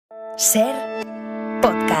Ser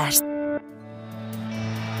podcast.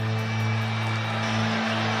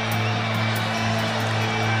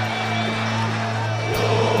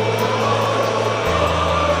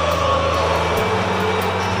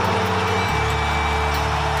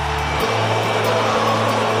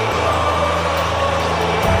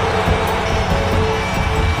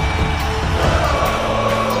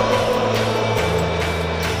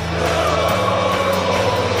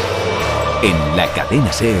 En la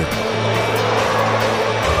cadena SER,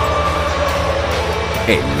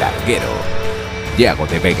 El Larguero, Yago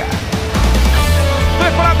de Vega.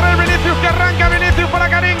 3 para 3, Vinicius que arranca, Vinicius para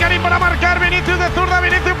Karim, Karim para marcar, Vinicius de zurda,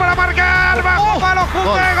 Vinicius para marcar, bajo palo, junte,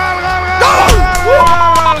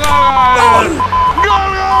 gol,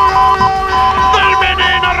 del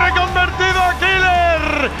menino reconvertido a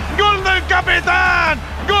killer, gol del capitán,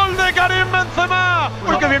 gol de Karim Benzema.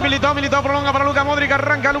 Uy, qué bien Militao prolonga para Luka Modric,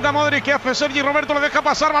 arranca Luka Modric, ¿qué hace Sergi Roberto? Le deja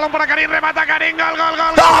pasar, balón para Karim, remata Karim, gol.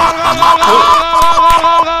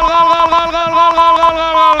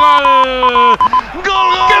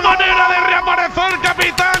 ¡Qué manera de reaparecer el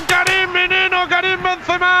capitán Karim, menino Karim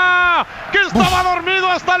Benzema! Que estaba dormido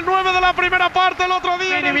hasta el 9 de la primera parte el otro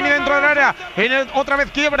día. Vini dentro del área, otra vez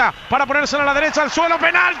quiebra para ponérsela a la derecha al suelo.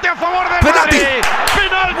 Penalti a favor de Madrid.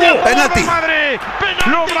 Penalti a favor de Madrid.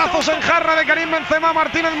 Los brazos en jarra de Karim Benzema.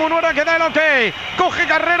 Martínez Munuera que da el ok. Coge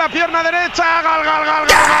carrera, pierna derecha. Gol.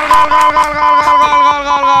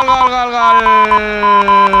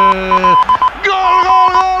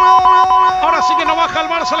 Ahora sí que no baja el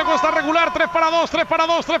Barça, le cuesta regular. 3 para 2,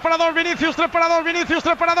 Vinicius, 3 para 2,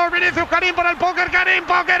 Vinicius, Karim para el póker, Karim,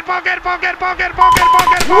 póker.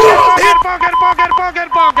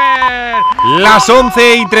 Las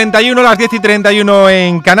 11:31, las 10:31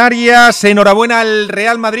 en Canarias. Enhorabuena al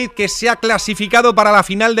Real Madrid, que se ha clasificado para la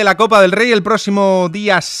final de la Copa del Rey el próximo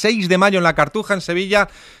día 6 de mayo en la Cartuja, en Sevilla,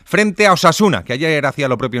 frente a Osasuna, que ayer hacía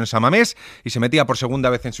lo propio en San Mamés y se metía por segunda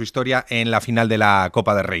vez en su historia en la final de la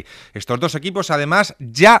Copa del Rey. Estos dos equipos, además,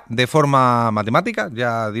 ya de forma matemática,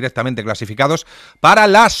 ya directamente clasificados para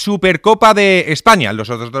la Supercopa de España. Los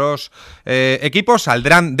otros dos equipos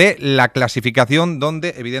saldrán de la clasificación,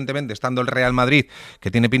 donde, evidentemente, estando el Real Madrid,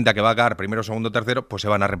 que tiene pinta que va a quedar primero, segundo, tercero, pues se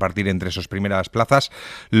van a repartir entre esas primeras plazas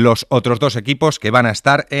los otros dos equipos que van a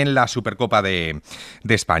estar en la Supercopa de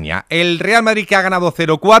España. El Real Madrid, que ha ganado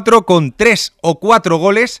 0-4 con 3 o 4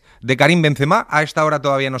 goles de Karim Benzema. A esta hora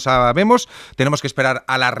todavía no sabemos. Tenemos que esperar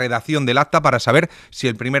a la redacción del acta para saber si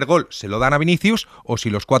el primer gol se lo dan a Vinicius o si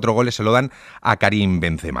los 4 goles se lo dan a Karim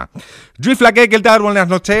Benzema. Luis Flaque, ¿qué tal? Buenas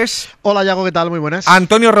noches. Hola, Yago, ¿qué tal? Muy buenas.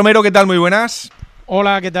 Antonio Romero, ¿qué tal? Muy buenas.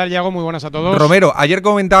 Hola, ¿qué tal, Yago? Muy buenas a todos. Romero, ayer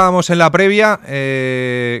comentábamos en la previa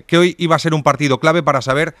que hoy iba a ser un partido clave para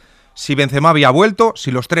saber si Benzema había vuelto, si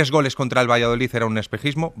los 3 goles contra el Valladolid era un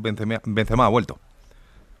espejismo. Benzema ha vuelto.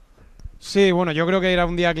 Sí, bueno, yo creo que era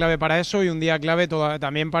un día clave para eso y un día clave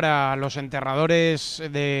también para los enterradores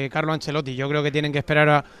de Carlo Ancelotti. Yo creo que tienen que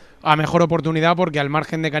esperar a mejor oportunidad, porque al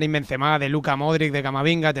margen de Karim Benzema, de Luka Modric, de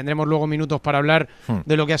Camavinga, tendremos luego minutos para hablar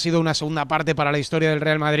de lo que ha sido una segunda parte para la historia del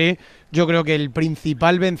Real Madrid. Yo creo que el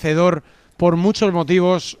principal vencedor, por muchos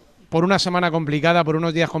motivos, por una semana complicada, por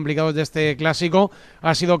unos días complicados de este clásico,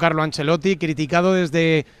 ha sido Carlo Ancelotti, criticado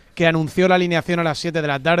desde que anunció la alineación a las 7 de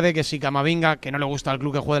la tarde, que si Camavinga, que no le gusta al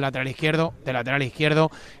club que juegue de lateral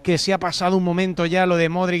izquierdo, que si ha pasado un momento ya lo de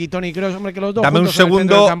Modric y Toni Kroos, hombre, que los dos. Dame un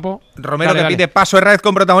segundo, campo. Romero, que pide paso Herráez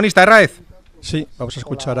con protagonista. Herráez. Sí, vamos a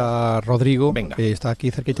escuchar a Rodrigo, que está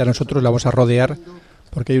aquí cerquita de nosotros, la vamos a rodear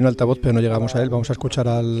porque hay un altavoz, pero no llegamos a él. Vamos a escuchar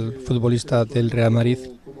al futbolista del Real Madrid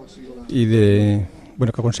y que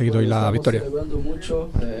ha conseguido hoy la victoria. Celebrando mucho,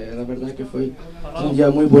 la verdad que fue un día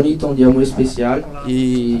muy bonito, un día muy especial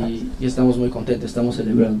y estamos muy contentos, estamos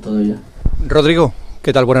celebrando todavía. Rodrigo,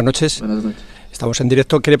 ¿qué tal? Buenas noches. Buenas noches. Estamos en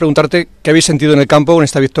directo. Quería preguntarte qué habéis sentido en el campo con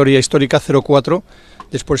esta victoria histórica 0-4,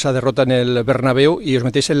 después de esa derrota en el Bernabéu, y os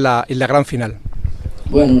metéis en la gran final.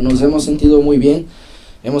 Bueno, nos hemos sentido muy bien.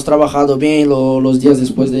 Hemos trabajado bien los días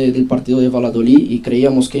después del partido de Valladolid y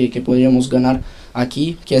creíamos que podríamos ganar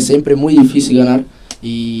aquí, que es siempre muy difícil ganar.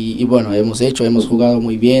 Y bueno, hemos jugado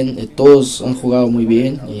muy bien, todos han jugado muy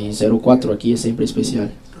bien y 0-4 aquí es siempre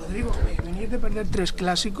especial. Rodrigo, venís de perder 3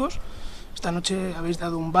 clásicos, esta noche habéis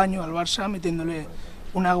dado un baño al Barça metiéndole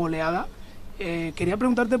una goleada. Quería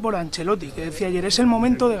preguntarte por Ancelotti, que decía ayer, es el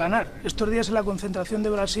momento de ganar. Estos días en la concentración de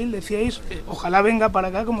Brasil decíais, ojalá venga para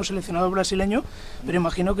acá como seleccionador brasileño, pero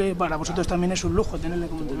imagino que para vosotros también es un lujo tenerle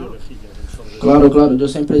como entrenador. Claro, yo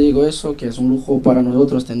siempre digo eso, que es un lujo para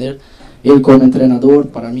nosotros tener él como entrenador.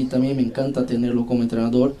 Para mí también me encanta tenerlo como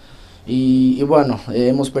entrenador Y bueno,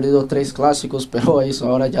 hemos perdido 3 clásicos, pero eso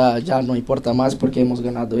ahora ya no importa más porque hemos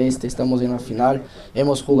ganado estamos en la final,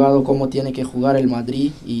 hemos jugado como tiene que jugar el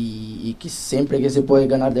Madrid y que siempre que se puede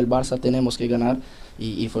ganar del Barça tenemos que ganar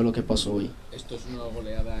y fue lo que pasó hoy. Esto es una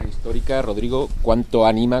goleada histórica, Rodrigo. ¿Cuánto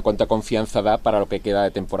anima, cuánta confianza da para lo que queda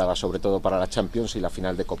de temporada, sobre todo para la Champions y la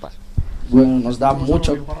final de Copa? Bueno, nos da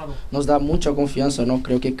mucha confianza, ¿no?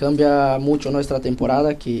 Creo que cambia mucho nuestra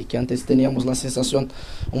temporada, que antes teníamos la sensación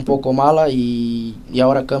un poco mala y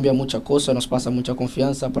ahora cambia mucha cosa, nos pasa mucha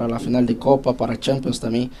confianza para la final de Copa, para Champions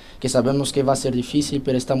también, que sabemos que va a ser difícil,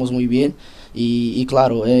 pero estamos muy bien y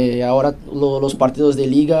claro, ahora los partidos de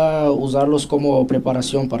liga, usarlos como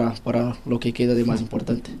preparación para lo que queda de más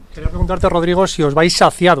importante. Quería preguntarte, Rodrigo, si os vais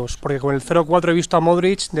saciados, porque con el 0-4 he visto a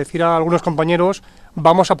Modric decir a algunos compañeros,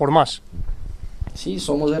 vamos a por más. Sí,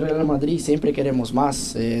 somos el Real Madrid, siempre queremos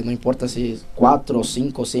más, no importa si es 4 o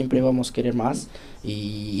 5, siempre vamos a querer más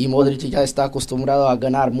y Modric ya está acostumbrado a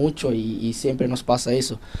ganar mucho y siempre nos pasa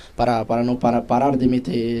eso, para no parar de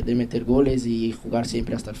meter goles y jugar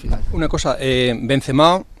siempre hasta el final. Una cosa,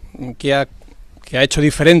 Benzema, que ha hecho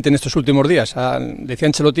diferente en estos últimos días, decía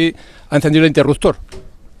Ancelotti, ha encendido el interruptor,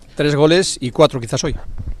 3 goles y 4 quizás hoy.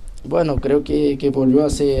 Bueno, creo que volvió a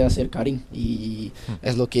ser Karim y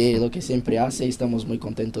es lo que siempre hace y estamos muy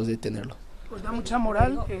contentos de tenerlo. Pues da mucha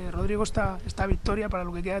moral, Rodrigo, esta victoria para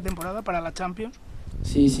lo que queda de temporada, para la Champions.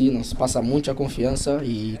 Sí, nos pasa mucha confianza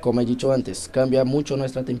y como he dicho antes, cambia mucho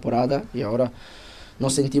nuestra temporada y ahora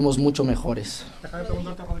nos sentimos mucho mejores. Déjame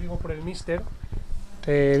preguntarte, Rodrigo, por el míster.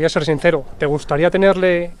 Te voy a ser sincero, ¿te gustaría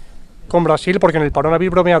tenerle con Brasil? Porque en el parón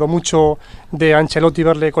habéis bromeado mucho de Ancelotti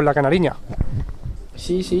verle con la canariña.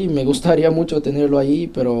 Sí, me gustaría mucho tenerlo ahí,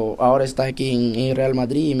 pero ahora está aquí en Real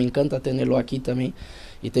Madrid y me encanta tenerlo aquí también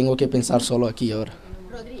y tengo que pensar solo aquí ahora.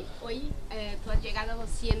 Rodri, hoy tú has llegado a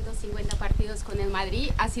 250 partidos con el Madrid,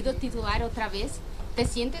 has sido titular otra vez, ¿te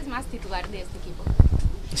sientes más titular de este equipo?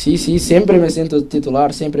 Sí, siempre me siento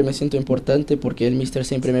titular, siempre me siento importante porque el míster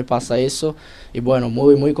siempre me pasa eso y bueno,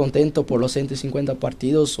 muy contento por los 150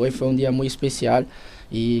 partidos, hoy fue un día muy especial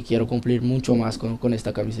y quiero cumplir mucho más con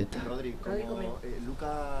esta camiseta. Rodri, como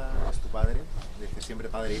Luca es tu padre, dice siempre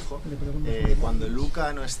padre e hijo, cuando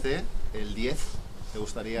Luca no esté, el 10, ¿te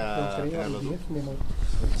gustaría tenerlo tú?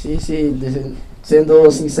 Sí,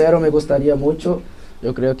 siendo sincero me gustaría mucho.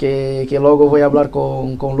 Yo creo que luego voy a hablar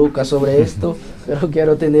con Lucas sobre esto, pero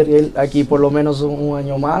quiero tener él aquí por lo menos un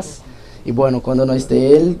año más. Y bueno, cuando no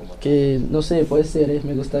esté él, que no sé, puede ser,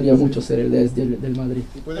 me gustaría mucho ser el 10 del Madrid.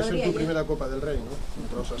 Y puede ser tu primera Copa del Rey, ¿no?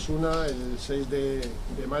 Contra Osasuna, el 6 de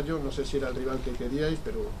mayo, no sé si era el rival que queríais,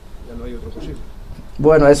 pero ya no hay otro posible.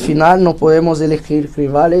 Bueno, es final, no podemos elegir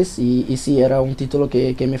rivales y sí, era un título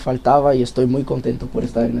que me faltaba y estoy muy contento por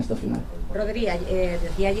estar en esta final. Rodri,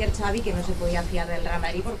 decía ayer Xavi que no se podía fiar del Real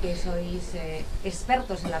Madrid porque sois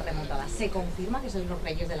expertos en las remontadas. ¿Se confirma que sois los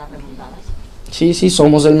reyes de las remontadas? Sí,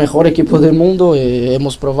 somos el mejor equipo del mundo,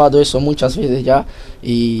 hemos probado eso muchas veces ya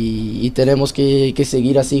y tenemos que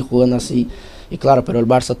seguir así, jugando así. Y claro, pero el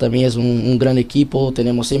Barça también es un gran equipo,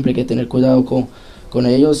 tenemos siempre que tener cuidado con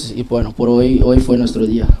ellos y bueno, por hoy fue nuestro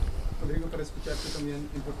día. Rodrigo, para escucharte también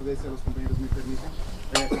en portugués, si los compañeros me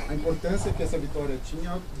permiten, a importância que essa vitória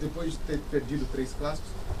tinha depois de ter perdido 3 clássicos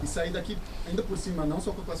e sair daqui ainda por cima, não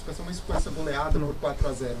só com a classificação, mas com essa goleada por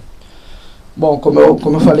 4-0. Bom, como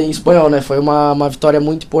eu falei em espanhol, né, foi uma vitória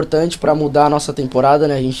muito importante para mudar a nossa temporada,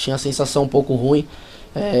 né, a gente tinha a sensação um pouco ruim,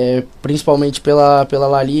 principalmente pela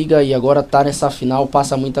La Liga e agora tá nessa final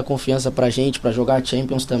passa muita confiança pra gente, para jogar a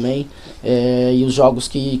Champions também e os jogos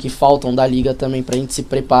que faltam da Liga também pra gente se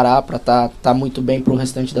preparar para tá muito bem pro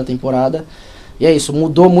restante da temporada. E é isso,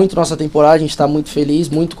 mudou muito nossa temporada, a gente está muito feliz,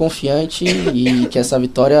 muito confiante y que essa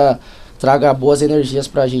vitória traga boas energias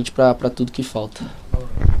pra gente, para tudo que falta.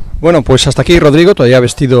 Bueno, pues hasta aquí Rodrigo, todavía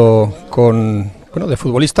vestido de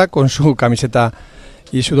futbolista, con su camiseta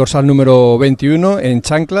y su dorsal número 21 en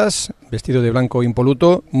chanclas, vestido de blanco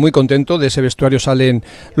impoluto, muy contento. De ese vestuario salen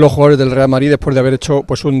los jugadores del Real Madrid después de haber hecho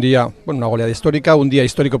pues un día, una goleada histórica, un día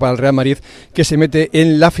histórico para el Real Madrid que se mete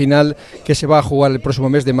en la final que se va a jugar el próximo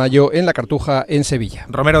mes de mayo en la Cartuja en Sevilla.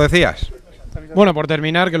 Romero, decías. Bueno, por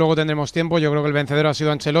terminar, que luego tendremos tiempo, yo creo que el vencedor ha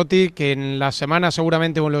sido Ancelotti, que en la semana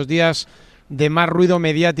seguramente o en los días de más ruido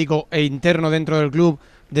mediático e interno dentro del club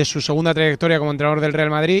de su segunda trayectoria como entrenador del Real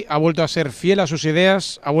Madrid, ha vuelto a ser fiel a sus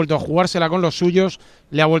ideas, ha vuelto a jugársela con los suyos,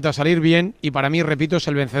 le ha vuelto a salir bien y para mí, repito, es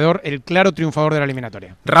el vencedor, el claro triunfador de la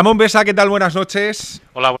eliminatoria. Ramón Besa, ¿qué tal? Buenas noches.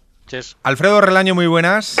 Hola, buenas noches. Alfredo Relaño, muy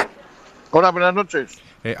buenas. Hola, buenas noches.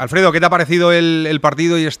 Alfredo, ¿qué te ha parecido el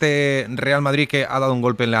partido y este Real Madrid que ha dado un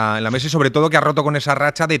golpe en la mesa y sobre todo que ha roto con esa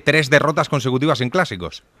racha de 3 derrotas consecutivas en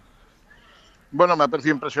clásicos? Bueno, me ha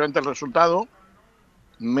parecido impresionante el resultado.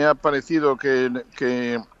 Me ha parecido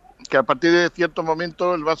que a partir de cierto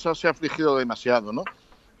momento el Barça se ha afligido demasiado, ¿no?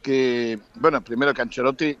 Que, bueno, primero que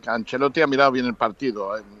Ancelotti ha mirado bien el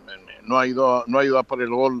partido. No ha ido a por el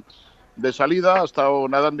gol de salida, ha estado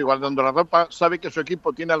nadando y guardando la ropa. Sabe que su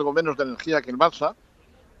equipo tiene algo menos de energía que el Barça.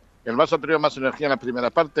 El Barça ha tenido más energía en la primera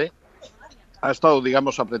parte. Ha estado,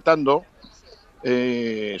 digamos, apretando.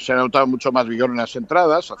 Se ha notado mucho más vigor en las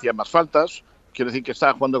entradas, hacía más faltas. Quiere decir que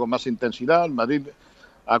estaba jugando con más intensidad. El Madrid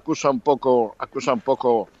acusa un poco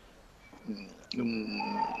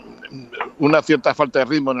una cierta falta de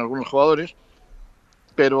ritmo en algunos jugadores,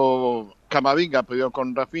 pero Camavinga ha podido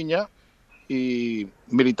con Rafinha y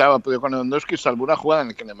Militao ha podido con Lewandowski, salvo una jugada en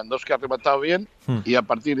la que Lewandowski ha rematado bien y a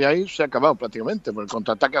partir de ahí se ha acabado prácticamente, porque el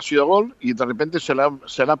contraataque ha sido gol y de repente se le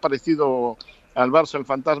ha aparecido al Barça el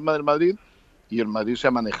fantasma del Madrid y el Madrid se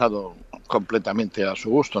ha manejado completamente a su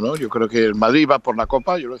gusto, ¿no? Yo creo que el Madrid va por la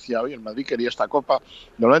Copa, yo lo decía hoy, el Madrid quería esta Copa.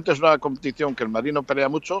 Normalmente es una competición que el Madrid no pelea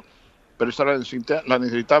mucho, pero esta la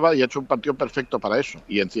necesitaba y ha hecho un partido perfecto para eso.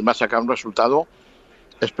 Y encima saca un resultado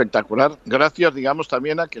espectacular, gracias, digamos,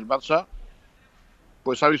 también a que el Barça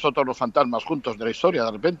pues ha visto todos los fantasmas juntos de la historia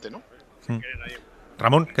de repente, ¿no?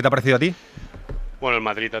 Ramón, ¿qué te ha parecido a ti? Bueno, el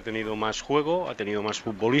Madrid ha tenido más juego, ha tenido más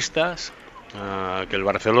futbolistas que el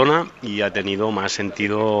Barcelona y ha tenido más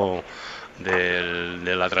sentido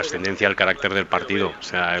de la trascendencia al carácter del partido. O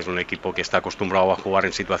sea, es un equipo que está acostumbrado a jugar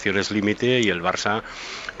en situaciones límite y el Barça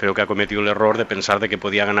creo que ha cometido el error de pensar de que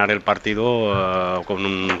podía ganar el partido con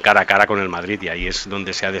un cara a cara con el Madrid, y ahí es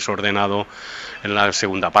donde se ha desordenado en la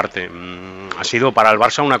segunda parte. Ha sido para el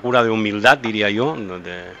Barça una cura de humildad, diría yo,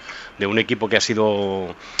 de un equipo que ha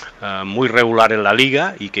sido muy regular en la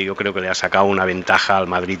Liga y que yo creo que le ha sacado una ventaja al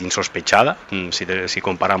Madrid insospechada, si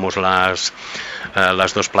comparamos las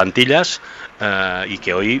dos plantillas, y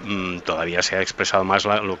que hoy todavía se ha expresado más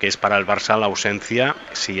lo que es para el Barça la ausencia.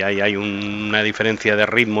 Si hay una diferencia de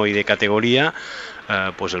ritmo y de categoría,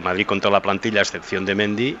 pues el Madrid con toda la plantilla, a excepción de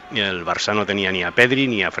Mendy, el Barça no tenía ni a Pedri,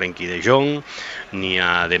 ni a Frenkie de Jong, ni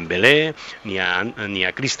a Dembélé, ni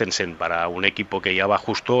a Christensen. Para un equipo que ya va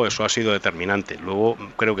justo, eso ha sido determinante. Luego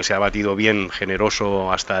creo que se ha batido bien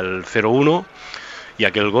generoso hasta el 0-1, y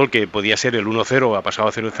aquel gol que podía ser el 1-0, ha pasado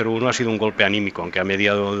a 0-0-1, ha sido un golpe anímico, aunque ha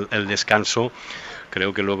mediado el descanso.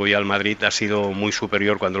 Creo que luego ya el Madrid ha sido muy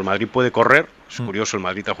superior. Cuando el Madrid puede correr, es curioso, el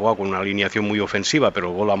Madrid ha jugado con una alineación muy ofensiva, pero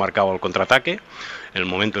el gol ha marcado al contraataque. En el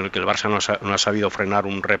momento en el que el Barça no ha sabido frenar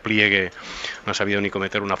un repliegue, no ha sabido ni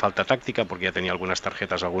cometer una falta táctica, porque ya tenía algunas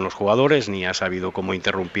tarjetas algunos jugadores, ni ha sabido cómo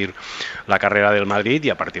interrumpir la carrera del Madrid, y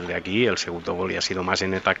a partir de aquí el segundo gol ya ha sido más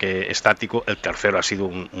en ataque estático. El tercero ha sido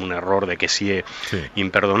un error de Kessie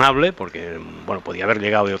imperdonable, porque bueno, podía haber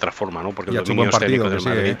llegado de otra forma, ¿no? Porque el dominio escénico del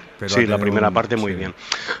Madrid, sí, la primera parte muy bien.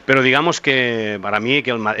 Pero digamos que para mí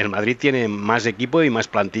que el Madrid tiene más equipo y más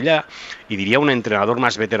plantilla, y diría un entrenador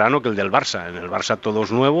más veterano que el del Barça. En el Barça todo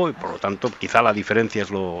es nuevo y por lo tanto quizá la diferencia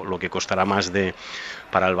es lo que costará más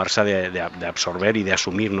para el Barça de absorber y de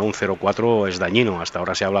asumir, ¿no? Un 0-4 es dañino. Hasta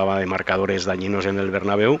ahora se hablaba de marcadores dañinos en el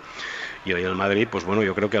Bernabéu, y hoy el Madrid, pues bueno,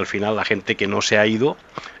 yo creo que al final la gente que no se ha ido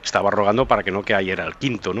estaba rogando para que no cayera el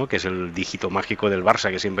quinto, ¿no? Que es el dígito mágico del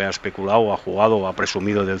Barça, que siempre ha especulado, ha jugado, ha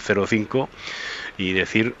presumido del 0-5, y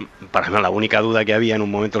decir, para mí la única duda que había en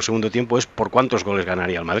un momento del segundo tiempo es por cuántos goles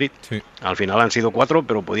ganaría el Madrid. Sí. Al final han sido 4,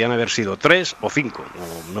 pero podían haber sido 3 o 5,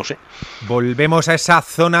 no sé. Volvemos a esa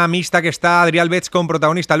zona mixta que está Adrián Albets con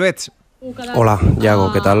protagonista. Albets. Hola,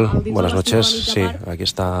 Yago, ¿qué tal? Buenas noches. Sí, aquí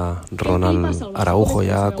está Ronald Araujo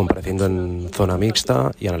ya compareciendo en zona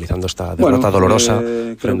mixta y analizando esta derrota dolorosa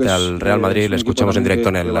frente al Real Madrid. Le escuchamos en directo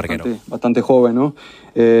en El Larguero. Bastante joven, ¿no?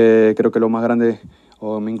 Creo que lo más grande,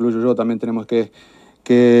 o me incluyo yo, también tenemos que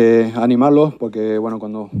animarlos, porque bueno,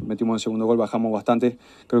 cuando metimos el segundo gol bajamos bastante.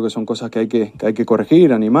 Creo que son cosas que hay que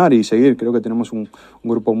corregir, animar y seguir. Creo que tenemos un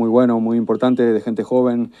grupo muy bueno, muy importante, de gente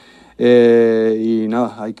joven, y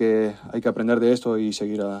nada, hay que aprender de esto y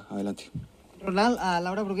seguir adelante. Ronald,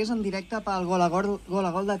 Laura Brugués en directe pel gol a gol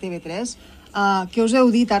de TV3. ¿Qué us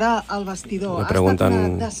heu dit ara al vestidor? Me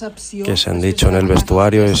preguntan qué se han dicho en el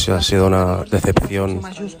vestuario y si ha sido una decepción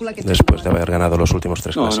después de haber ganado los últimos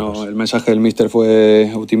 3 clásicos. No, el mensaje del míster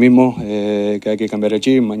fue optimismo, que hay que cambiar el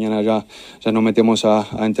chip. Mañana ya nos metemos a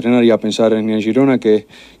entrenar y a pensar en el Girona, que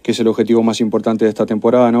es el objetivo más importante de esta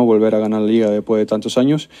temporada, ¿no? Volver a ganar la Liga después de tantos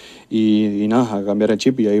años y nada, a cambiar el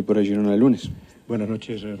chip y a ir por el Girona el lunes. Buenas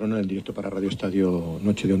noches, Ronald, en directo para Radio Estadio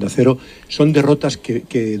Noche de Onda Cero. Son derrotas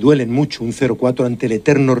que duelen mucho, un 0-4 ante el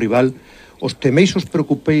eterno rival. ¿Os teméis, os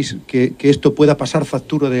preocupéis que esto pueda pasar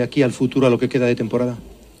factura de aquí al futuro, a lo que queda de temporada?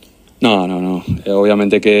 No.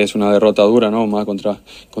 Obviamente que es una derrota dura, ¿no? Más contra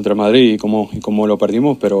el Madrid y cómo lo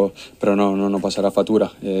perdimos, pero no pasará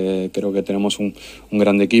factura. Creo que tenemos un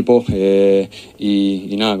gran equipo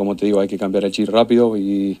y nada, como te digo, hay que cambiar el chip rápido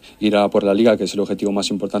y ir a por la Liga, que es el objetivo más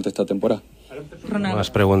importante esta temporada. Ronald,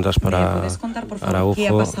 más preguntas para ¿puedes contar, por favor, Araujo? qué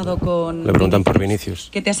ha pasado con Le preguntan por Vinicius.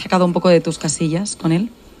 ¿Qué te ha sacado un poco de tus casillas con él?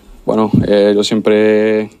 Bueno, yo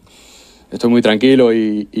siempre estoy muy tranquilo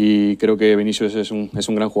y creo que Vinicius es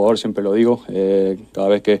un gran jugador, siempre lo digo. Cada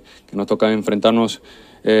vez que nos toca enfrentarnos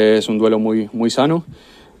es un duelo muy sano,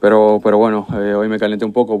 pero bueno, hoy me calenté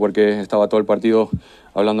un poco porque estaba todo el partido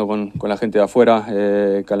hablando con la gente de afuera,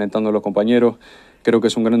 calentando a los compañeros. Creo que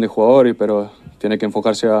es un grande jugador, pero tiene que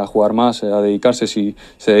enfocarse a jugar más, a dedicarse. Si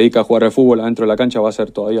se dedica a jugar al fútbol adentro de la cancha va a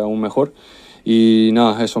ser todavía aún mejor. Y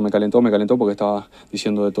nada, eso me calentó porque estaba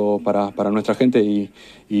diciendo de todo para nuestra gente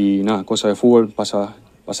y nada, cosa de fútbol pasa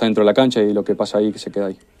dentro de la cancha y lo que pasa ahí que se queda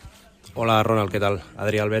ahí. Hola Ronald, ¿qué tal?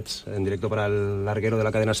 Adrián Albets, en directo para El Larguero de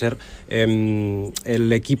la cadena SER.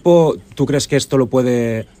 ¿El equipo, tú crees que esto lo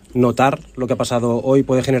puede notar, lo que ha pasado hoy?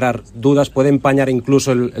 ¿Puede generar dudas? ¿Puede empañar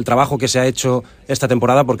incluso el trabajo que se ha hecho esta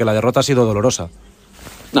temporada? Porque la derrota ha sido dolorosa.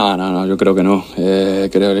 No, yo creo que no. Creo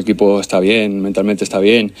que el equipo está bien, mentalmente está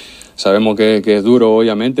bien. Sabemos que es duro,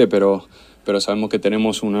 obviamente, pero sabemos que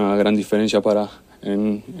tenemos una gran diferencia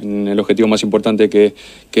en el objetivo más importante que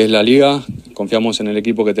es la Liga. Confiamos en el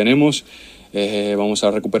equipo que tenemos. Vamos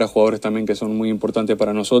a recuperar jugadores también que son muy importantes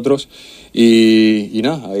para nosotros y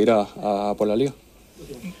nada, a ir a por la Liga.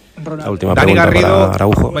 Ronald. La última Dani pregunta Garrido, para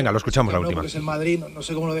Araujo. Venga, lo escuchamos la última. Porque es el Madrid, no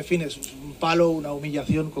sé cómo lo defines, un palo, una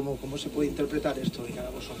humillación, ¿cómo se puede interpretar esto de cara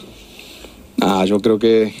a vosotros? Yo creo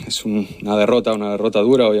que es una derrota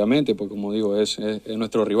dura, obviamente, porque como digo, es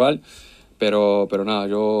nuestro rival, pero nada,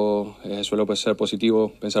 yo suelo pensar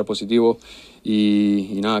positivo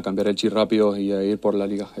y nada, cambiar el chip rápido y ir por la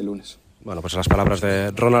Liga el lunes. Bueno, pues las palabras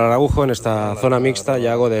de Ronald Araujo en esta zona mixta,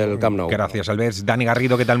 Yago, del Camp Nou. Gracias, Albert. Dani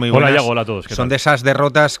Garrido, ¿qué tal? Muy buenas. Hola, Yago, hola a todos. Son de esas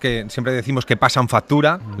derrotas que siempre decimos que pasan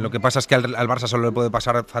factura. Lo que pasa es que al Barça solo le puede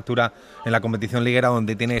pasar factura en la competición liguera,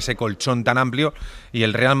 donde tiene ese colchón tan amplio. Y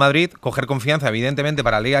el Real Madrid, coger confianza, evidentemente,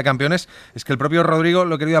 para la Liga de Campeones. Es que el propio Rodrigo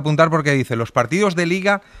lo he querido apuntar porque dice, los partidos de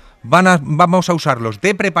Liga vamos a usarlos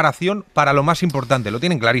de preparación para lo más importante, lo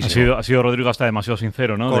tienen clarísimo. Ha sido Rodrigo hasta demasiado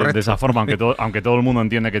sincero, ¿no? De esa forma, aunque todo el mundo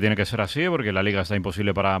entiende que tiene que ser así, porque la Liga está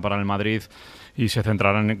imposible para el Madrid y se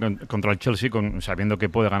centrarán contra el Chelsea sabiendo que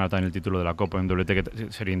puede ganar también el título de la Copa, un doblete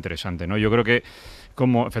que sería interesante, ¿no? Yo creo que,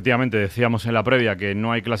 como efectivamente decíamos en la previa, que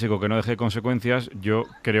no hay clásico que no deje consecuencias, yo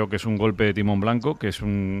creo que es un golpe de timón blanco, que es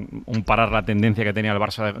un parar la tendencia que tenía el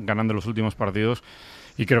Barça ganando los últimos partidos.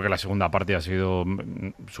 Y creo que la segunda parte ha sido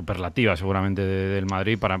superlativa seguramente del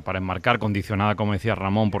Madrid para enmarcar, condicionada, como decía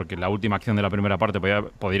Ramón, porque la última acción de la primera parte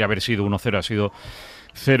podría haber sido 1-0, ha sido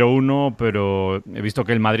 0-1, pero he visto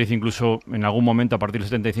que el Madrid incluso en algún momento a partir del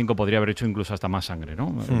 75 podría haber hecho incluso hasta más sangre,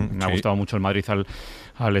 ¿no? Me ha gustado mucho el Madrid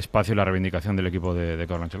al espacio y la reivindicación del equipo de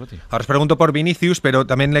Carlo Ancelotti. Ahora os pregunto por Vinicius, pero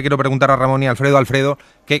también le quiero preguntar a Ramón y a Alfredo. Alfredo,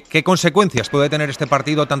 ¿qué consecuencias puede tener este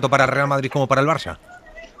partido tanto para el Real Madrid como para el Barça?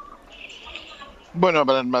 Bueno,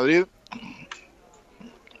 para el Madrid,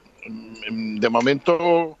 de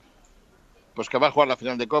momento, pues que va a jugar la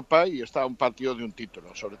final de Copa y está a un partido de un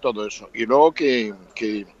título, sobre todo eso. Y luego que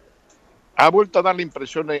ha vuelto a dar la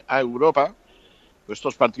impresión a Europa,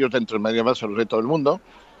 estos partidos de entre el Madrid y el Barça, los de todo el mundo,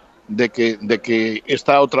 de que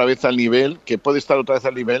está otra vez al nivel, que puede estar otra vez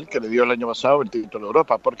al nivel que le dio el año pasado el título de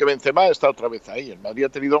Europa, porque Benzema está otra vez ahí. El Madrid ha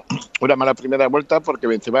tenido una mala primera vuelta porque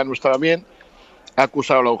Benzema no estaba bien, ha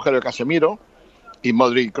acusado el agujero de Casemiro, y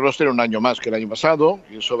Modric y Kroos tienen un año más que el año pasado,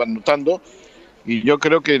 y eso van notando. Y yo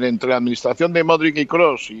creo que entre la administración de Modric y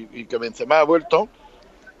Kroos y que Benzema ha vuelto,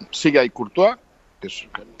 sigue ahí Courtois,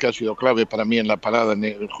 que ha sido clave para mí en la parada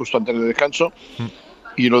justo antes del descanso,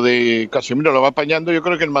 y lo de Casemiro lo va apañando. Yo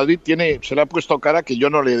creo que el Madrid se le ha puesto cara que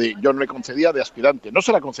yo no le concedía de aspirante. No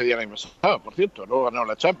se la concedía el año pasado, por cierto, luego ganó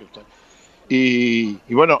la Champions.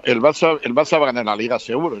 Y bueno, el Barça va a ganar la Liga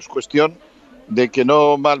seguro. Es cuestión de que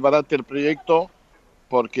no malbarate el proyecto,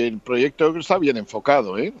 porque el proyecto está bien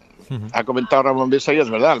enfocado, ¿eh? Ha comentado Ramón Besa y es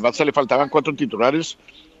verdad, al Barça le faltaban 4 titulares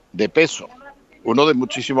de peso. Uno de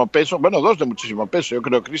muchísimo peso, bueno, 2 de muchísimo peso, yo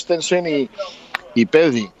creo Christensen y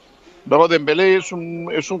Pedri. Luego Dembélé es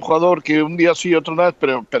un jugador que un día sí, otro no,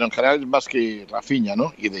 pero en general es más que Rafinha,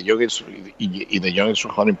 ¿no? Y De Jong es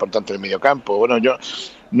un jugador importante del mediocampo. Bueno, yo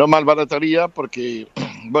no malbarataría porque,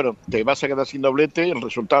 bueno, te vas a quedar sin doblete, el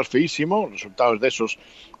resultado es feísimo, resultados de esos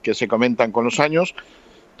que se comentan con los años,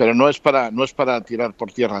 pero no es para tirar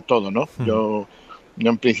por tierra todo, ¿no? Yo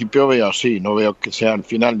en principio veo así, no veo que sea el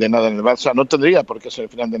final de nada en el Barça, no tendría por qué ser el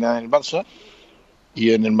final de nada en el Barça,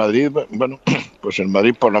 Y en el Madrid, bueno, pues el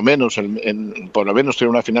Madrid por lo menos tiene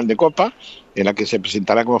una final de Copa en la que se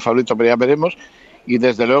presentará como favorito, pero ya veremos. Y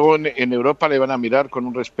desde luego en Europa le van a mirar con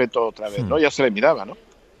un respeto otra vez, ¿no? Ya se le miraba, ¿no?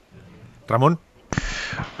 Ramón.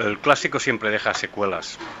 El Clásico siempre deja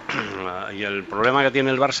secuelas y el problema que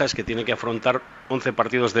tiene el Barça es que tiene que afrontar 11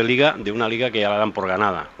 partidos de liga, de una liga que ya la dan por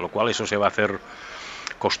ganada, lo cual eso se va a hacer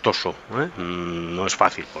costoso, ¿eh? No es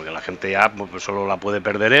fácil, porque la gente ya pues, solo la puede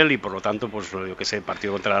perder él y por lo tanto, pues yo qué sé,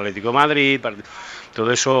 partido contra el Atlético de Madrid,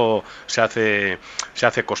 todo eso se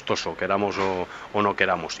hace costoso, queramos o no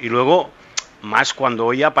queramos. Y luego, más cuando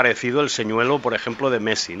hoy ha aparecido el señuelo, por ejemplo, de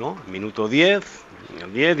Messi, ¿no? Minuto 10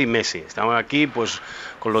 y Messi. Estamos aquí pues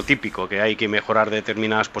con lo típico, que hay que mejorar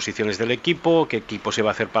determinadas posiciones del equipo, qué equipo se va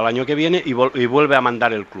a hacer para el año que viene y vuelve a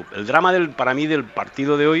mandar el club. El drama para mí del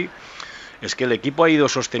partido de hoy es que el equipo ha ido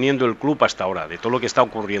sosteniendo el club hasta ahora, de todo lo que está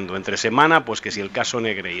ocurriendo. Entre semana, pues que si el caso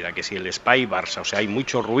Negreira, que si el Spy Barça, o sea, hay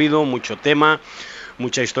mucho ruido, mucho tema,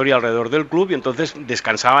 mucha historia alrededor del club y entonces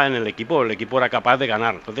descansaba en el equipo era capaz de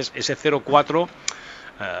ganar. Entonces ese 0-4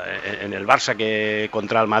 en el Barça que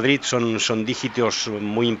contra el Madrid son dígitos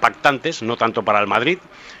muy impactantes, no tanto para el Madrid.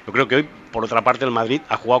 Yo creo que hoy, por otra parte, el Madrid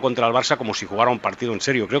ha jugado contra el Barça como si jugara un partido en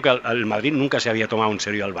serio. Creo que el Madrid nunca se había tomado en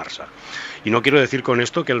serio al Barça. Y no quiero decir con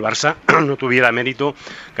esto que el Barça no tuviera mérito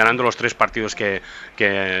ganando los 3 partidos que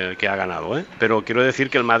ha ganado, ¿eh? Pero quiero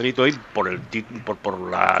decir que el Madrid hoy, por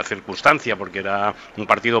la circunstancia, porque era un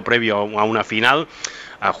partido previo a una final,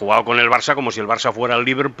 ha jugado con el Barça como si el Barça fuera el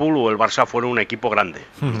Liverpool o el Barça fuera un equipo grande.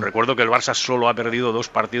 Recuerdo que el Barça solo ha perdido 2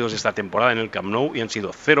 partidos esta temporada en el Camp Nou y han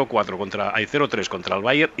sido 0-3 contra el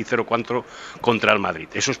Bayern y 0-4 contra el Madrid.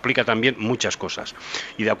 Eso explica también muchas cosas.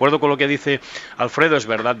 Y de acuerdo con lo que dice Alfredo, es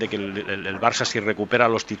verdad de que el Barça, si recupera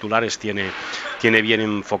los titulares, tiene bien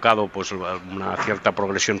enfocado pues una cierta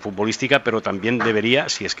progresión futbolística, pero también debería,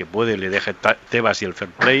 si es que puede, le deje Tebas y el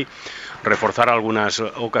fair play, reforzar algunas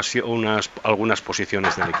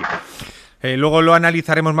posiciones del equipo. Luego lo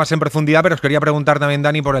analizaremos más en profundidad, pero os quería preguntar también,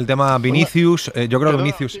 Dani, por el tema Vinicius. Yo creo que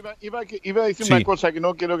Vinicius... Iba a decir una cosa que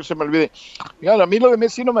no quiero que se me olvide. Claro, a mí lo de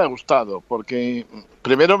Messi no me ha gustado, porque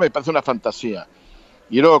primero me parece una fantasía.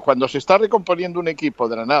 Y luego, cuando se está recomponiendo un equipo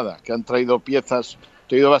de la nada, que han traído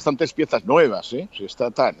bastantes piezas nuevas, ¿eh?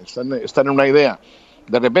 Están en una idea.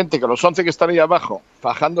 De repente, que los 11 que están ahí abajo,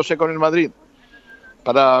 fajándose con el Madrid,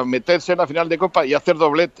 para meterse en la final de Copa y hacer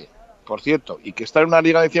doblete, por cierto, y que está en una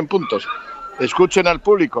liga de 100 puntos, escuchen al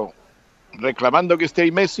público reclamando que esté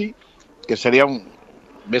ahí Messi, que sería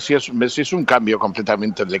Messi es un cambio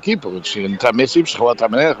completamente del equipo. Si entra Messi, pues juega de otra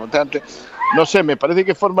manera. No sé, me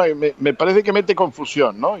parece que mete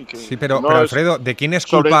confusión, ¿no? Y que sí, pero Alfredo, ¿de quién es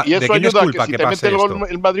culpa? Y eso ¿De quién es culpa que que si te pase mete esto?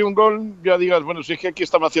 el Madrid un gol, ya digas, bueno, si es que aquí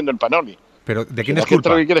estamos haciendo el Panoli. Pero ¿de quién es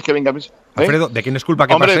culpa? ¿Qué quieres que venga Messi? Alfredo, ¿de quién es culpa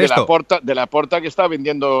que pase esto? De la Porta que está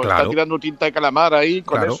vendiendo, claro, está tirando tinta de calamar ahí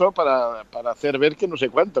con claro, eso para hacer ver que no sé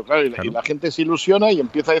cuánto, claro. Y la gente se ilusiona y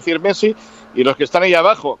empieza a decir Messi, y los que están ahí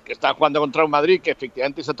abajo, que están jugando contra un Madrid que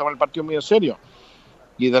efectivamente se toma el partido muy en serio,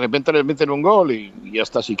 y de repente les meten un gol y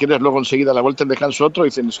hasta si quieres luego enseguida la vuelta en descanso otro,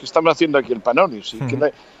 dicen, es que estamos haciendo aquí el Panoli, ¿sí?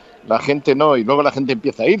 Que la gente no, y luego la gente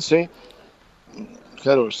empieza a irse.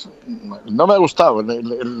 Claro, no me ha gustado,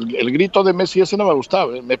 el grito de Messi ese no me ha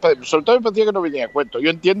gustado, sobre todo me parecía que no venía a cuento. Yo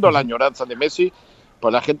entiendo la añoranza de Messi,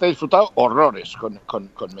 pues la gente ha disfrutado horrores con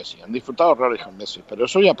Messi, han disfrutado horrores con Messi, pero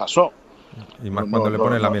eso ya pasó. Y más cuando le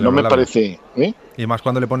ponen la miel en los labios. Parece, ¿eh? Y más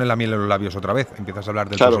cuando le ponen la miel en los labios otra vez, empiezas a hablar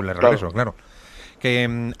del posible regreso, claro.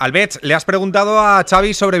 Que Albert, le has preguntado a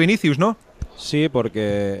Xavi sobre Vinicius, ¿no? Sí,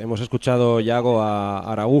 porque hemos escuchado, Yago,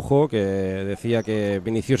 a Araujo, que decía que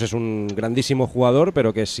Vinicius es un grandísimo jugador,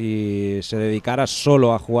 pero que si se dedicara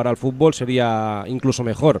solo a jugar al fútbol sería incluso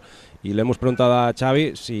mejor. Y le hemos preguntado a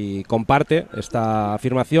Xavi si comparte esta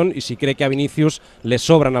afirmación y si cree que a Vinicius le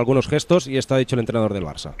sobran algunos gestos, y esto ha dicho el entrenador del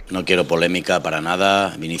Barça. No quiero polémica para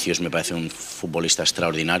nada. Vinicius me parece un futbolista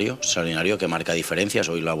extraordinario, que marca diferencias,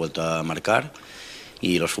 hoy lo ha vuelto a marcar,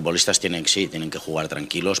 y los futbolistas tienen que jugar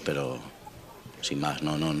tranquilos, pero sin más,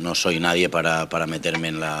 no soy nadie para meterme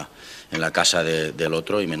en la casa del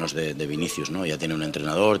otro, y menos de Vinicius, ¿no? Ya tiene un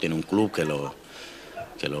entrenador, tiene un club que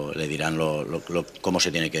le dirán cómo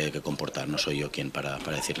se tiene que comportar. No soy yo quien para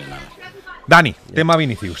decirle nada. Dani, tema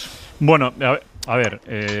Vinicius. Bueno, a ver,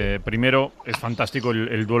 primero es fantástico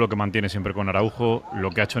el duelo que mantiene siempre con Araujo. Lo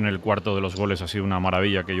que ha hecho en el cuarto de los goles ha sido una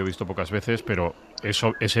maravilla que yo he visto pocas veces, pero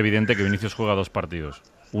eso es evidente que Vinicius juega 2 partidos.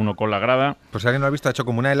 Uno con la grada. Pues si alguien lo ha visto, ha hecho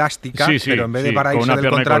como una elástica, sí, pero en vez de para irse del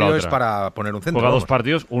contrario es para poner un centro. Juega 2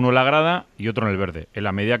 partidos, uno en la grada y otro en el verde. En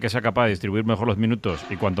la medida que sea capaz de distribuir mejor los minutos,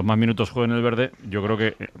 y cuantos más minutos juegue en el verde, yo creo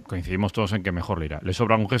que coincidimos todos en que mejor le irá. ¿Le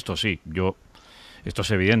sobra un gesto? Sí. Yo Esto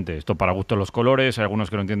es evidente, esto para gustos los colores, hay algunos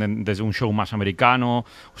que lo entienden desde un show más americano,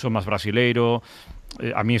 un show más brasileiro.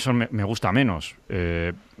 A mí eso me gusta menos.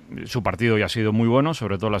 Su partido ya ha sido muy bueno,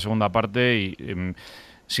 sobre todo la segunda parte, y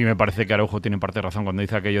sí me parece que Araujo tiene parte de razón cuando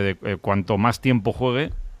dice aquello de cuanto más tiempo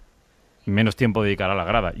juegue, menos tiempo dedicará a la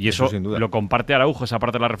grada. Y eso sin duda. lo comparte Araujo, esa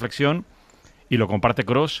parte de la reflexión, y lo comparte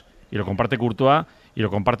Kroos, y lo comparte Courtois, y lo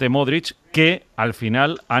comparte Modric, que al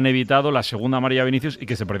final han evitado la segunda amarilla a Vinicius y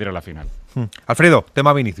que se perdiera la final. Alfredo,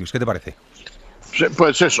 tema Vinicius, ¿qué te parece? Sí,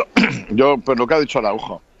 pues eso, yo pues lo que ha dicho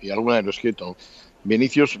Araujo, y alguna vez lo he escrito,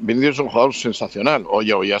 Vinicius es un jugador sensacional.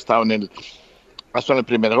 Hoy ha estado en el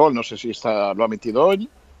primer gol, no sé si lo ha metido hoy.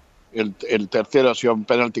 El tercero ha sido un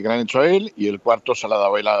penalti que le han hecho a él, y el cuarto se la ha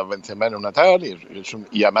dado él a Benzema en una tal,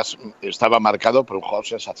 y además estaba marcado por un jugador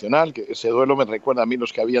sensacional, que ese duelo me recuerda a mí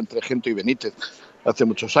los que había entre Gento y Benítez hace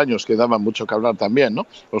muchos años, que daban mucho que hablar también, ¿no?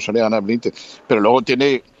 Lo solía ganar Benítez, pero luego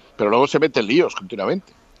se mete en líos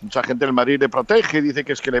continuamente. Mucha gente del Madrid le protege, dice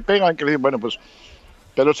que es que le pegan, bueno, pues,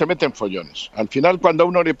 pero se mete en follones. Al final, cuando a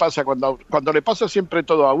uno le pasa, cuando le pasa siempre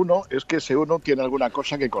todo a uno, es que ese uno tiene alguna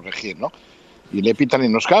cosa que corregir, ¿no? Y le pitan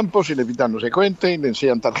en los campos, y le pitan no sé cuente, y le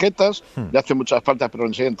enseñan tarjetas, le hacen muchas faltas, pero le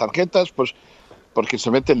enseñan tarjetas, pues porque se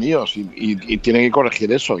meten líos y tiene que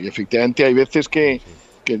corregir eso. Y efectivamente hay veces que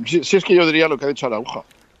si es que yo diría lo que ha dicho Araujo,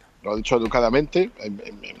 lo ha dicho educadamente,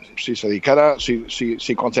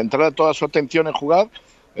 si concentrara toda su atención en jugar,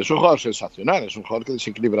 es un jugador sensacional, es un jugador que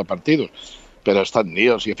desequilibra partidos, pero están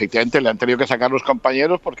líos, y efectivamente le han tenido que sacar los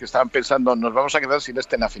compañeros porque estaban pensando, nos vamos a quedar sin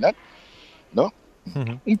en la final, ¿no?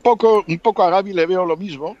 Un poco a Gavi le veo lo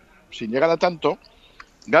mismo, sin llegar a tanto.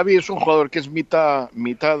 Gavi es un jugador que es mitad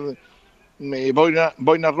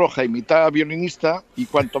boina roja y mitad violinista, y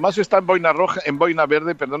cuanto más está en boina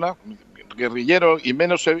verde, guerrillero, y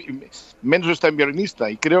menos está en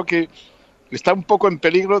violinista, y creo que está un poco en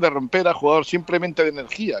peligro de romper a jugador simplemente de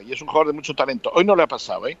energía, y es un jugador de mucho talento. Hoy no le ha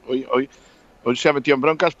pasado, hoy se ha metido en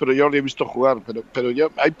broncas, pero yo le he visto jugar, pero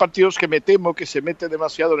hay partidos que me temo que se mete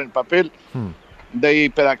demasiado en el papel de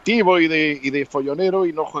hiperactivo y de follonero,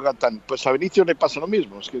 y no juega tan. Pues a Vinicius le pasa lo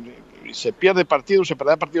mismo, es que se pierde partidos, se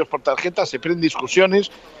pierde partidos por tarjeta, se pierden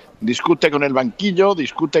discusiones, discute con el banquillo,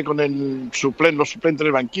 discute con los suplentes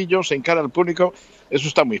del banquillo, se encara al público. Eso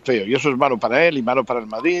está muy feo, y eso es malo para él y malo para el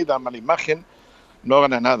Madrid, da mala imagen, no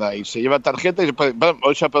gana nada y se lleva tarjeta, y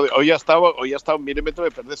hoy ha estado un milímetro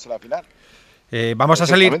de perderse la final. Vamos a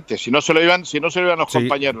salir. Si no se lo iban los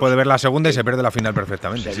compañeros. Puede ver la segunda y se pierde la final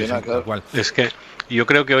perfectamente. Tal cual. Es que yo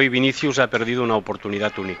creo que hoy Vinicius ha perdido una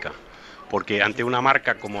oportunidad única, porque ante una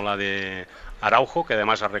marca como la de Araujo, que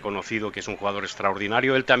además ha reconocido que es un jugador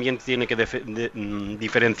extraordinario, él también tiene que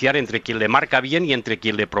diferenciar entre quien le marca bien y entre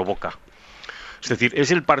quien le provoca. Es decir, es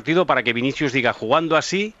el partido para que Vinicius diga, jugando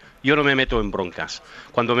así, yo no me meto en broncas.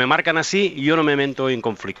 Cuando me marcan así, yo no me meto en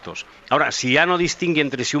conflictos. Ahora, si ya no distingue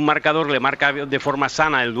entre si un marcador le marca de forma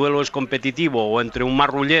sana, el duelo es competitivo, o entre un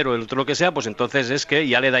marrullero, entre lo que sea, pues entonces es que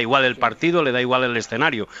ya le da igual el partido, le da igual el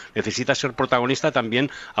escenario. Necesita ser protagonista también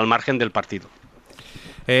al margen del partido.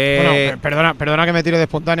 Bueno, perdona que me tire de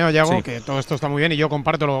espontáneo, Yago, que todo esto está muy bien y yo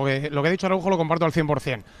comparto lo que ha dicho Araujo, lo comparto al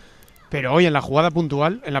 100%. Pero hoy en la jugada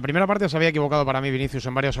puntual, en la primera parte se había equivocado para mí Vinicius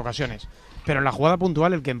en varias ocasiones, pero en la jugada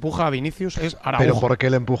puntual el que empuja a Vinicius es Araujo. ¿Pero por qué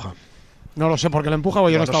le empuja? No lo sé, porque le empuja o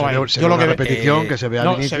yo no estaba ahí. Se ve una repetición que se ve a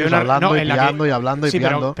Vinicius hablando y pillando y hablando y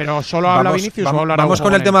pillando. Pero solo habla Vinicius o habla Araujo. Vamos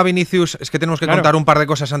con el tema Vinicius. Es que tenemos que contar un par de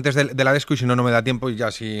cosas antes de la desco y si no, no me da tiempo. Y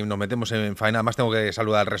ya si nos metemos en faena, además tengo que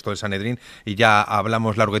saludar al resto del Sanedrín y ya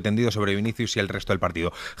hablamos largo y tendido sobre Vinicius y el resto del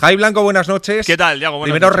partido. Jai Blanco, buenas noches. ¿Qué tal, Yago?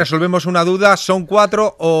 Primero resolvemos una duda. ¿Son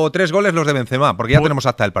 4 o 3 goles los de Benzema? Porque ya tenemos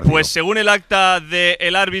acta del partido. Pues según el acta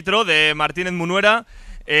del árbitro, de Martínez Munuera,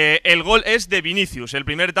 el gol es de Vinicius. El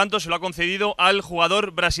primer tanto se lo ha concedido al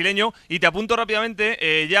jugador brasileño. Y te apunto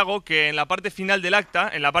rápidamente, Yago, que en la parte final del acta,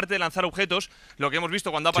 en la parte de lanzar objetos, lo que hemos visto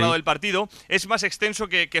cuando ha parado el partido, es más extenso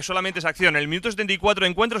que solamente esa acción. En el minuto 74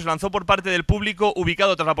 de encuentro se lanzó por parte del público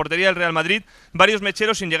ubicado tras la portería del Real Madrid varios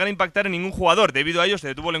mecheros sin llegar a impactar en ningún jugador. Debido a ello se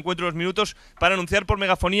detuvo el encuentro unos minutos para anunciar por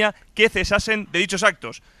megafonía que cesasen de dichos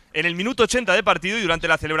actos. En el minuto 80 de partido y durante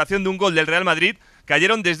la celebración de un gol del Real Madrid,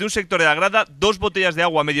 cayeron desde un sector de la grada 2 botellas de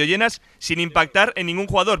agua medio llenas sin impactar en ningún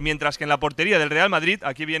jugador, mientras que en la portería del Real Madrid,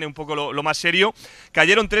 aquí viene un poco lo más serio,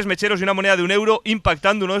 cayeron 3 mecheros y una moneda de €1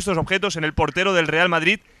 impactando uno de estos objetos en el portero del Real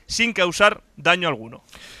Madrid sin causar daño alguno.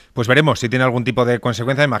 Pues veremos si tiene algún tipo de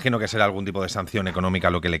consecuencia. Imagino que será algún tipo de sanción económica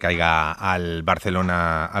lo que le caiga al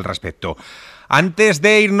Barcelona al respecto. Antes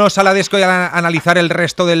de irnos a la desco y a analizar el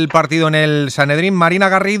resto del partido en el Sanedrín, Marina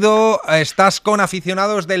Garrido, estás con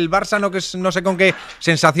aficionados del Barça, no sé con qué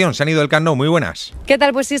sensación se han ido del Camp Nou. Muy buenas. ¿Qué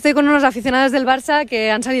tal? Pues sí, estoy con unos aficionados del Barça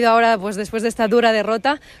que han salido ahora pues después de esta dura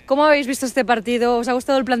derrota. ¿Cómo habéis visto este partido? ¿Os ha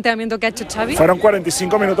gustado el planteamiento que ha hecho Xavi? Fueron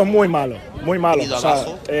 45 minutos muy malos, muy malos. O sea,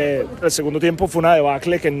 el segundo tiempo fue una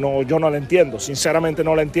debacle que yo no la entiendo, sinceramente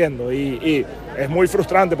no la entiendo. Y es muy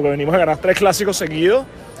frustrante porque venimos a ganar 3 clásicos seguidos.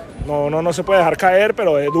 No se puede dejar caer,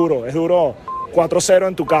 pero es duro. 4-0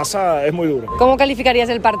 en tu casa es muy duro. ¿Cómo calificarías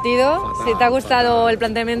el partido? ¿Si te ha gustado el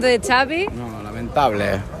planteamiento de Xavi? No,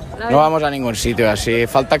 lamentable. No vamos a ningún sitio así,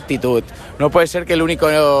 falta actitud. No puede ser que el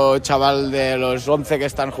único chaval de los 11 que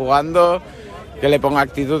están jugando que le ponga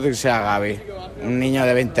actitud y sea Gavi, un niño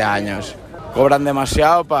de 20 años. Cobran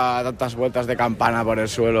demasiado para tantas vueltas de campana por el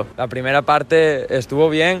suelo. La primera parte estuvo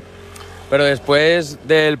bien, pero después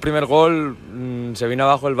del primer gol se vino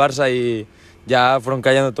abajo el Barça y ya fueron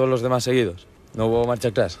cayendo todos los demás seguidos. No hubo marcha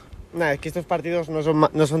atrás. Nada, es que estos partidos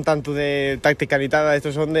no son tanto de táctica ni nada,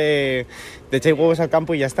 estos son de echar huevos al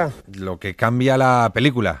campo y ya está. Lo que cambia la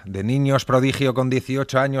película, de niños prodigio con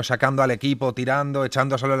 18 años sacando al equipo, tirando,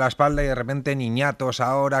 echándoselo en la espalda y de repente niñatos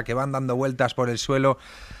ahora que van dando vueltas por el suelo.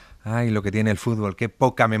 Ay, lo que tiene el fútbol, qué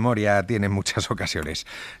poca memoria tiene en muchas ocasiones.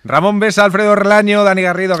 Ramón Besa, Alfredo Relaño, Dani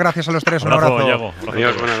Garrido, gracias a los tres, un abrazo.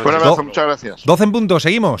 Un abrazo, muchas gracias. 12 en punto,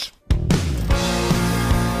 seguimos.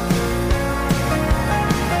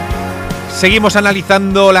 Seguimos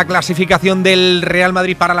analizando la clasificación del Real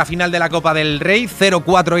Madrid para la final de la Copa del Rey,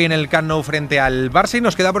 0-4 hoy en el Camp Nou frente al Barça, y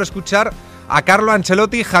nos queda por escuchar a Carlo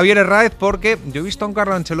Ancelotti, Javier Herráez, porque yo he visto a un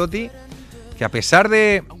Carlo Ancelotti que a pesar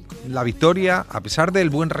de la victoria, a pesar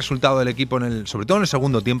del buen resultado del equipo, sobre todo en el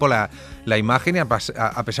segundo tiempo, la imagen, y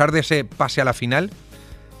a pesar de ese pase a la final,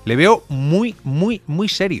 le veo muy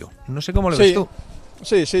serio. No sé cómo lo ves tú.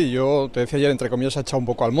 Sí, yo te decía ayer, entre comillas, ha echado un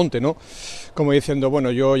poco al monte, ¿no? Como diciendo,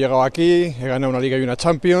 bueno, yo he llegado aquí, he ganado una Liga y una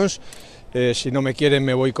Champions, si no me quieren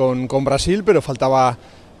me voy con Brasil, pero faltaba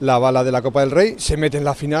la bala de la Copa del Rey, se mete en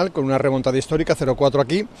la final con una remontada histórica, 0-4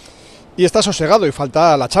 aquí, y está sosegado y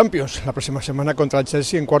falta la Champions la próxima semana contra el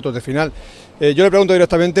Chelsea en cuartos de final. Yo le pregunto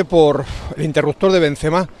directamente por el interruptor de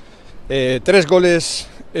Benzema, 3 goles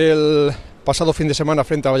el pasado fin de semana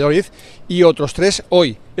frente a Valladolid y otros 3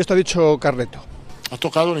 hoy. Esto ha dicho Carleto. Ha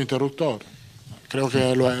tocado un interruptor. Creo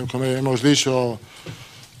que, como hemos dicho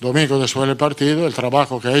domingo después del partido, el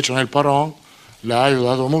trabajo que ha hecho en el parón le ha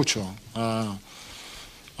ayudado mucho.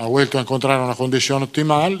 Ha vuelto a encontrar una condición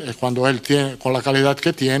optimal y cuando él tiene, con la calidad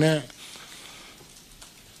que tiene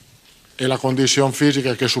y la condición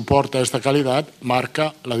física que soporta esta calidad,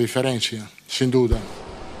 marca la diferencia, sin duda.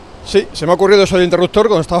 Sí, se me ha ocurrido eso del interruptor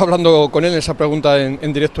cuando estaba hablando con él en esa pregunta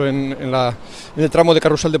en directo en el tramo de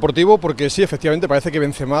Carrusel Deportivo, porque sí, efectivamente parece que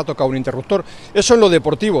Benzema ha tocado un interruptor. Eso en lo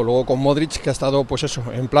deportivo, luego con Modric, que ha estado pues eso,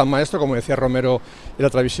 en plan maestro, como decía Romero en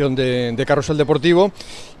la transmisión de Carrusel Deportivo.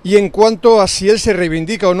 Y en cuanto a si él se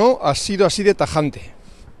reivindica o no, ha sido así de tajante.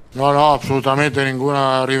 No, absolutamente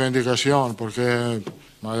ninguna reivindicación, porque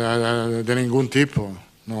de ningún tipo.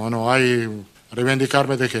 No hay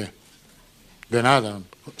reivindicarme de qué, de nada.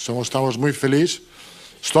 Estamos muy felices,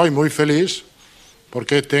 estoy muy feliz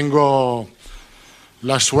porque tengo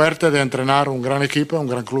la suerte de entrenar un gran equipo, un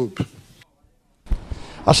gran club.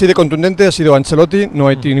 Así de contundente ha sido Ancelotti, no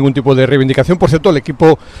hay ningún tipo de reivindicación. Por cierto, el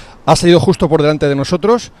equipo ha salido justo por delante de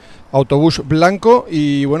nosotros, autobús blanco,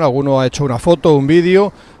 y bueno, alguno ha hecho una foto, un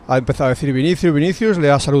vídeo, ha empezado a decir Vinicius,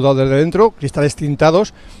 le ha saludado desde dentro, cristales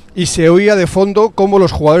tintados, y se oía de fondo cómo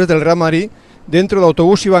los jugadores del Real Madrid dentro del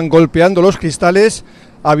autobús iban golpeando los cristales.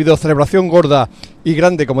 Ha habido celebración gorda y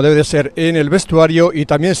grande, como debe de ser, en el vestuario, y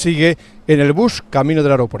también sigue en el bus camino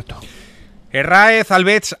del aeropuerto. Herráez,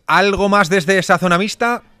 Albets, ¿algo más desde esa zona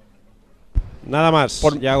mixta? Nada más,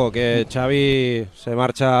 Yago, que Xavi se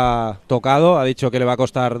marcha tocado, ha dicho que le va a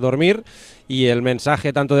costar dormir, y el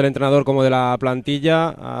mensaje tanto del entrenador como de la plantilla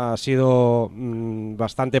ha sido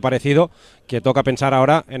bastante parecido, que toca pensar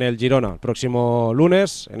ahora en el Girona, el próximo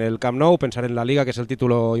lunes, en el Camp Nou, pensar en la Liga, que es el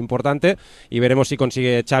título importante, y veremos si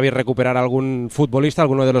consigue Xavi recuperar algún futbolista,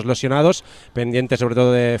 alguno de los lesionados, pendiente sobre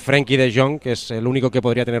todo de Frenkie de Jong, que es el único que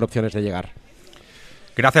podría tener opciones de llegar.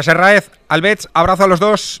 Gracias, Herráez. Albets, abrazo a los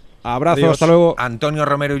dos. Abrazo, adiós. Hasta luego. Antonio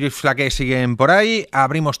Romero y Luis Flaque siguen por ahí.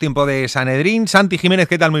 Abrimos tiempo de Sanedrín. Santi Jiménez,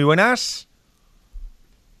 ¿qué tal? Muy buenas.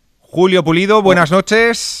 Julio Pulido, buenas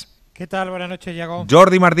noches. ¿Qué tal? Buenas noches, Yago.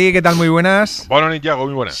 Jordi Martí, ¿qué tal? Muy buenas. Buenas noches, Yago,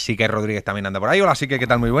 muy buenas. Sique Rodríguez también anda por ahí. Hola, Sique, ¿qué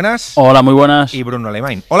tal? Muy buenas. Hola, muy buenas. Y Bruno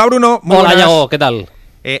Alemán. Hola, Bruno. Muy Hola, buenas. Yago, ¿qué tal?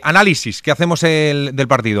 Análisis que hacemos del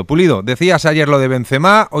partido. Pulido, decías ayer lo de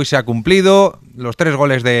Benzema, hoy se ha cumplido, los 3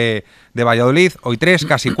 goles de Valladolid, hoy 3,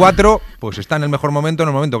 casi 4, pues está en el mejor momento, en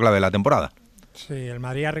el momento clave de la temporada. Sí, el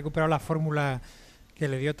Madrid ha recuperado la fórmula que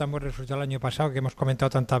le dio tan buen resultado el año pasado, que hemos comentado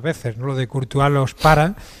tantas veces, ¿no? Lo de Courtois los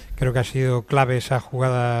para, creo que ha sido clave esa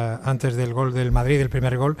jugada antes del gol del Madrid, el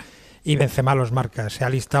primer gol, y Benzema los marca. Se ha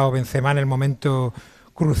listado Benzema en el momento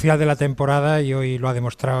crucial de la temporada y hoy lo ha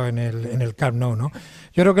demostrado en el Camp Nou, ¿no?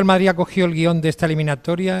 Yo creo que el Madrid ha cogido el guión de esta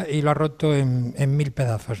eliminatoria y lo ha roto en 1000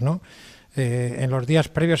 pedazos, ¿no? En los días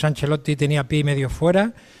previos Ancelotti tenía pie y medio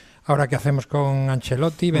fuera. Ahora, ¿qué hacemos con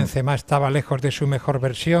Ancelotti? Benzema estaba lejos de su mejor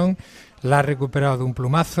versión, la ha recuperado de un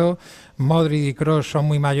plumazo. Modric y Kroos son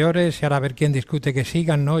muy mayores y ahora a ver quién discute que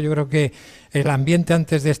sigan, ¿no? Yo creo que el ambiente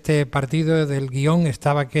antes de este partido del guión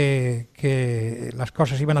estaba que las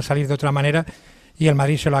cosas iban a salir de otra manera y el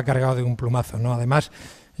Madrid se lo ha cargado de un plumazo, ¿no? Además,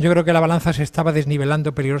 yo creo que la balanza se estaba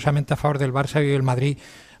desnivelando peligrosamente a favor del Barça y hoy el Madrid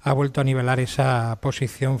ha vuelto a nivelar esa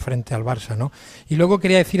posición frente al Barça, ¿no? Y luego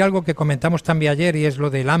quería decir algo que comentamos también ayer y es lo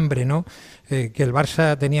del hambre, ¿no? Que el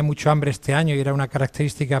Barça tenía mucho hambre este año y era una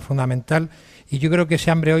característica fundamental y yo creo que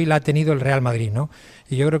ese hambre hoy la ha tenido el Real Madrid, ¿no?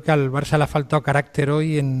 Y yo creo que al Barça le ha faltado carácter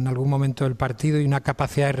hoy en algún momento del partido y una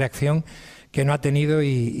capacidad de reacción que no ha tenido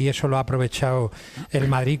y eso lo ha aprovechado el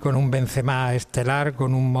Madrid con un Benzema estelar,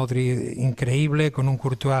 con un Modric increíble, con un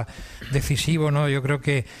Courtois decisivo, ¿no? Yo creo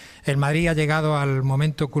que el Madrid ha llegado al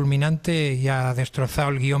momento culminante y ha destrozado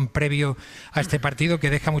el guión previo a este partido que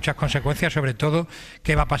deja muchas consecuencias, sobre todo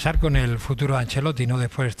qué va a pasar con el futuro de Ancelotti, ¿no?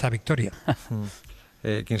 Después de esta victoria.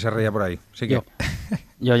 ¿Quién se reía por ahí? Sí que...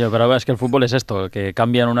 Yo, pero es que el fútbol es esto, que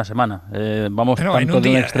cambia en una semana. Vamos tanto de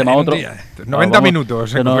un extremo a otro. 90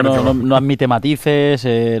 minutos. No admite matices,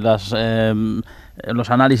 los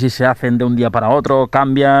análisis se hacen de un día para otro,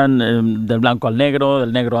 cambian del blanco al negro,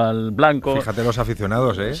 del negro al blanco. Fíjate los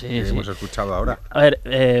aficionados, que hemos escuchado ahora. A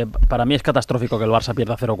ver, para mí es catastrófico que el Barça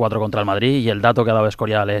pierda 0-4 contra el Madrid y el dato que ha dado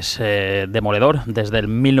Escorial es demoledor. Desde el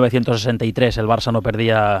 1963 el Barça no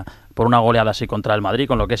perdía por una goleada así contra el Madrid,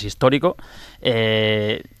 con lo que es histórico.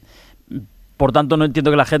 Por tanto, no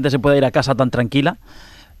entiendo que la gente se pueda ir a casa tan tranquila.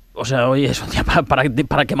 O sea, hoy es un día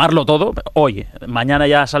para quemarlo todo. Hoy, mañana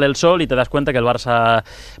ya sale el sol y te das cuenta que el Barça,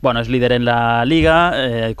 bueno, es líder en la Liga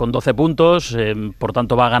con 12 puntos, por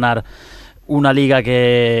tanto va a ganar una Liga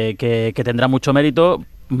que tendrá mucho mérito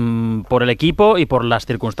por el equipo y por las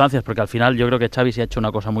circunstancias, porque al final yo creo que Xavi se ha hecho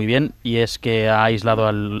una cosa muy bien y es que ha aislado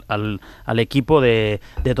al equipo de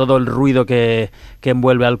todo el ruido que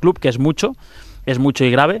envuelve al club, que es mucho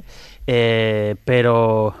y grave,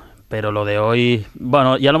 pero lo de hoy,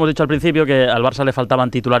 bueno, ya lo hemos dicho al principio que al Barça le faltaban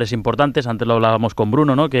titulares importantes, antes lo hablábamos con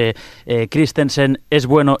Bruno, ¿no? Que Christensen es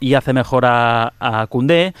bueno y hace mejor a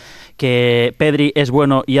Koundé, que Pedri es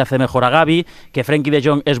bueno y hace mejor a Gavi, que Frenkie de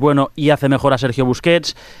Jong es bueno y hace mejor a Sergio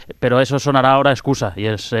Busquets, pero eso sonará ahora excusa y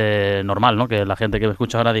es normal, ¿no? Que la gente que me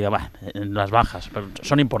escucha ahora diga, las bajas, pero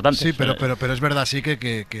son importantes. Sí, pero es verdad, sí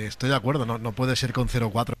que estoy de acuerdo, no puede ser con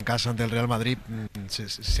 0-4 en casa ante el Real Madrid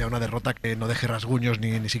sea una derrota que no deje rasguños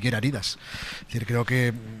ni siquiera heridas. Es decir, creo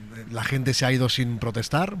que la gente se ha ido sin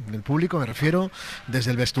protestar, el público me refiero,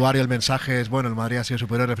 desde el vestuario el mensaje es, bueno, el Madrid ha sido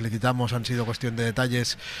superior, le felicitamos, han sido cuestión de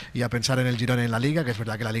detalles y a pensar en el Girona y en la Liga, que es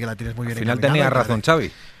verdad que la Liga la tienes muy bien encaminada. Al final tenía razón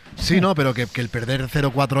Xavi. Sí, no, pero que el perder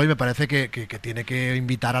 0-4 hoy me parece que tiene que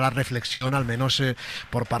invitar a la reflexión, al menos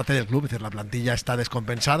por parte del club. Es decir, la plantilla está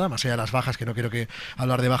descompensada, más allá de las bajas, que no quiero que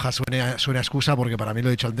hablar de bajas suene a excusa, porque para mí lo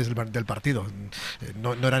he dicho antes del partido.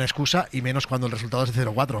 No eran excusa, y menos cuando el resultado es de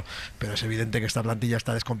 0-4. Pero es evidente que esta plantilla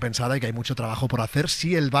está descompensada y que hay mucho trabajo por hacer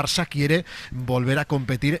si el Barça quiere volver a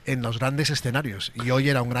competir en los grandes escenarios. Y hoy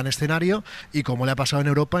era un gran escenario, y como le ha pasado en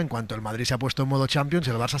Europa, en cuanto el Madrid se ha puesto en modo Champions,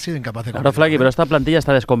 el Barça ha sido incapaz de competir. Claro, Flaqui, pero esta plantilla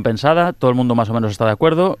está descompensada, todo el mundo más o menos está de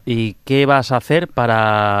acuerdo. ¿Y qué vas a hacer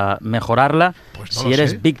para mejorarla si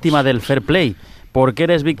eres víctima del fair play? ¿Por qué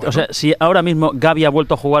eres víctima? Bueno. O sea, si ahora mismo Gavi ha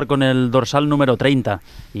vuelto a jugar con el dorsal número 30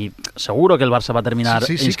 y seguro que el Barça va a terminar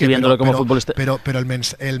inscribiéndolo como futbolista. Pero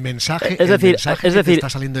el mensaje que está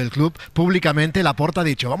saliendo del club públicamente, Laporta ha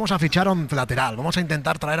dicho, vamos a fichar a un lateral, vamos a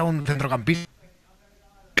intentar traer a un centrocampista.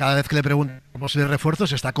 Cada vez que le preguntan por posibles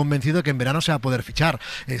refuerzos, está convencido de que en verano se va a poder fichar.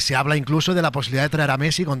 Se habla incluso de la posibilidad de traer a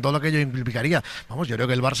Messi con todo lo que ello implicaría. Vamos, yo creo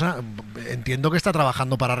que el Barça, entiendo que está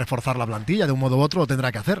trabajando para reforzar la plantilla, de un modo u otro lo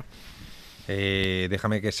tendrá que hacer.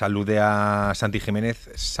 Déjame que salude a Santi Jiménez.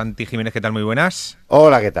 Santi Jiménez, ¿qué tal? Muy buenas.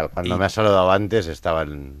 Hola, ¿qué tal? Cuando me has saludado antes estaba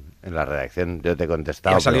en la redacción, yo te he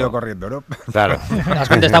contestado. Y has salido corriendo, ¿no? Claro. Has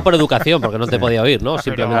contestado por educación, porque no te podía oír, ¿no?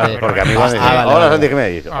 Simplemente. Porque a mí hola, Santi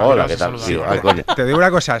Jiménez. Hola, ¿qué tal? Sí, te digo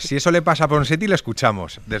una cosa, si eso le pasa a Ponseti, le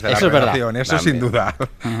escuchamos desde la redacción, eso sin duda.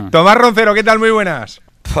 Uh-huh. Tomás Roncero, ¿qué tal? Muy buenas.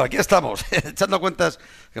 Pues aquí estamos, echando cuentas,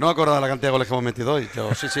 que no me acuerdo de la cantidad de goles que hemos metido hoy.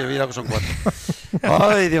 Yo, sí, mira que son 4.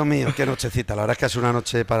 Ay, Dios mío, qué nochecita. La verdad es que es una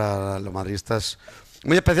noche para los madridistas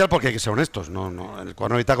muy especial porque hay que ser honestos. En el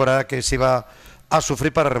cuaderno de bitácora era que se iba a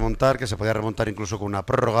sufrir para remontar, que se podía remontar incluso con una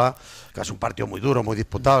prórroga, que es un partido muy duro, muy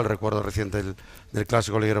disputado. El recuerdo reciente del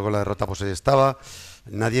Clásico liguero con la derrota, pues ahí estaba.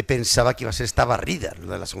 Nadie pensaba que iba a ser esta barrida.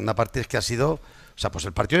 Lo de la segunda parte es que ha sido... O sea, pues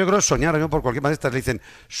el partido yo creo es soñar, ¿no? Por cualquier manera le dicen,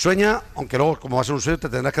 sueña, aunque luego como va a ser un sueño te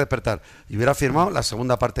tendrás que despertar. Y hubiera firmado la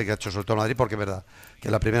segunda parte que ha hecho sobre todo Madrid, porque es verdad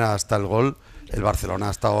que la primera hasta el gol, el Barcelona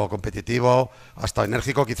ha estado competitivo, ha estado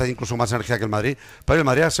enérgico, quizás incluso más energía que el Madrid, pero el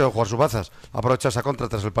Madrid ha sabido jugar sus bazas, ha aprovechado esa contra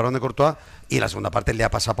tras el parón de Courtois y la segunda parte le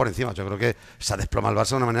ha pasado por encima. Yo creo que se ha desplomado el Barça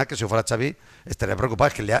de una manera que si fuera Xavi estaría preocupado,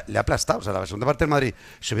 es que le ha aplastado. O sea, la segunda parte del Madrid,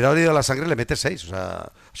 si hubiera olido la sangre le mete 6, o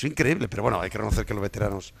sea, es increíble, pero bueno, hay que reconocer que los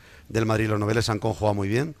veteranos del Madrid y los noveles han conjugado muy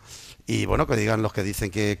bien. Y bueno, que digan los que dicen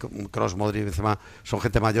que Kroos, Modric, Benzema son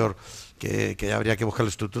gente mayor que ya habría que buscar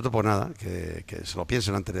el sustituto, pues nada, que se lo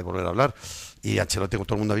piensen antes de volver a hablar. Y Ancelotti, como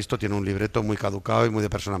todo el mundo ha visto, tiene un libreto muy caducado y muy de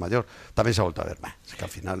persona mayor. También se ha vuelto a ver. Es que al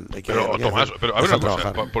final hay que... Pero, Tomás, pero a ver una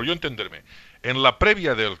cosa, por yo entenderme. En la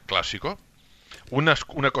previa del Clásico, una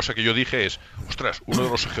cosa que yo dije es, ostras, uno de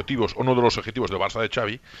los objetivos de Barça de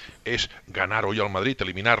Xavi es ganar hoy al Madrid,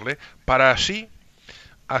 eliminarle, para así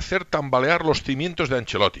hacer tambalear los cimientos de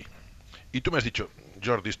Ancelotti. Y tú me has dicho,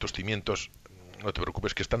 Jordi, estos cimientos, no te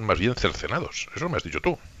preocupes, que están más bien cercenados. Eso me has dicho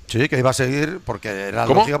tú. Sí, que iba a seguir porque era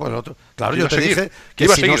lógica por el otro. Claro, yo te dije que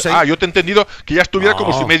iba a seguir. Yo te he entendido que ya estuviera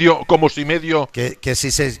como si medio... Que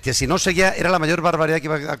si no seguía, era la mayor barbaridad que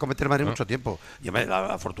iba a cometer Madrid mucho tiempo. Y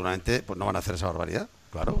afortunadamente, pues no van a hacer esa barbaridad.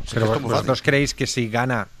 Claro. Pero vosotros creéis que si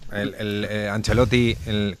gana el Ancelotti,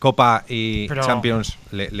 el Copa y Champions,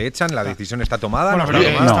 ¿le echan? ¿La decisión está tomada?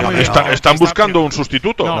 Bueno, están buscando un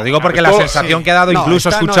sustituto. Lo digo porque la sensación que ha dado, incluso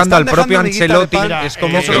escuchando al propio Ancelotti, es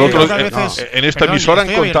como que... En esta emisora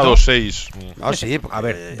han contado 6. Ah, sí. A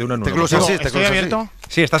ver, de uno en uno. Incluso sí, ¿Estoy abierto?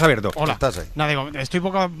 Sí, estás abierto. Hola. Nada, digo, estoy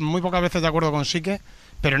muy pocas veces de acuerdo con Sique,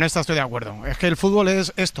 pero en esta estoy de acuerdo. Es que el fútbol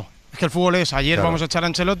es esto. Es que el fútbol es ayer vamos a echar a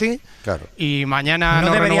Ancelotti y mañana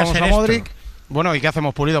no renovamos a Modric. Bueno, ¿y qué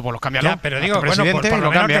hacemos, Pulido? Pues los cambiamos. Pero digo, presidente, por lo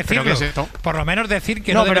menos decirlo. Por lo menos decir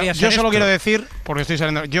que no debería ser. Yo solo quiero decir, porque estoy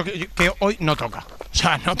saliendo, que hoy no toca. O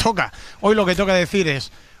sea, no toca. Hoy lo que toca decir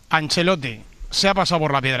es, Ancelotti se ha pasado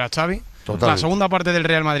por la piedra a Xavi. Totalmente. La segunda parte del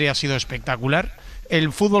Real Madrid ha sido espectacular. El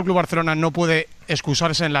FC Barcelona no puede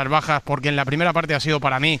excusarse en las bajas porque en la primera parte ha sido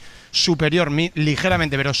para mí superior,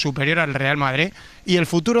 ligeramente, pero superior al Real Madrid. Y el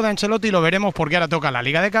futuro de Ancelotti lo veremos porque ahora toca la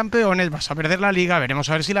Liga de Campeones, vas a perder la Liga, veremos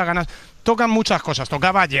a ver si la ganas. Tocan muchas cosas,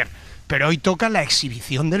 tocaba ayer, pero hoy toca la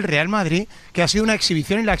exhibición del Real Madrid, que ha sido una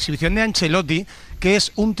exhibición, y la exhibición de Ancelotti, que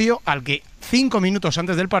es un tío al que 5 minutos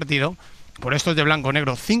antes del partido... Por esto es de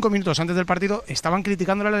blanco-negro. 5 minutos antes del partido estaban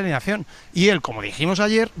criticando la alineación. Y él, como dijimos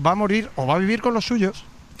ayer, va a morir o va a vivir con los suyos.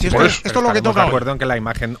 Si esto es lo que toca. De acuerdo en que la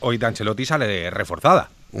imagen hoy de Ancelotti sale reforzada.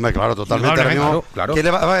 Hombre, claro, totalmente. Claro.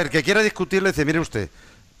 A ver, que quiera discutirle, dice, mire usted,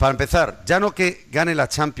 para empezar, ya no que gane la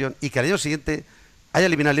Champions y que al año siguiente haya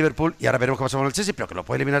eliminado al Liverpool, y ahora veremos qué pasa con el Chelsea, pero que lo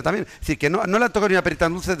puede eliminar también. Es decir, que no le ha tocado ni una perita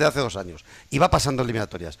dulce desde hace 2 años. Y va pasando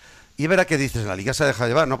eliminatorias. Y verá que dices, la Liga se deja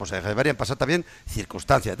llevar. No, pues se deja llevar y han pasado también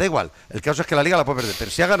circunstancias. Da igual. El caso es que la Liga la puede perder. Pero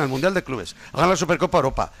si hagan el Mundial de Clubes, hagan la Supercopa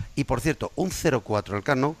Europa. Y por cierto, un 0-4 en el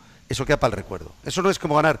Camp Nou, eso queda para el recuerdo. Eso no es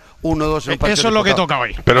como ganar 1-2 en un partido. Eso es lo que toca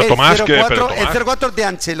hoy. Pero Tomás, el 0-4 de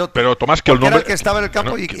Ancelotti. Pero Tomás, que el nombre... era el que estaba en el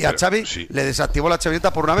campo y a Xavi le desactivó la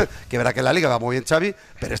chavineta por una vez. Que verá que en la Liga va muy bien Xavi,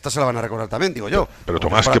 pero esta se la van a recordar también, digo yo. Pero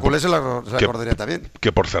Tomás, se la recordaría también.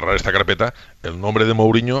 Que por cerrar esta carpeta, el nombre de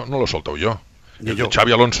Mourinho no lo he soltado yo. El de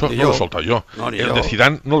Xavi Alonso no lo he soltado yo. El de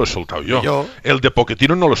Zidane no lo he soltado yo. El de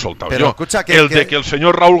Pochettino no lo he soltado yo. De que el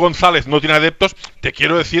señor Raúl González no tiene adeptos, te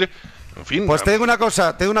quiero decir... En fin, pues te digo una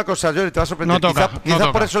cosa, Jordi, te va a sorprender. Quizás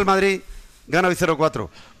por eso el Madrid gana hoy 0-4,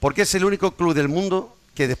 porque es el único club del mundo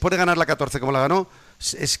que después de ganar la 14 como la ganó,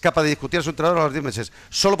 es capaz de discutir a su entrenador a los 10 meses.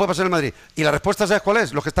 Solo puede pasar en el Madrid. Y la respuesta, ¿sabes cuál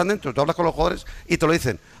es? Los que están dentro. Tú hablas con los jugadores y te lo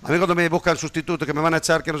dicen. A mí cuando me buscan sustituto, que me van a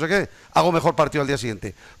echar, que no sé qué, hago mejor partido al día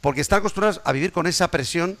siguiente. Porque están acostumbrados a vivir con esa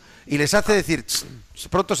presión y les hace decir,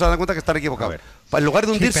 pronto se dan cuenta que están equivocados. En lugar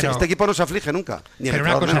de hundirse, este equipo no se aflige nunca. Ni pero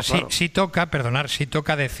una cosa, sí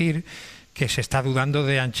toca decir que se está dudando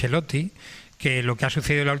de Ancelotti, que lo que ha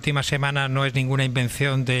sucedido la última semana no es ninguna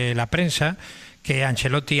invención de la prensa, que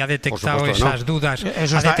Ancelotti ha detectado esas dudas.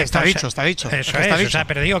 Eso está dicho. Eso es, o sea,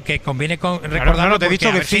 pero digo que conviene recordarlo. Te he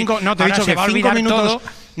dicho que 5 minutos.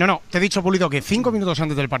 Te he dicho, Pulido, que 5 minutos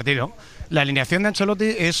antes del partido, la alineación de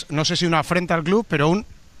Ancelotti es, no sé si una afrenta al club, pero un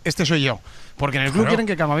este soy yo. Porque en el club quieren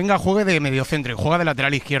que Camavinga juegue de mediocentro y juega de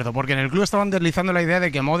lateral izquierdo. Porque en el club estaban deslizando la idea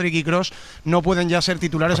de que Modric y Kroos no pueden ya ser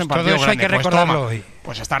titulares en partidos todo eso grandes. hay que recordarlo hoy.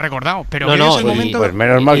 Pues está recordado. Pero No, hoy no, es el momento. Pues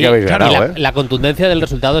menos mal que habéis ganado, la contundencia del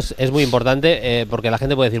resultado es muy importante, porque la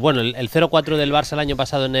gente puede decir, bueno, el 0-4 del Barça el año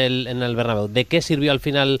pasado en el Bernabéu, ¿de qué sirvió al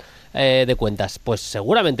final de cuentas? Pues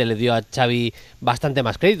seguramente le dio a Xavi bastante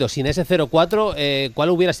más crédito. Sin ese 0-4, ¿cuál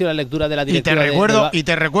hubiera sido la lectura de la directiva? Y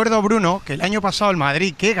te recuerdo, Bruno, que el año pasado el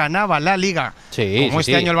Madrid, que ganaba la Liga,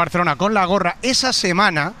 este año el Barcelona con la gorra, esa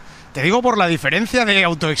semana, te digo por la diferencia de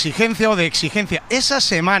autoexigencia o de exigencia, esa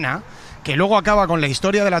semana, que luego acaba con la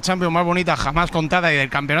historia de la Champions más bonita jamás contada y del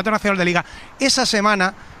Campeonato Nacional de Liga, esa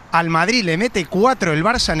semana al Madrid le mete 4 el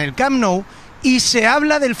Barça en el Camp Nou y se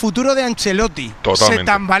habla del futuro de Ancelotti. Totalmente. Se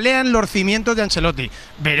tambalean los cimientos de Ancelotti.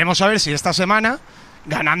 Veremos a ver si esta semana,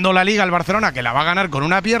 ganando la Liga el Barcelona, que la va a ganar con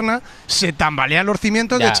una pierna, se tambalean los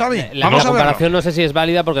cimientos de Xavi. La comparación no sé si es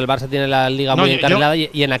válida porque el Barça tiene la Liga muy encarrilada y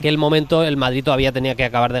en aquel momento el Madrid todavía tenía que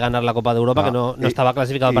acabar de ganar la Copa de Europa, que no estaba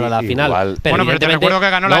clasificado para la final. Pero te recuerdo que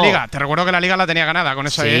ganó la Liga. Te recuerdo que la Liga la tenía ganada, con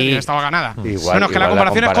esa estaba ganada. Bueno, es que la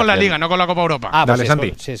comparación es con la Liga, no con la Copa Europa. Dale,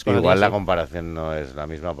 Santi. Igual la comparación no es la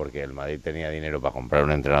misma porque el Madrid tenía dinero para comprar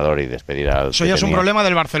un entrenador y despedir al Eso ya es un problema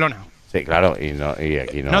del Barcelona. Sí, claro, y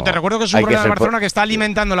aquí no. No, te recuerdo que es un problema de Barcelona que está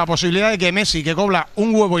alimentando la posibilidad de que Messi, que cobra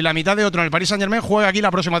un huevo y la mitad de otro en el Paris Saint-Germain, juegue aquí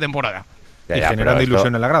la próxima temporada. Y generando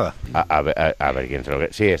ilusión en la grada. A ver quién se lo cree.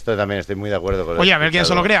 Sí, esto también estoy muy de acuerdo con. Oye, a ver quién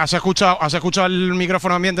se lo cree. ¿Has escuchado el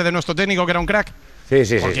micrófono ambiente de nuestro técnico, que era un crack?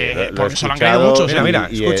 Sí. Porque se lo han caído muchos. Mira,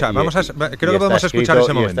 escucha, creo que podemos escuchar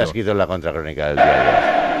ese momento. Está escrito en la contracrónica del diario.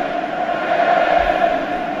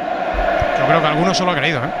 Yo creo que alguno se lo ha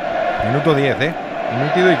creído, Minuto 10,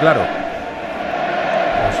 nítido y claro.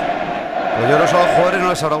 Pues yo creo que a los jugadores no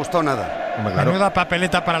les habrá gustado nada. Menuda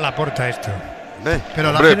papeleta para la Porta esto.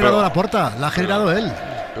 Pero la ha generado la Porta, la ha generado él.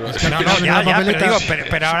 Pero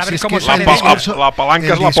ahora a ver cómo sale la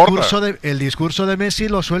palanca es la Porta. El discurso de Messi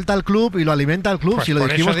lo suelta el club y lo alimenta el club. Pues si lo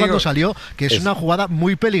dijimos cuando salió, que es una jugada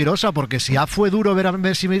muy peligrosa, porque si ya fue duro ver a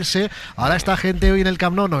Messi irse, ahora esta gente hoy en el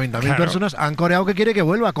Camp Nou, 90.000 personas, han coreado que quiere que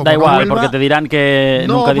vuelva. Como da igual, vuelva, porque te dirán que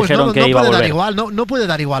nunca dijeron que iba a volver. No puede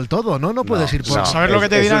dar igual todo, no puedes ir por… ¿Sabes lo que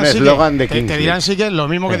te dirán? Te dirán sí que lo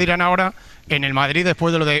mismo que dirán ahora en el Madrid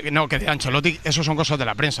después de lo de… No, que de Ancelotti, eso son cosas de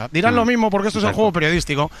la prensa. Dirán lo mismo porque esto es el juego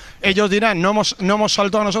periodístico. Ellos dirán, no hemos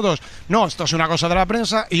saltado a nosotros. No, esto es una cosa de la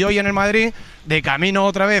prensa. Y hoy en el Madrid, de camino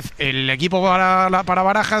otra vez, el equipo para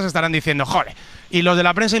Barajas estarán diciendo, joder, y los de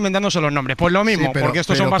la prensa inventándose los nombres. Pues lo mismo, porque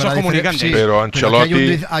estos son vasos comunicantes. Pero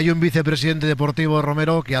Ancelotti… Hay un vicepresidente deportivo,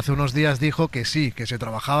 Romero, que hace unos días dijo que sí, que se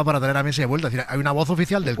trabajaba para traer a Messi de vuelta. Es decir, hay una voz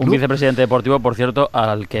oficial del club. Un vicepresidente deportivo, por cierto,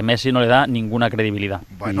 al que Messi no le da ninguna credibilidad.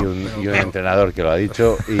 Bueno, y un entrenador que lo ha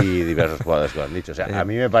dicho y diversos jugadores que lo han dicho. O sea, a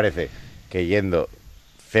mí me parece que yendo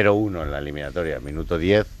 0-1 en la eliminatoria, minuto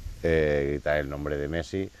 10, gritar el nombre de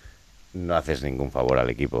Messi, no haces ningún favor al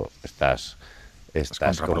equipo. Estás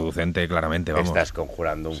contraproducente, claramente, vamos. Estás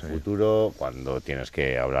conjurando un futuro cuando tienes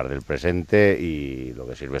que hablar del presente y lo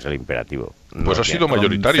que sirve es el imperativo. Pues ha sido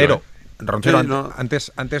mayoritario. Roncero,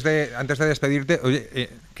 antes de despedirte, oye,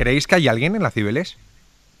 ¿creéis que hay alguien en la Cibeles?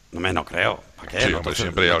 No creo. ¿Para qué? Sí, hombre,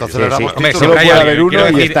 siempre hay alguien. Hombre, siempre hay alguien.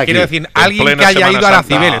 Quiero decir, alguien que haya ido a la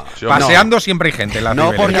Cibeles. Paseando siempre hay gente en la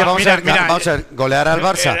Cibeles. No, porque vamos a golear al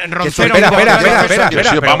Barça.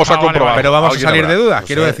 Espera. Vamos a comprobar. Pero vamos a salir de dudas.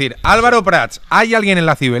 Quiero decir, Álvaro Prats, ¿hay alguien en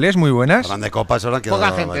la Cibeles? Muy buenas. Hablan de Copa, ahora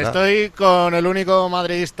poca gente. Estoy con el único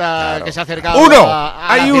madridista que se ha acercado. ¡Uno!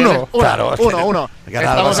 ¡Hay uno! Uno.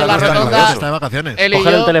 Estamos en la rotonda. Está de vacaciones.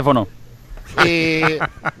 Coger el teléfono. Y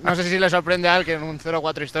no sé si le sorprende a él que en un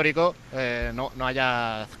 0-4 histórico no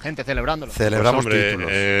haya gente celebrándolo. Celebramos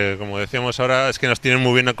títulos. Como decíamos ahora, es que nos tienen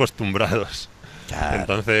muy bien acostumbrados.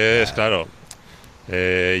 Entonces, claro,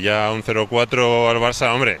 ya un 0-4 al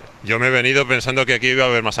Barça, hombre, yo me he venido pensando que aquí iba a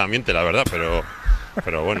haber más ambiente, la verdad,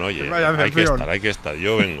 pero bueno, oye, hay que estar,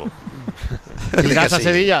 yo vengo. ¿Irás a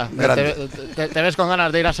Sevilla? ¿Te ves con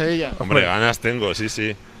ganas de ir a Sevilla? Hombre, ganas tengo,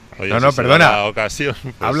 sí. Oye, perdona. Ocasión,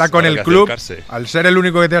 pues, habla con el club. Al ser el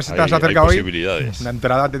único que te has acercado hoy, una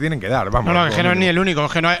entrada te tienen que dar. Vamos. No, es que no es ni el único.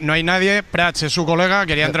 Es que no hay nadie. Prats es su colega,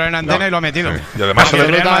 quería entrar en antena y lo ha metido. Y además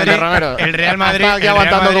el Real Madrid está aquí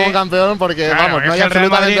aguantando como un campeón porque, vamos, no hay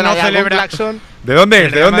absolutamente nadie. ¿De dónde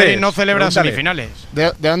es? ¿De dónde? No celebra semifinales.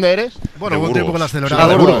 ¿De dónde eres? Bueno, hubo un tiempo que las celebraba.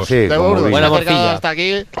 De Burgos. Sí, de Burgos. Buena se ha acercado hasta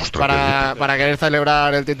aquí para querer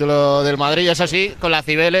celebrar el título del Madrid. Eso sí, con la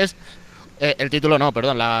Cibeles. El título no,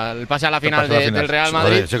 perdón, el pase a la final del Real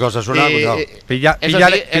Madrid.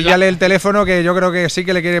 Píllale el teléfono, que yo creo que sí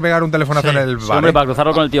que le quiere pegar un telefonazo en el bar. Hombre, para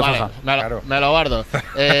cruzarlo con el tío Faja. Me lo guardo.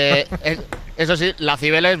 Eso sí, la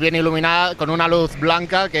Cibeles bien iluminada, con una luz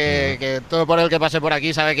blanca, que todo por el que pase por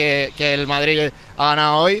aquí sabe que el Madrid ha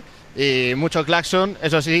ganado hoy. Y mucho claxon,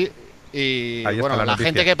 eso sí. Y bueno, la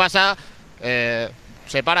gente que pasa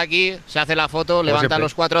se para aquí, se hace la foto, levanta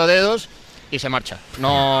los 4 dedos y se marcha.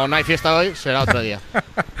 No hay fiesta hoy, será otro día.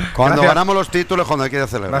 Cuando ganamos los títulos, cuando hay que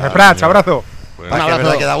celebrar. Gracias, Prats, abrazo. Pues es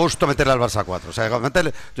verdad que da gusto meterle al Barça 4. O sea,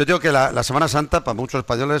 yo digo que la Semana Santa, para muchos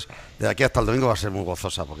españoles, de aquí hasta el domingo va a ser muy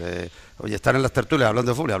gozosa, porque, oye, estar en las tertulias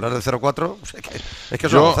hablando de fútbol y hablar del 0-4, pues es que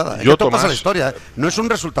es una gozada. Es que esto pasa la historia, no es un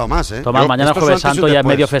resultado más. Tomás, mañana Jueves Santo, ya es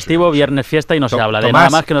medio festivo, viernes fiesta y no se habla de nada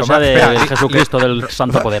más que no sea de Jesucristo, del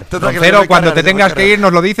Santo Poder. Pero cuando te tengas que ir,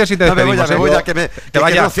 nos lo dices y te despedimos. Me voy ya, que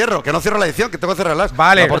no cierro la edición, que tengo que cerrarlas.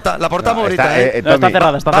 Vale. La portada bonita, No, está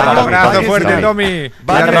cerrada, está cerrada. Un abrazo fuerte, Tommy.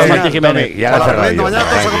 Mañana todos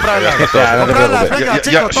a comprarlas. Venga,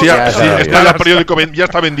 chicos. Ya está el periódico, ya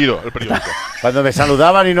está vendido el periódico. Cuando me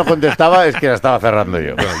saludaban y no contestaba, es que la estaba cerrando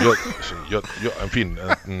yo. Bueno, yo en fin,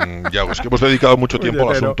 Yago, es que hemos dedicado mucho tiempo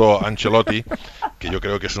al asunto Ancelotti, que yo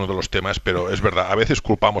creo que es uno de los temas, pero es verdad, a veces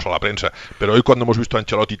culpamos a la prensa, pero hoy cuando hemos visto a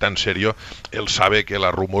Ancelotti tan serio, él sabe que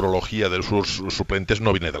la rumorología de sus suplentes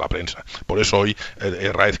no viene de la prensa. Por eso hoy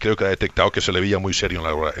Raez creo que ha detectado que se le veía muy serio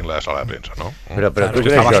en la sala de prensa, ¿no? Pero tú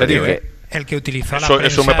crees, Jordi, el que utilizó la prensa,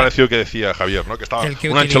 eso me pareció que decía Javier, ¿no? Que estaba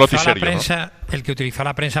un Ancelotti serio, ¿no? El que utilizó a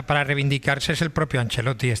la prensa para reivindicarse es el propio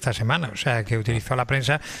Ancelotti esta semana. O sea, que utilizó a la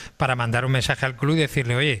prensa para mandar un mensaje al club y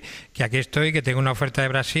decirle, oye, que aquí estoy, que tengo una oferta de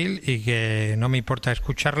Brasil y que no me importa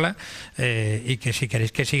escucharla y que si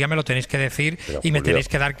queréis que siga me lo tenéis que decir y me tenéis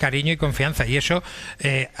que dar cariño y confianza. Y eso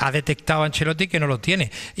ha detectado Ancelotti que no lo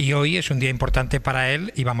tiene. Y hoy es un día importante para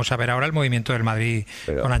él y vamos a ver ahora el movimiento del Madrid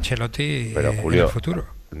con Ancelotti en el futuro.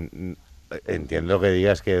 Entiendo que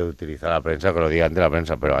digas que utiliza la prensa, que lo diga ante la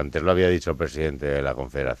prensa, pero antes lo había dicho el presidente de la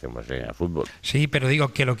Confederación Brasileña de Fútbol. Sí, pero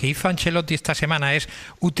digo que lo que hizo Ancelotti esta semana es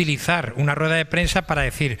utilizar una rueda de prensa para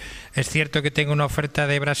decir, es cierto que tengo una oferta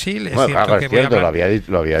de Brasil, es cierto que voy a hablar. Lo había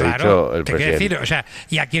dicho el presidente. Decir, o sea,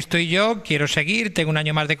 y aquí estoy yo, quiero seguir, tengo un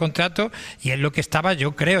año más de contrato, y es lo que estaba,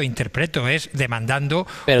 yo creo, interpreto, es demandando.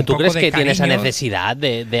 Pero tú crees que tiene esa necesidad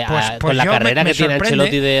con la carrera que tiene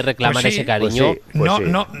Ancelotti de reclamar ese cariño. No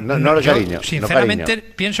lo cariño. Sinceramente no,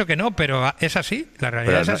 pienso que no, pero es así, la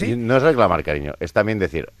realidad es así. No es reclamar cariño, es también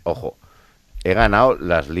decir, ojo, he ganado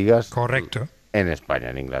las ligas. Correcto. En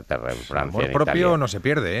España, en Inglaterra, en Francia, en propio Italia. No se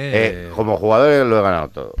pierde. Como jugador lo he ganado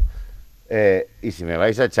todo. Y si me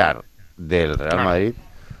vais a echar del Real Madrid,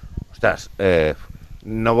 ostras,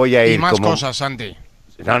 no voy a ir. Y más cosas, Santi.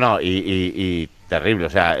 Y terrible, o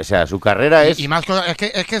sea, su carrera es. Y más cosas, es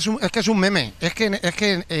que es un meme, es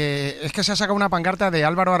que se ha sacado una pancarta de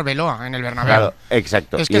Álvaro Arbeloa en el Bernabéu. Claro,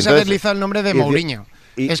 exacto. Es que se ha deslizado el nombre de Mourinho.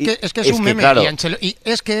 Es que es un meme. Claro. Y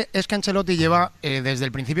es que Ancelotti lleva desde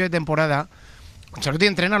el principio de temporada. Ancelotti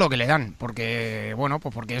entrena lo que le dan, porque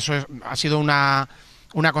porque eso ha sido una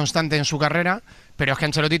constante en su carrera. Pero es que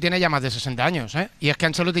Ancelotti tiene ya más de 60 años, ¿eh? Y es que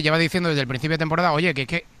Ancelotti lleva diciendo desde el principio de temporada, oye,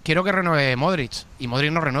 que quiero que renueve Modric, y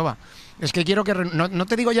Modric no renueva. Es que quiero que no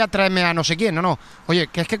te digo ya tráeme a no sé quién, no. Oye,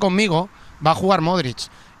 que es que conmigo va a jugar Modric.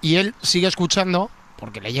 Y él sigue escuchando,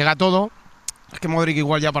 porque le llega todo. Es que Modric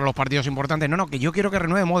igual ya para los partidos importantes. No, que yo quiero que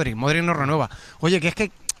renueve Modric. Modric no renueva. Oye, que es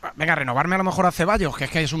que venga, renovarme a lo mejor a Ceballos, que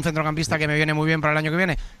es un centrocampista que me viene muy bien para el año que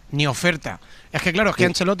viene, ni oferta. Es que claro, es que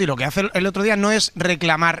Ancelotti lo que hace el otro día no es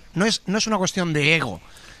reclamar, no es una cuestión de ego,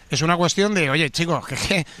 es una cuestión de, oye chicos,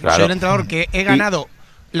 que claro, soy el entrenador que he ganado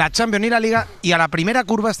la Champions y la Liga y a la primera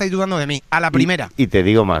curva estáis dudando de mí, a la primera. Y te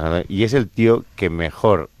digo más, y es el tío que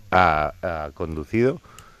mejor ha conducido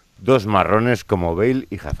 2 marrones como Bale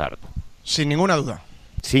y Hazard. Sin ninguna duda.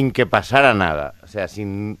 Sin que pasara nada, o sea,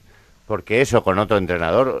 porque eso con otro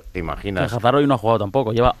entrenador, ¿te imaginas? Hazard hoy no ha jugado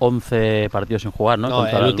tampoco, lleva 11 partidos sin jugar, ¿no?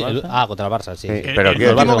 Contra el Barça, sí. Pero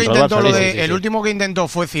el último que intentó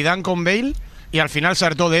fue Zidane con Bale y al final se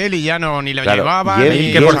hartó de él y ya ni lo llevaba.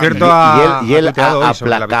 Y él, por cierto, ha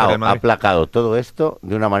aplacado todo esto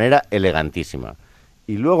de una manera elegantísima.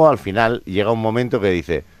 Y luego al final llega un momento que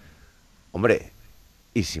dice, hombre,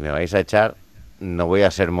 y si me vais a echar, no voy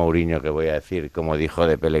a ser Mourinho que voy a decir, como dijo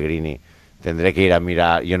de Pellegrini, tendré que ir a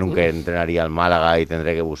mirar, yo nunca entrenaría al Málaga y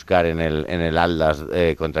tendré que buscar en el Aldas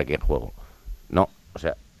contra quién juego. No, o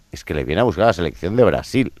sea, es que le viene a buscar a la selección de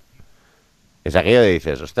Brasil. Es aquello de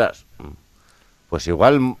dices, ostras, pues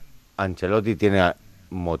igual Ancelotti tiene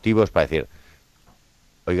motivos para decir,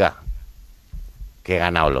 oiga, que he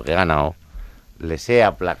ganado lo que he ganado, les he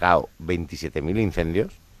aplacado 27.000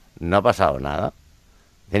 incendios, no ha pasado nada.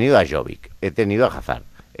 He tenido a Jovic, he tenido a Hazard,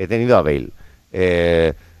 he tenido a Bale,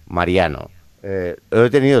 Mariano, lo he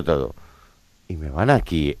tenido todo. Y me van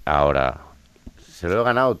aquí ahora, se lo he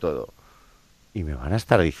ganado todo. ¿Y me van a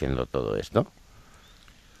estar diciendo todo esto?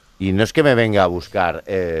 Y no es que me venga a buscar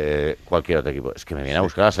cualquier otro equipo, es que me viene a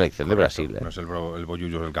buscar la selección de Brasil. No es el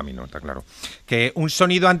bollullo del camino, está claro. Que un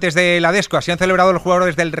sonido antes de la desco, así han celebrado los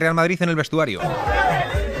jugadores del Real Madrid en el vestuario.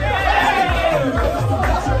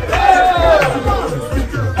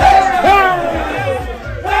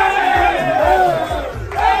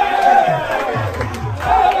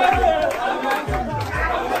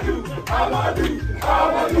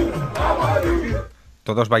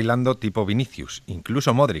 Todos bailando tipo Vinicius,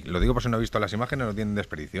 incluso Modric. Lo digo por si no he visto las imágenes, no tienen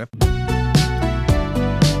desperdicio, ¿eh?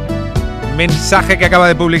 Mensaje que acaba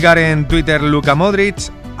de publicar en Twitter Luka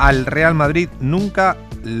Modric: al Real Madrid nunca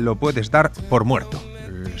lo puedes dar por muerto.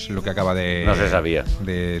 Es lo que acaba de... No se sabía.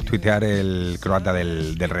 De tuitear el croata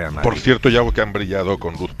del Real Madrid. Por cierto, ya algo que han brillado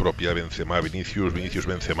con luz propia Benzema, Vinicius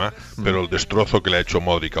Benzema, pero el destrozo que le ha hecho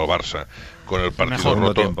Modric al Barça con el partido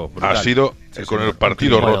roto ha sido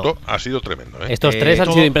ha sido tremendo, ¿eh? Estos tres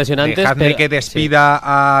han sido impresionantes. Dejadme que despida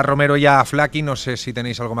a Romero y a Flaky. No sé si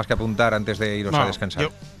tenéis algo más que apuntar antes de iros a descansar.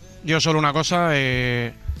 Yo solo una cosa,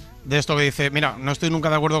 de esto que dice, mira, no estoy nunca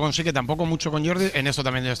de acuerdo con Sique, tampoco mucho con Jordi. En esto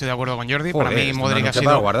también yo estoy de acuerdo con Jordi. Joder, para mí Modric ha sido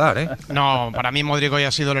para guardar, ¿eh? No, para mí Modric hoy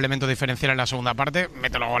ha sido el elemento diferencial en la segunda parte.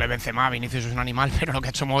 Mete los goles Benzema, Vinicius es un animal, pero lo que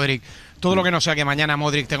ha hecho Modric, todo lo que no sea que mañana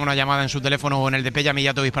Modric tenga una llamada en su teléfono o en el de Pella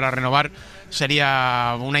Mijatovic para renovar,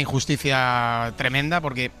 sería una injusticia tremenda,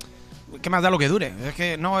 porque ¿qué más da lo que dure? Es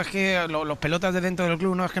que los pelotas de dentro del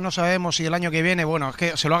club, no, es que no sabemos si el año que viene, bueno, es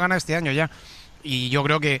que se lo ha ganado este año ya. Y yo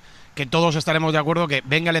creo que todos estaremos de acuerdo que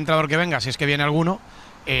venga el entrenador que venga, si es que viene alguno,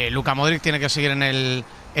 Luka Modric tiene que seguir en el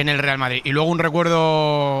Real Madrid. Y luego un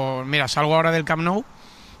recuerdo, mira, salgo ahora del Camp Nou,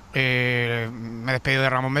 me he despedido de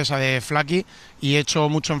Ramón Mesa, de Flaky, y he hecho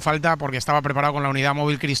mucho en falta porque estaba preparado con la unidad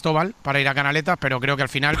móvil Cristóbal para ir a Canaletas, pero creo que al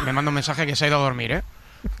final me manda un mensaje que se ha ido a dormir, ¿eh?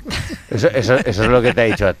 Eso es lo que te ha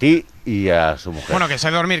dicho a ti y a su mujer. Bueno, que se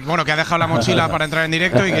ha ido a dormir, bueno, que ha dejado la mochila para entrar en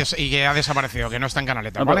directo y que ha desaparecido, que no está en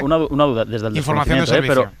Canaletas, ¿vale? Una duda desde el información de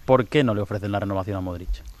servicio. Pero ¿por qué no le ofrecen la renovación a Modric?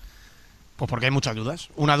 Pues porque hay muchas dudas.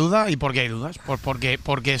 Una duda y por qué hay dudas. Pues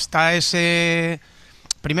porque está ese...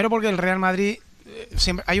 Primero porque el Real Madrid...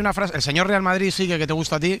 Siempre hay una frase, el señor Real Madrid sigue que te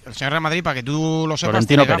gusta a ti, el señor Real Madrid, para que tú lo sepas,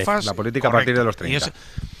 tiene gafas. La política a partir de los 30.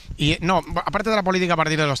 Y no, aparte de la política a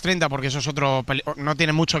partir de los 30, porque eso es otro, no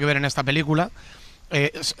tiene mucho que ver en esta película,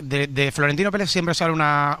 de Florentino Pérez siempre sale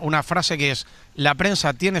una frase que es: la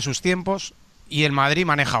prensa tiene sus tiempos y el Madrid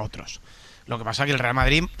maneja otros. Lo que pasa es que el Real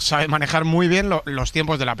Madrid sabe manejar muy bien los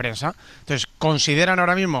tiempos de la prensa. Entonces consideran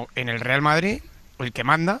ahora mismo en el Real Madrid, el que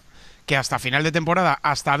manda, que hasta final de temporada,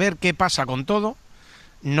 hasta ver qué pasa con todo,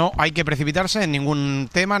 no hay que precipitarse en ningún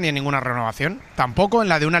tema ni en ninguna renovación. Tampoco en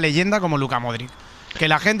la de una leyenda como Luka Modric. ¿Que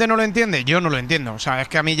la gente no lo entiende? Yo no lo entiendo. O sea, es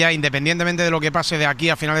que a mí ya, independientemente de lo que pase de aquí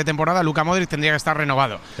a final de temporada, Luka Modric tendría que estar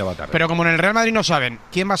renovado. Pero como en el Real Madrid no saben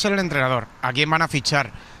quién va a ser el entrenador, a quién van a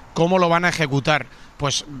fichar, cómo lo van a ejecutar,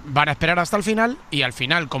 pues van a esperar hasta el final, y al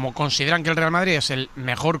final, como consideran que el Real Madrid es el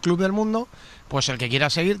mejor club del mundo, pues el que quiera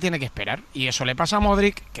seguir tiene que esperar. Y eso le pasa a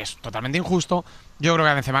Modric, que es totalmente injusto. Yo creo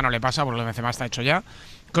que a Benzema no le pasa, porque Benzema está hecho ya.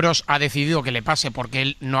 Kroos ha decidido que le pase porque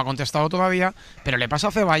él no ha contestado todavía, pero le pasa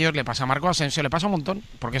a Ceballos, le pasa a Marco Asensio, le pasa un montón,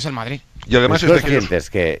 porque es el Madrid. Y además es conscientes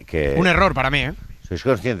que un error para mí, ¿eh? Sois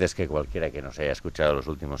conscientes que cualquiera que nos haya escuchado los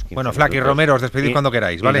últimos 15 Bueno, Flaky, Romero, os despedid cuando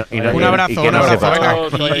queráis, ¿vale? Un abrazo,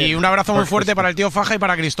 venga. Y un abrazo muy fuerte para el tío Faja y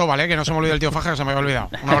para Cristóbal, que no se me olvide el tío Faja, que se me había olvidado.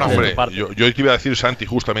 Un abrazo. Hombre, yo te iba a decir, Santi,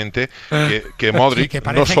 justamente, que Modric que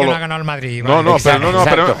parece no solo... que no ha ganado el Madrid. No, exacto,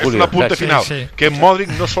 pero es un Julio, apunte final. Sí. Que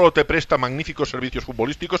Modric no solo te presta magníficos servicios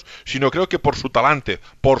futbolísticos, sino creo que por su talante,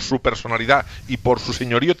 por su personalidad y por su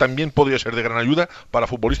señorío también podría ser de gran ayuda para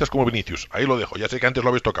futbolistas como Vinicius. Ahí lo dejo. Ya sé que antes lo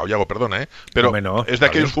habéis tocado, Yago, perdona, pero es de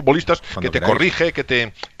aquellos futbolistas que te corrige, que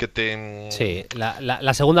te... Sí,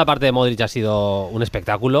 la segunda parte de Modric ha sido un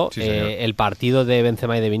espectáculo. Sí, el partido de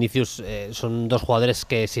Benzema y de Vinicius son dos jugadores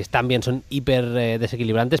que, si están bien, son hiper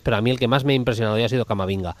desequilibrantes, pero a mí el que más me ha impresionado ya ha sido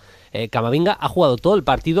Camavinga. Camavinga ha jugado todo el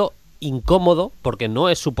partido incómodo, porque no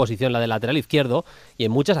es su posición la de lateral izquierdo, y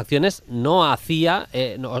en muchas acciones no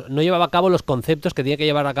llevaba a cabo los conceptos que tiene que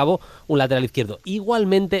llevar a cabo un lateral izquierdo.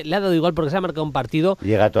 Igualmente le ha dado igual porque se ha marcado un partido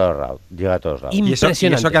llega a todos lados. Impresionante.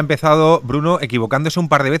 Y eso que ha empezado Bruno equivocándose un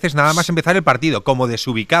par de veces nada más empezar el partido, como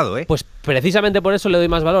desubicado, ¿eh? Pues precisamente por eso le doy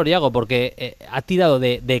más valor, Iago, porque ha tirado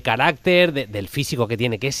de carácter, del físico que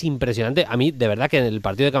tiene, que es impresionante. A mí, de verdad, que en el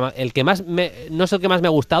partido no es el que más me ha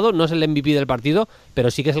gustado, no es el MVP del partido, pero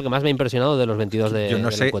sí que es el que más me ha impresionado de los 22 Yo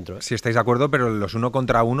no sé encuentro. Si estáis de acuerdo, pero los 1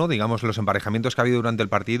 contra 1, digamos, los emparejamientos que ha habido durante el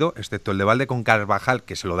partido, excepto el de Valde con Carvajal,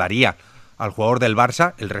 que se lo daría al jugador del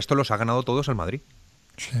Barça, el resto los ha ganado todos el Madrid.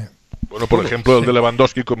 Sí. Bueno, por ejemplo, el de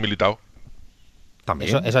Lewandowski con Militao.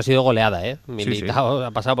 También. Eso ha sido goleada, ¿eh? Militao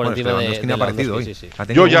ha pasado por encima de Lewandowski.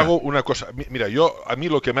 Yo ya hago una cosa. Mira, a mí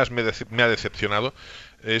lo que más me ha decepcionado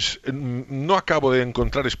es no acabo de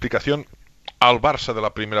encontrar explicación al Barça de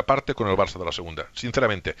la primera parte con el Barça de la segunda.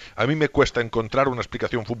 Sinceramente, a mí me cuesta encontrar una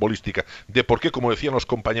explicación futbolística de por qué, como decían los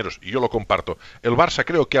compañeros, y yo lo comparto, el Barça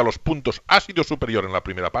creo que a los puntos ha sido superior en la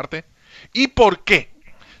primera parte, y por qué,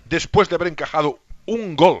 después de haber encajado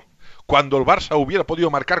un gol, cuando el Barça hubiera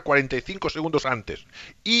podido marcar 45 segundos antes,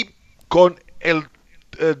 y con el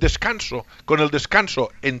descanso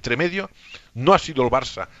entre medio, no ha sido el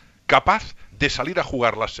Barça capaz de salir a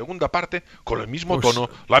jugar la segunda parte con el mismo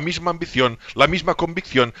tono, la misma ambición, la misma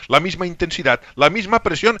convicción, la misma intensidad, la misma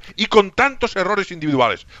presión y con tantos errores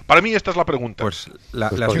individuales. Para mí esta es la pregunta. Pues la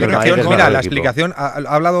explicación, ha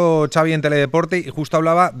hablado Xavi en Teledeporte y justo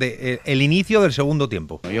hablaba de el inicio del segundo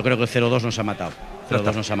tiempo. Yo creo que el 0-2 nos ha matado.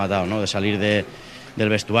 0-2 nos ha matado, ¿no? De salir del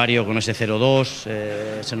vestuario con ese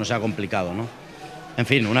 0-2 se nos ha complicado, ¿no? En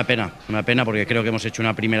fin, una pena porque creo que hemos hecho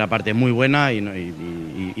una primera parte muy buena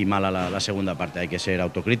y mala la segunda parte. Hay que ser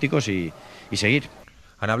autocríticos y seguir.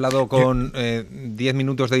 Han hablado con 10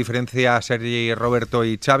 minutos de diferencia Sergi, Roberto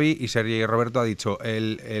y Xavi, y Sergi y Roberto ha dicho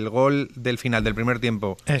el gol del final del primer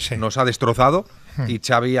tiempo nos ha destrozado, y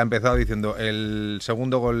Xavi ha empezado diciendo el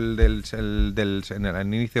segundo gol en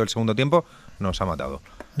el inicio del segundo tiempo nos ha matado.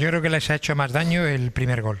 Yo creo que les ha hecho más daño el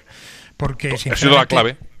primer gol, porque ha sido la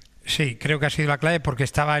clave. Sí, creo que ha sido la clave porque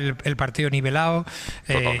estaba el partido nivelado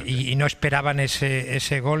y no esperaban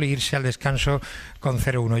ese gol e irse al descanso con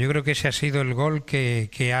 0-1. Yo creo que ese ha sido el gol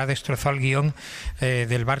que ha destrozado el guión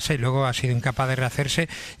del Barça y luego ha sido incapaz de rehacerse,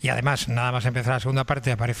 y además nada más empezar la segunda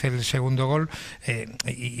parte aparece el segundo gol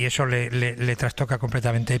y eso le trastoca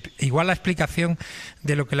completamente. Igual la explicación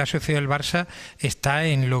de lo que le ha sucedido al Barça está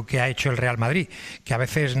en lo que ha hecho el Real Madrid, que a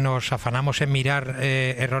veces nos afanamos en mirar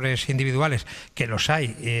errores individuales, que los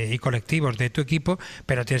hay, y colectivos de tu equipo,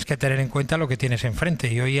 pero tienes que tener en cuenta lo que tienes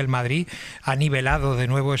enfrente, y hoy el Madrid ha nivelado de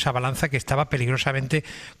nuevo esa balanza que estaba peligrosamente,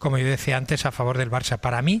 como yo decía antes, a favor del Barça.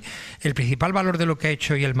 Para mí, el principal valor de lo que ha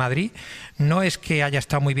hecho hoy el Madrid no es que haya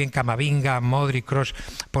estado muy bien Camavinga, Modric, Kroos,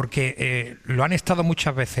 porque lo han estado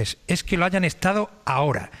muchas veces, es que lo hayan estado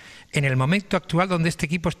ahora, en el momento actual donde este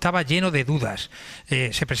equipo estaba lleno de dudas.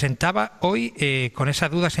 Se presentaba hoy con esas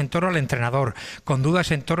dudas en torno al entrenador, con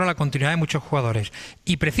dudas en torno a la continuidad de muchos jugadores.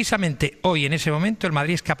 Y precisamente hoy, en ese momento, el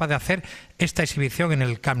Madrid es capaz de hacer esta exhibición en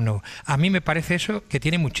el Camp Nou. A mí me parece eso que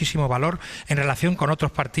tiene muchísimo valor en relación con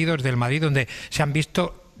otros partidos del Madrid donde se han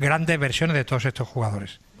visto grandes versiones de todos estos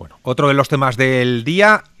jugadores. Bueno, otro de los temas del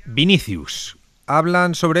día, Vinicius.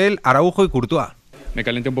 Hablan sobre él Araujo y Courtois. Me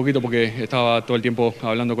calenté un poquito porque estaba todo el tiempo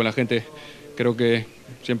hablando con la gente. Creo que,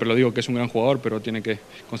 siempre lo digo, que es un gran jugador, pero tiene que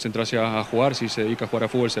concentrarse a jugar. Si se dedica a jugar a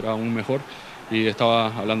fútbol será aún mejor. Y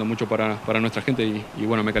estaba hablando mucho para nuestra gente y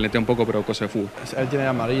bueno, me calenté un poco, pero cosa de fútbol. Él tiene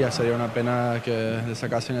amarilla, sería una pena que le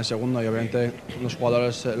sacase en el segundo y obviamente los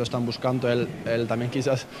jugadores lo están buscando. Él también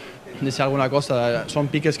quizás dice alguna cosa. Son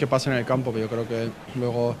piques que pasan en el campo, que yo creo que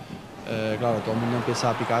luego... claro, todo el mundo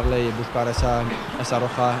empieza a picarle y buscar esa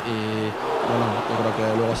roja y bueno, yo creo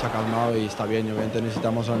que luego se ha calmado y está bien, y obviamente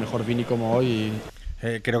necesitamos al mejor Vini como hoy.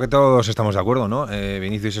 Creo que todos estamos de acuerdo, ¿no?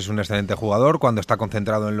 Vinicius es un excelente jugador, cuando está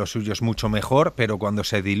concentrado en lo suyo es mucho mejor, pero cuando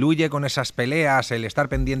se diluye con esas peleas, el estar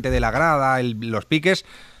pendiente de la grada, los piques,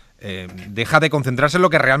 deja de concentrarse en lo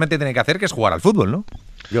que realmente tiene que hacer, que es jugar al fútbol, ¿no?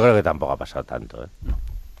 Yo creo que tampoco ha pasado tanto, ¿eh?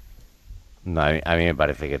 No, a mí me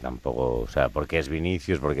parece que tampoco, o sea, porque es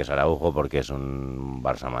Vinicius, porque es Araujo, porque es un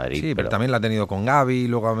Barça-Madrid. Sí, pero también la ha tenido con Gavi,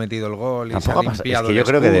 luego ha metido el gol y se ha limpiado. Es que yo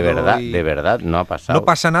creo que de verdad no ha pasado. No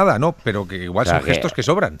pasa nada, no, pero que igual son gestos que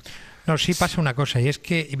sobran. No, sí pasa una cosa, y es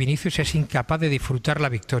que Vinicius es incapaz de disfrutar la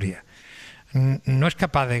victoria. No es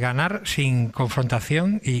capaz de ganar sin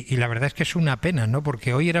confrontación y la verdad es que es una pena, ¿no?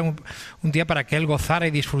 Porque hoy era un día para que él gozara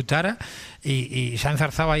y disfrutara y se ha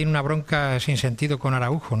enzarzado ahí en una bronca sin sentido con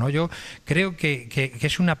Araujo, ¿no? Yo creo que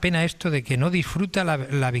es una pena esto de que no disfruta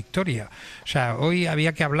la victoria. O sea, hoy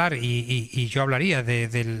había que hablar y yo hablaría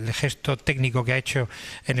del gesto técnico que ha hecho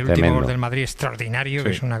en el último gol del Madrid, extraordinario, que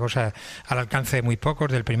es una cosa al alcance de muy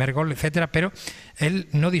pocos, del primer gol, etcétera, pero él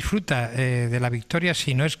no disfruta de la victoria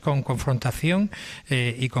si no es con confrontación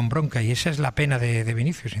y con bronca, y esa es la pena de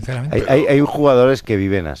Vinicius, sinceramente. Hay jugadores que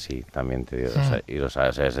viven así, también te digo, y lo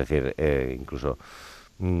sabes, es decir, incluso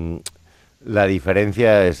la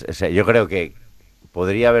diferencia es, o sea, yo creo que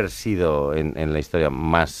podría haber sido en la historia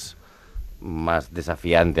más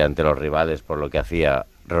desafiante ante los rivales por lo que hacía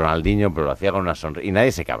Ronaldinho, pero lo hacía con una sonrisa y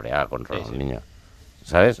nadie se cabreaba con Ronaldinho,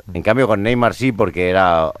 ¿sabes? En cambio con Neymar sí, porque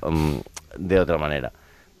era de otra manera.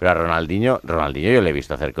 Pero a Ronaldinho yo le he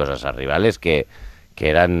visto hacer cosas a rivales que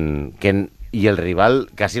y el rival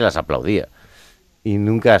casi las aplaudía. Y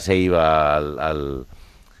nunca se iba al...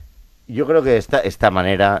 Yo creo que esta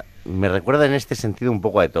manera me recuerda en este sentido un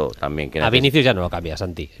poco a todo también. Que a Vinicius ya no lo cambia,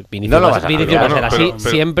 Santi. Vinicius va a ser así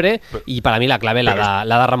siempre, y para mí la clave la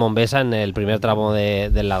da Ramón Besa en el primer tramo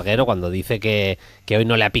del Larguero, cuando dice que hoy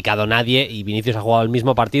no le ha picado nadie, y Vinicius ha jugado el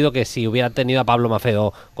mismo partido que si hubiera tenido a Pablo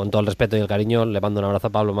Maffeo, con todo el respeto y el cariño, le mando un abrazo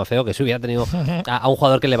a Pablo Maffeo, que si hubiera tenido a un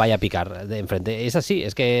jugador que le vaya a picar de enfrente. Es así,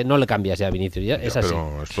 es que no le cambias ya a Vinicius, es así.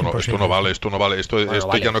 Pero esto no vale,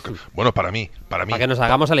 vale. Ya no, bueno, para mí. Para que nos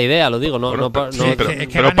hagamos a la idea, lo digo, pero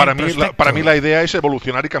para mí la idea es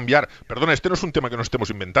evolucionar y cambiar. Perdona, este no es un tema que nos estemos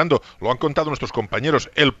inventando, lo han contado nuestros compañeros.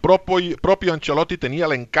 El propio Ancelotti tenía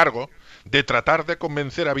el encargo de tratar de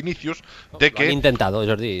convencer a Vinicius de que... Lo han intentado,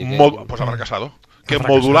 Jordi. Pues habrá fracasado. Que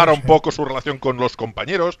modulara un poco su relación con los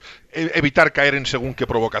compañeros, evitar caer en según qué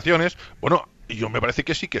provocaciones. Bueno, yo me parece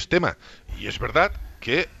que sí que es tema. Y es verdad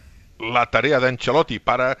que la tarea de Ancelotti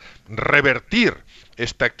para revertir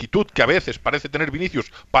esta actitud que a veces parece tener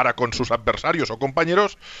Vinicius para con sus adversarios o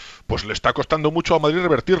compañeros, pues le está costando mucho a Madrid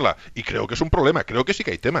revertirla, y creo que es un problema, creo que sí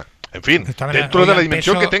que hay tema. En fin, dentro de la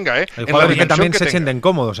dimensión que tenga, El jugador que también se sienten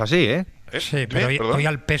cómodos así, Sí, pero hoy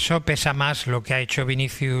al peso pesa más lo que ha hecho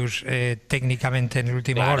Vinicius técnicamente en el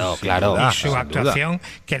último gol y su actuación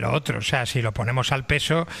que lo otro. O sea, si lo ponemos al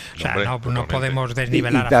peso, no podemos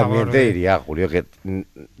desnivelar a favor. También te diría, Julio, que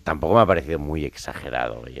tampoco me ha parecido muy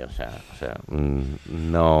exagerado.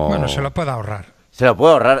 No. Bueno, se lo puede ahorrar. Se lo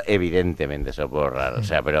puede ahorrar, evidentemente, se lo puede ahorrar. O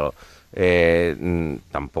sea, pero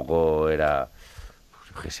tampoco era,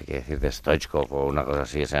 qué sé qué decir, de Stoichkov o una cosa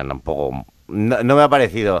así. O sea, tampoco. No me ha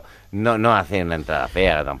parecido, no hace una entrada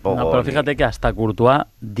fea tampoco. No, pero fíjate que hasta Courtois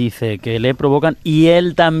dice que le provocan, y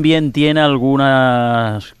él también tiene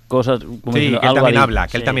algunas cosas. Sí, que él también habla,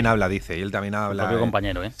 que él también habla, dice, y él también habla. El propio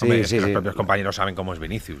compañero, Hombre, los propios compañeros saben cómo es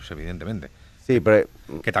Vinicius, evidentemente. Sí, pero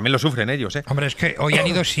que también lo sufren ellos, Hombre, es que hoy han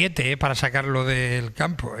ido 7 para sacarlo del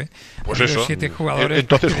campo, Pues han eso. 7 jugadores.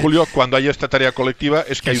 Entonces, Julio, cuando hay esta tarea colectiva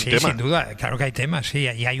es que hay un tema. Sin duda, claro que hay temas, sí,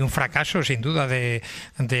 y hay un fracaso sin duda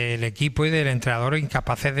del equipo y del entrenador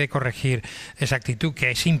incapaces de corregir esa actitud,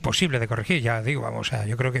 que es imposible de corregir. Ya digo,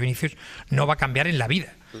 yo creo que Vinicius no va a cambiar en la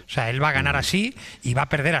vida. O sea, él va a ganar así y va a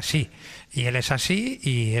perder así, y él es así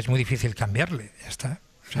y es muy difícil cambiarle. Ya está.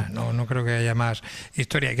 O sea, no creo que haya más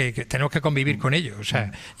historia, que tenemos que convivir con ello, o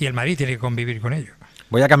sea, y el Madrid tiene que convivir con ello.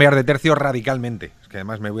 Voy a cambiar de tercio radicalmente, es que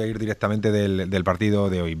además me voy a ir directamente del partido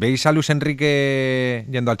de hoy. ¿Veis a Luis Enrique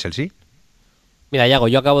yendo al Chelsea? Mira, Yago,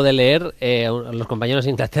 yo acabo de leer, los compañeros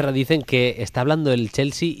de Inglaterra dicen que está hablando el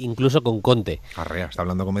Chelsea incluso con Conte. Arrea, está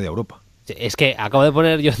hablando con media Europa. Es que acabo de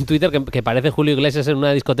poner yo en Twitter que parece Julio Iglesias en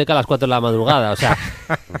una discoteca a las 4 de la madrugada. O sea,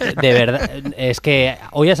 de verdad, es que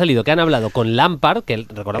hoy ha salido que han hablado con Lampard, que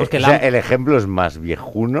recordamos que el ejemplo es más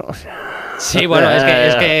viejuno. Sí, bueno,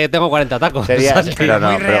 es que tengo 40 tacos.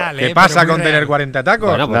 ¿Qué pasa con tener 40 tacos?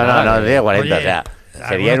 Bueno, pues no, tiene 40, o sea,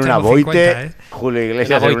 sería en una boite, Julio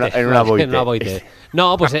Iglesias en una boite.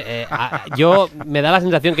 No, pues yo me da la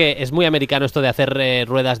sensación que es muy americano esto de hacer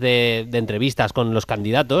ruedas de entrevistas con los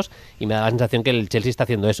candidatos, y me da la sensación que el Chelsea está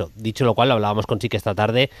haciendo eso. Dicho lo cual, lo hablábamos con Chique esta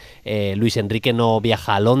tarde, Luis Enrique no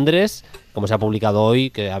viaja a Londres, como se ha publicado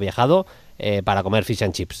hoy que ha viajado, para comer fish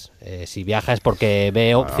and chips. Si viaja es porque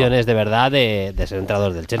ve opciones de verdad de ser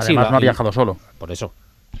entrenador del Chelsea. Además no ha viajado solo. Por eso.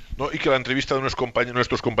 Y que la entrevista de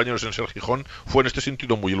nuestros compañeros en Ser Gijón fue en este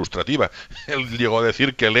sentido muy ilustrativa. Él llegó a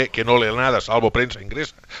decir que no lee nada salvo prensa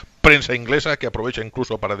inglesa, que aprovecha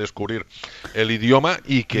incluso para descubrir el idioma,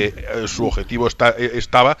 y que su objetivo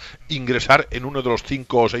estaba ingresar en uno de los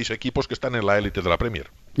 5 o 6 equipos que están en la élite de la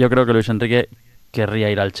Premier. Yo creo que Luis Enrique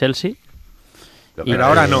querría ir al Chelsea. Pero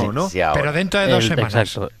ahora no. Pero dentro de 2 semanas.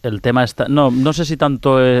 Exacto. El tema está... No sé si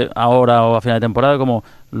tanto ahora o a final de temporada, como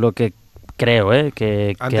lo que creo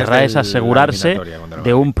que querrá es asegurarse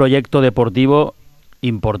de un proyecto deportivo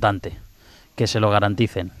importante, que se lo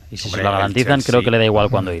garanticen, y si se lo garantizan, Chelsea, creo que le da igual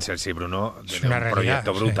cuando ir. Chelsea, Bruno, es un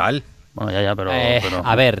proyecto brutal. Bueno, ya, pero...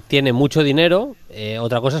 A ver, tiene mucho dinero,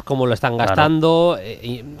 otra cosa es cómo lo están gastando,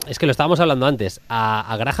 es que lo estábamos hablando antes,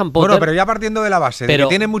 a Graham Potter... Bueno, pero ya partiendo de la base, de que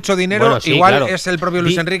tiene mucho dinero, igual es el propio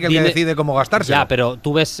Luis Enrique el que decide cómo gastárselo. Ya, pero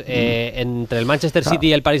tú ves, entre el Manchester City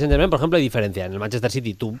y el Paris Saint-Germain, por ejemplo, hay diferencia. En el Manchester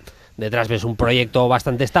City tú detrás ves un proyecto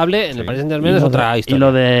bastante estable, en el Paris Saint-Germain es otra historia. Y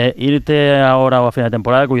lo de irte ahora o a final de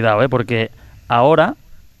temporada, cuidado, porque ahora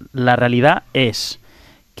la realidad es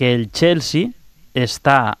que el Chelsea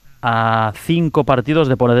está a 5 partidos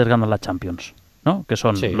de poder ganar la Champions, ¿no? Que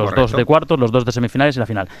son los 2 de cuartos, los 2 de semifinales y la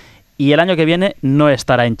final. Y el año que viene no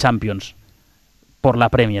estará en Champions por la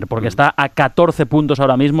Premier, porque está a 14 puntos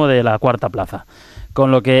ahora mismo de la 4ª plaza.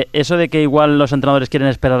 Con lo que eso de que igual los entrenadores quieren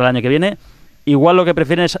esperar el año que viene, igual lo que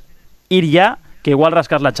prefieren es ir ya que igual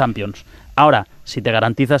rascar la Champions. Ahora, si te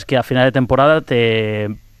garantizas que a final de temporada te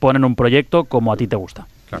ponen un proyecto como a ti te gusta.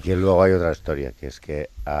 Y que luego hay otra historia, que es que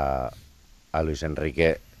a Luis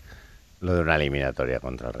Enrique lo de una eliminatoria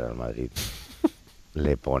contra el Real Madrid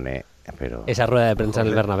le pone... Pero, esa rueda de prensa en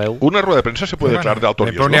el Bernabéu. Una rueda de prensa se puede declarar de alto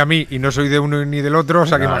riesgo. Me pone a mí y no soy de uno ni del otro, o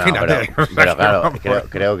sea que imagínate. Pero claro,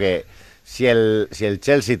 creo que si el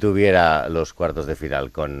Chelsea tuviera los cuartos de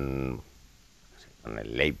final con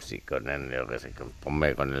el Leipzig, con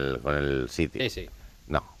el City. Sí.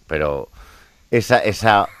 No, pero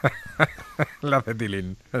esa la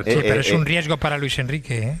cetilín. Sí, pero es un riesgo para Luis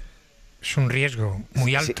Enrique, ¿eh? Es un riesgo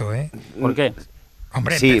muy alto, ¿eh? ¿Por qué?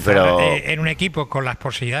 Hombre, sí, pero en un equipo con las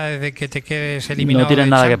posibilidades de que te quedes eliminado. No tienes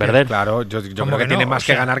nada que perder. Claro, yo creo que tiene más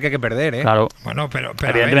que ganar que perder, ¿eh? Claro. Bueno, pero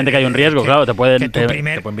evidentemente que hay un riesgo, claro. Te pueden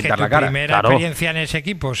pintar la cara. Que tu primera experiencia en ese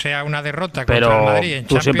equipo sea una derrota pero contra el Madrid en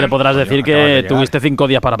tú Champions. siempre podrás decir que tuviste 5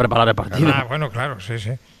 días para preparar el partido. Bueno, claro, sí.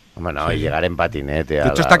 Bueno, y llegar en patinete. De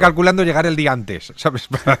hecho, está calculando llegar el día antes, ¿sabes?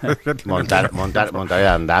 montar el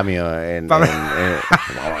andamio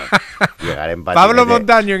llegar en patinete. Pablo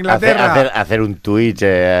Montaño, Inglaterra. Hacer un Twitch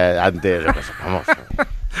antes. Vamos.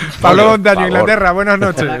 Pablo Montaño, Inglaterra, buenas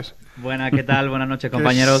noches. Buenas, ¿qué tal? Buenas noches,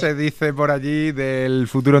 compañeros. ¿Qué se dice por allí del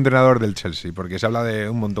futuro entrenador del Chelsea? Porque se habla de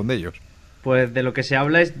un montón de ellos. Pues de lo que se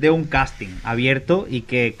habla es de un casting abierto y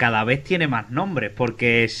que cada vez tiene más nombres,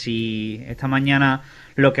 porque si esta mañana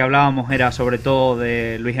lo que hablábamos era sobre todo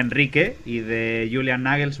de Luis Enrique y de Julian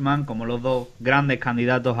Nagelsmann como los dos grandes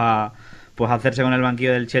candidatos a hacerse con el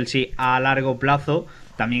banquillo del Chelsea a largo plazo,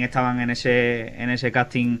 también estaban en ese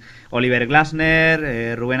casting Oliver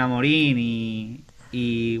Glasner, Rubén Amorín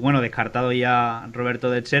y bueno, descartado ya Roberto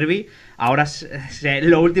De Zerbi. Ahora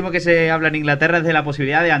lo último que se habla en Inglaterra es de la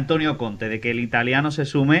posibilidad de Antonio Conte, de que el italiano se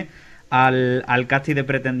sume al casting de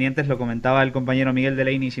pretendientes. Lo comentaba el compañero Miguel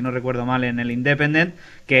Delaney, si no recuerdo mal, en el Independent,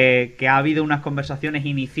 que ha habido unas conversaciones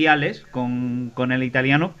iniciales con el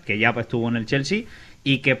italiano, que ya estuvo en el Chelsea,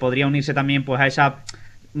 y que podría unirse también a esas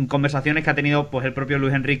conversaciones que ha tenido el propio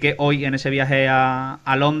Luis Enrique hoy en ese viaje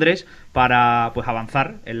a Londres para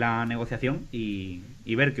avanzar en la negociación y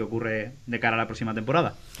ver qué ocurre de cara a la próxima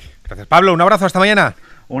temporada. Gracias, Pablo. Un abrazo, hasta mañana.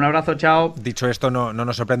 Un abrazo, chao. Dicho esto, no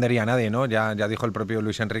nos sorprendería a nadie, ¿no? Ya dijo el propio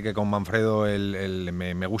Luis Enrique con Manfredo,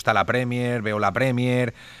 me gusta la Premier, veo la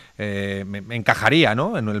Premier, me encajaría,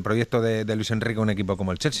 ¿no? En el proyecto de Luis Enrique un equipo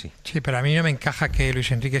como el Chelsea. Sí, pero a mí no me encaja que Luis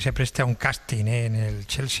Enrique se preste a un casting en el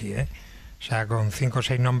Chelsea, ¿eh? O sea, con 5 o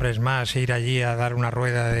 6 nombres más, ir allí a dar una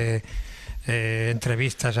rueda de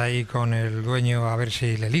entrevistas ahí con el dueño a ver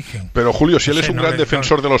si le eligen. Pero Julio, si él es un gran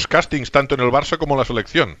defensor de los castings, tanto en el Barça como en la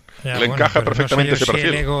selección, le encaja perfectamente ese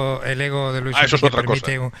perfil. El ego de Luis eso es otra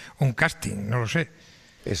permite cosa. Un casting, no lo sé.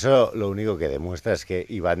 Eso lo único que demuestra es que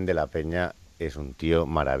Iván de la Peña es un tío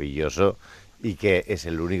maravilloso y que es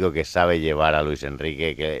el único que sabe llevar a Luis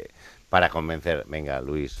Enrique para convencer, venga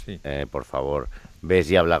Luis, por favor,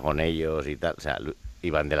 ves y habla con ellos y tal. O sea,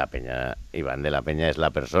 Iván de la Peña es la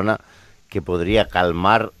persona que podría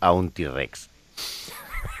calmar a un T-Rex.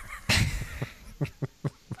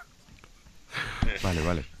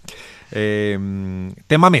 Vale.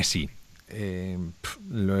 Tema Messi.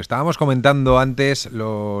 Lo estábamos comentando antes,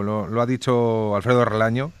 lo ha dicho Alfredo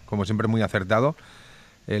Relaño, como siempre muy acertado.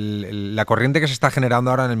 La corriente que se está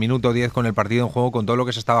generando ahora en el minuto 10 con el partido en juego, con todo lo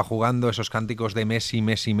que se estaba jugando, esos cánticos de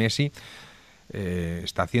Messi,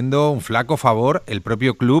 está haciendo un flaco favor el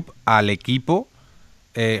propio club al equipo,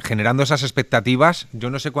 generando esas expectativas. Yo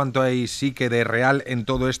no sé cuánto hay que de real en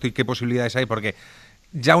todo esto y qué posibilidades hay, porque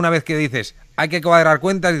ya una vez que dices hay que cuadrar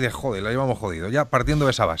cuentas, dices, joder, lo llevamos jodido, ya partiendo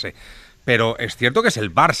de esa base. Pero es cierto que es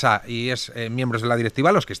el Barça y es miembros de la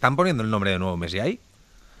directiva los que están poniendo el nombre de nuevo Messi ahí.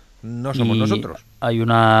 No somos nosotros. Hay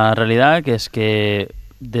una realidad que es que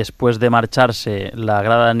después de marcharse, la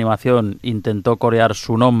grada de animación intentó corear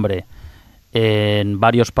su nombre en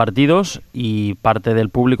varios partidos y parte del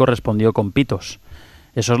público respondió con pitos.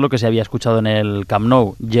 Eso es lo que se había escuchado en el Camp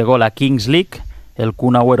Nou. Llegó la Kings League, el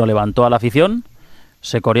Kun Agüero levantó a la afición,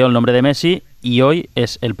 se coreó el nombre de Messi y hoy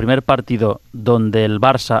es el primer partido donde el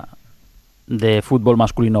Barça de fútbol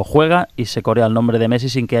masculino juega y se corea el nombre de Messi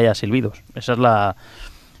sin que haya silbidos. Esa es la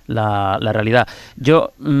realidad.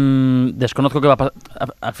 Yo desconozco qué va a pasar.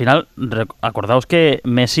 Al final, acordaos que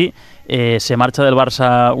Messi se marcha del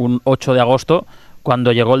Barça un 8 de agosto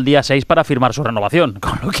cuando llegó el día 6 para firmar su renovación,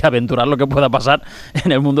 con lo que aventurar lo que pueda pasar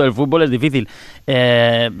en el mundo del fútbol es difícil.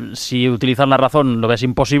 Si utilizan la razón lo ves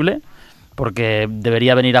imposible, porque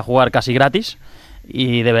debería venir a jugar casi gratis.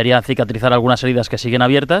 y debería cicatrizar algunas heridas que siguen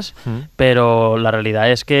abiertas, pero la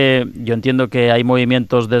realidad es que yo entiendo que hay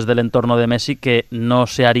movimientos desde el entorno de Messi que no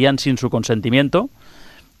se harían sin su consentimiento,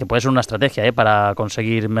 que puede ser una estrategia para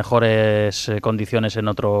conseguir mejores condiciones en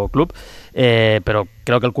otro club, pero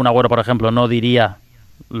creo que el Kun Agüero, por ejemplo, no diría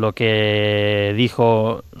lo que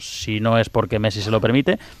dijo si no es porque Messi se lo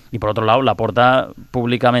permite, y por otro lado Laporta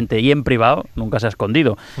públicamente y en privado nunca se ha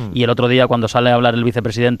escondido, y el otro día cuando sale a hablar el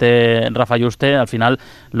vicepresidente Rafa Yuste, al final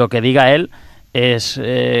lo que diga él es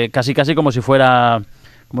casi como si fuera,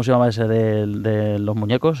 ¿cómo se llama ese de los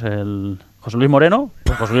muñecos? El José Luis Moreno,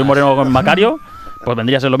 pues José Luis Moreno con Macario, pues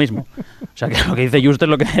vendría a ser lo mismo. O sea, que lo que dice Juste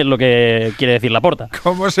es lo que quiere decir Laporta.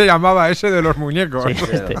 ¿Cómo se llamaba ese de los muñecos?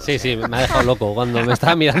 Sí, me ha dejado loco cuando me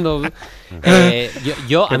estaba mirando.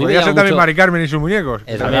 Yo a mí podría me ser también Mari Carmen y sus muñecos.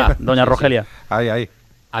 Es verdad. Doña Rogelia. Ahí.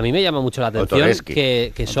 A mí me llama mucho la atención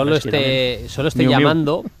que solo esté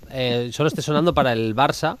llamando, solo esté sonando para el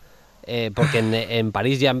Barça, porque en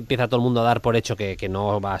París ya empieza todo el mundo a dar por hecho que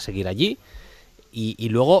no va a seguir allí, y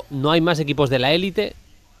luego no hay más equipos de la élite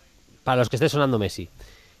para los que esté sonando Messi.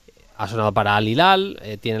 Ha sonado para Al Hilal,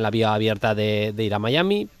 tiene la vía abierta de ir a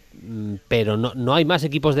Miami, pero no hay más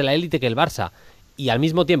equipos de la élite que el Barça. Y al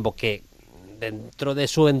mismo tiempo que dentro de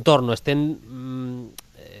su entorno estén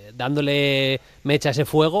dándole mecha a ese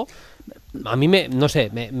fuego, a mí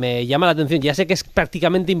me llama la atención. Ya sé que es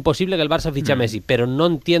prácticamente imposible que el Barça fiche a Messi, pero no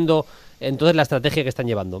entiendo entonces la estrategia que están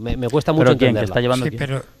llevando. Me cuesta mucho entenderla. ¿Quién está llevando? Sí,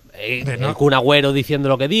 pero el Kun Agüero diciendo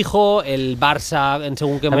lo que dijo, el Barça en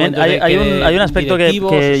según qué también momento hay un aspecto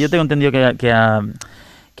que yo tengo entendido que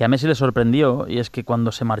a Messi le sorprendió, y es que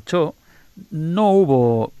cuando se marchó no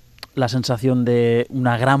hubo la sensación de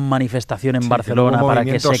una gran manifestación en Barcelona para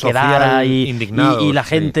que se quedara y la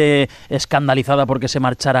gente escandalizada porque se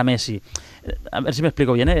marchara Messi. A ver si me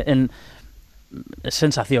explico bien,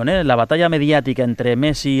 sensación, la batalla mediática entre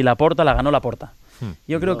Messi y Laporta la ganó Laporta.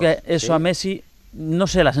 Yo creo que eso a Messi, no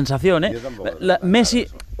sé, la sensación, Messi,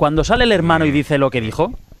 cuando sale el hermano y dice lo que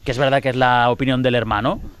dijo, que es verdad que es la opinión del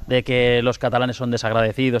hermano, de que los catalanes son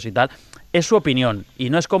desagradecidos y tal, es su opinión y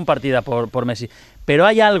no es compartida por Messi. Pero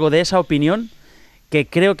hay algo de esa opinión que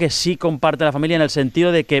creo que sí comparte la familia, en el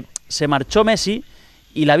sentido de que se marchó Messi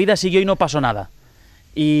y la vida siguió y no pasó nada.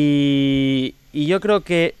 Y yo creo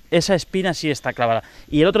que esa espina sí está clavada.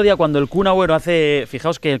 Y el otro día cuando el Kun Agüero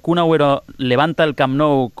fijaos que el Kun Agüero levanta el Camp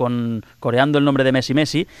Nou coreando el nombre de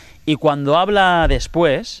Messi, y cuando habla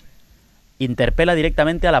después interpela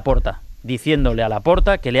directamente a Laporta, diciéndole a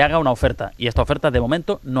Laporta que le haga una oferta, y esta oferta de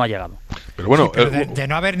momento no ha llegado. Pero bueno, sí, pero de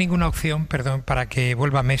no haber ninguna opción, para que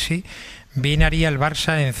vuelva Messi, bien haría el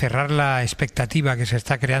Barça en cerrar la expectativa que se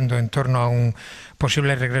está creando en torno a un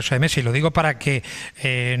posible regreso de Messi. Lo digo para que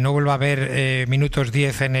no vuelva a haber minutos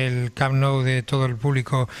 10 en el Camp Nou de todo el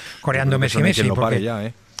público coreando Messi.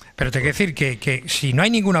 Pero te quiero decir que si no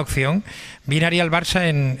hay ninguna opción, bien haría el Barça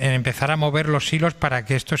en empezar a mover los hilos para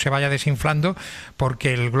que esto se vaya desinflando,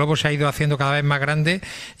 porque el globo se ha ido haciendo cada vez más grande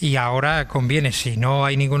y ahora conviene, si no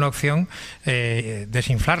hay ninguna opción,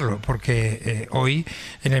 desinflarlo, porque hoy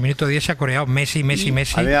en el minuto 10 se ha coreado Messi a mí me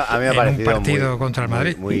ha en un partido muy, contra el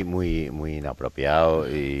Madrid. Muy inapropiado,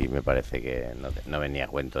 y me parece que no venía a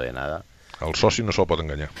cuento de nada. Al socio no se lo puede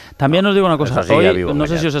engañar. También os digo una cosa, hoy, no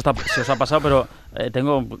sé si os ha pasado, pero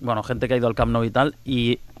tengo gente que ha ido al Camp Nou y tal,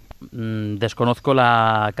 y desconozco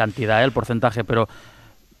la cantidad, el porcentaje, pero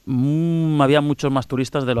había muchos más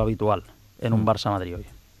turistas de lo habitual en un Barça-Madrid hoy.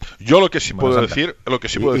 Yo lo que sí puedo decir,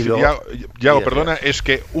 Yago, perdona, es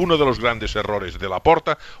que uno de los grandes errores de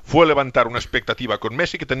Laporta fue levantar una expectativa con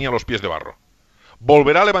Messi que tenía los pies de barro.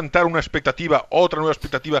 ¿Volverá a levantar otra nueva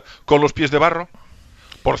expectativa con los pies de barro?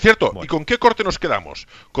 Por cierto, ¿y con qué corte nos quedamos?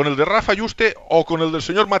 ¿Con el de Rafa Yuste o con el del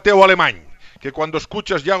señor Mateo Alemán? Que cuando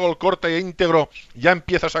escuchas Yago el corte íntegro ya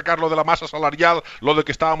empieza a sacar lo de la masa salarial, lo de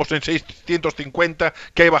que estábamos en 650,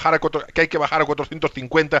 que hay que bajar a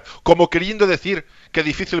 450, como queriendo decir que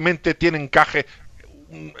difícilmente tiene encaje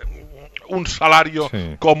un salario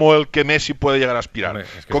como el que Messi puede llegar a aspirar.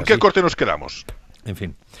 ¿Con qué corte nos quedamos? En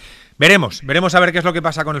fin. Veremos a ver qué es lo que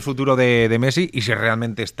pasa con el futuro de Messi y si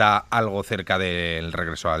realmente está algo cerca del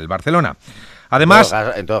regreso al Barcelona. Además,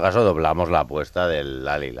 en todo caso doblamos la apuesta del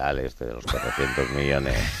Al Hilal de los 400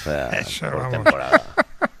 millones por temporada.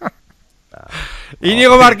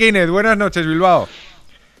 Íñigo Martínez, buenas noches, Bilbao.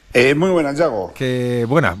 Muy buenas, Yago.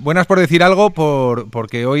 Buenas por decir algo,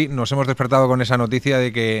 porque hoy nos hemos despertado con esa noticia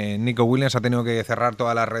de que Nico Williams ha tenido que cerrar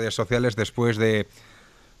todas las redes sociales después de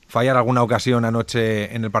fallar alguna ocasión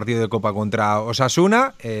anoche en el partido de Copa contra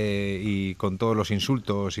Osasuna, y con todos los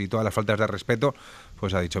insultos y todas las faltas de respeto,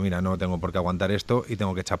 pues ha dicho, mira, no tengo por qué aguantar esto y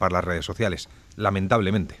tengo que chapar las redes sociales,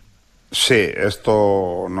 lamentablemente. Sí,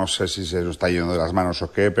 esto no sé si se nos está yendo de las manos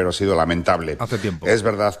o qué, pero ha sido lamentable. Hace tiempo. Es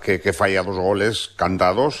verdad que falla 2 goles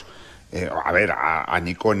cantados. A ver, a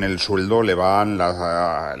Nico en el sueldo le van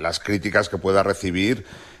las críticas que pueda recibir,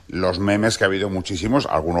 los memes que ha habido muchísimos,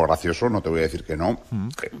 alguno gracioso, no te voy a decir que no,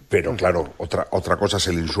 pero claro, otra cosa es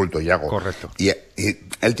el insulto, Yago. Correcto. Y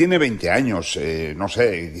él tiene 20 años, no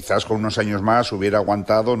sé, quizás con unos años más hubiera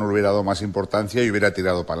aguantado, no le hubiera dado más importancia y hubiera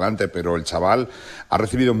tirado para adelante, pero el chaval ha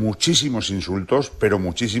recibido muchísimos insultos, pero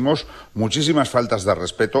muchísimas faltas de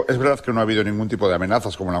respeto. Es verdad que no ha habido ningún tipo de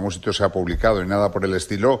amenazas, como la música se ha publicado, y nada por el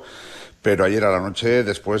estilo, pero ayer a la noche,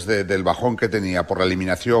 después del bajón que tenía por la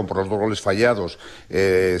eliminación, por los 2 goles fallados,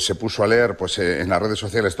 se puso a leer pues en las redes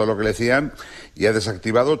sociales todo lo que le decían y ha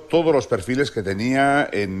desactivado todos los perfiles que tenía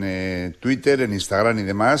en Twitter, en Instagram y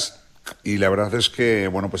demás. Y la verdad es que,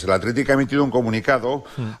 bueno, pues el Atlético ha emitido un comunicado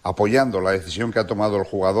apoyando la decisión que ha tomado el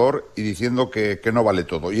jugador y diciendo que no vale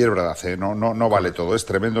todo. Y es verdad, no vale todo. Es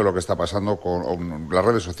tremendo lo que está pasando con las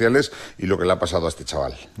redes sociales y lo que le ha pasado a este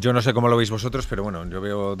chaval. Yo no sé cómo lo veis vosotros, pero bueno, yo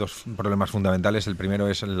veo 2 problemas fundamentales. El primero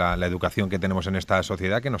es la educación que tenemos en esta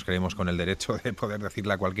sociedad, que nos creemos con el derecho de poder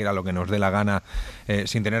decirle a cualquiera lo que nos dé la gana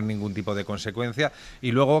sin tener ningún tipo de consecuencia.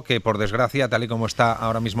 Y luego que, por desgracia, tal y como está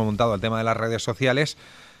ahora mismo montado el tema de las redes sociales,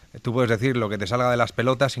 tú puedes decir lo que te salga de las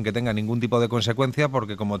pelotas sin que tenga ningún tipo de consecuencia,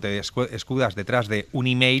 porque como te escudas detrás de un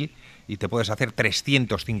email y te puedes hacer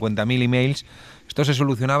 350.000 emails, esto se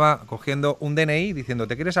solucionaba cogiendo un DNI, diciendo,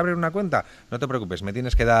 ¿te quieres abrir una cuenta? No te preocupes, me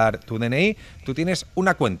tienes que dar tu DNI, tú tienes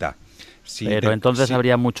una cuenta. Pero entonces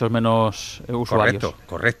habría muchos menos usuarios.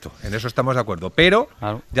 Correcto, en eso estamos de acuerdo. Pero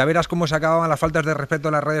ya verás cómo se acababan las faltas de respeto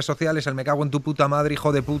en las redes sociales, el me cago en tu puta madre,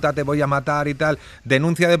 hijo de puta, te voy a matar y tal.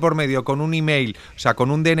 Denuncia de por medio con un email, o sea,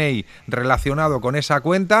 con un DNI relacionado con esa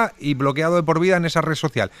cuenta y bloqueado de por vida en esa red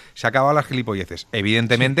social. Se acaban las gilipolleces.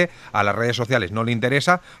 Evidentemente, a las redes sociales no le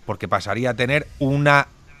interesa porque pasaría a tener una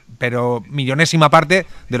millonésima parte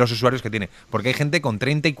de los usuarios que tiene, porque hay gente con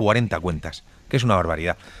 30 y 40 cuentas, que es una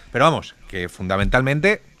barbaridad. Pero vamos, que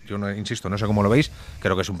fundamentalmente, yo insisto, no sé cómo lo veis,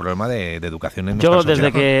 creo que es un problema de educación en nuestra sociedad.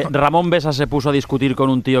 Desde que Ramón Besa se puso a discutir con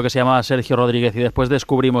un tío que se llamaba Sergio Rodríguez y después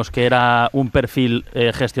descubrimos que era un perfil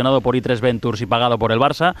gestionado por i3 Ventures y pagado por el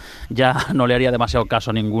Barça, ya no le haría demasiado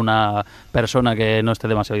caso a ninguna persona que no esté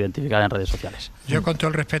demasiado identificada en redes sociales. Yo, con todo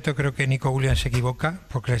el respeto, creo que Nico Williams se equivoca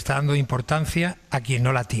porque le está dando importancia a quien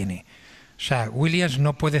no la tiene. O sea, Williams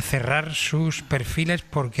no puede cerrar sus perfiles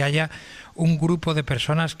porque haya un grupo de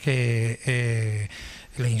personas que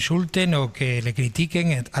le insulten o que le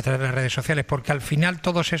critiquen a través de las redes sociales, porque al final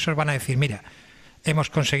todos esos van a decir, mira, hemos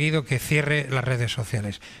conseguido que cierre las redes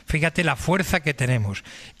sociales. Fíjate la fuerza que tenemos.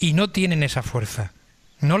 Y no tienen esa fuerza.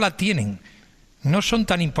 No la tienen. No son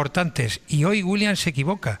tan importantes. Y hoy Williams se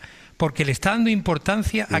equivoca porque le está dando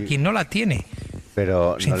importancia a quien no la tiene.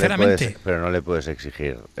 Pero sinceramente, no le puedes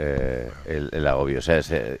exigir el agobio. O sea,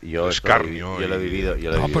 yo lo he vivido.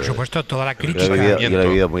 Por supuesto, toda la crítica. Yo lo he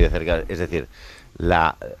vivido muy de cerca. Es decir,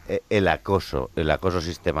 el acoso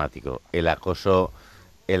sistemático, el acoso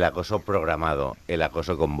programado, el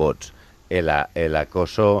acoso con bots, el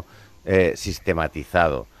acoso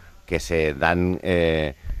sistematizado, que se dan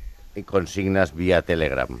consignas vía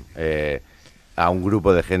Telegram a un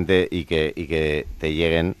grupo de gente y que te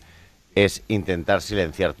lleguen, es intentar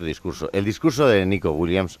silenciar tu discurso. El discurso de Nico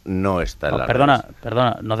Williams no está en la Perdona,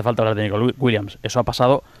 no hace falta hablar de Nico Williams. Eso ha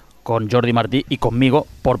pasado con Jordi Martí y conmigo,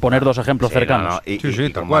 por poner 2 ejemplos cercanos.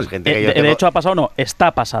 Tal cual. De hecho, ha pasado, no,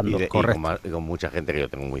 está pasando. Y con mucha gente que yo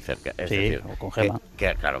tengo muy cerca. Es decir, o con Gema.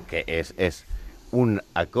 Claro, que es un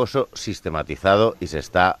acoso sistematizado y se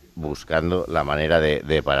está buscando la manera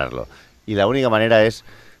de pararlo. Y la única manera es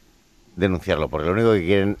denunciarlo, porque lo único que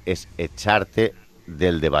quieren es echarte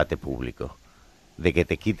del debate público, de que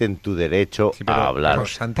te quiten tu derecho a hablar.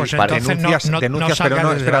 Pues entonces denuncias, pero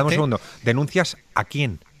no, espera un segundo. ¿Denuncias a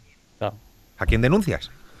quién? Claro. ¿A quién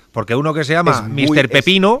denuncias? Porque uno que se llama Mr.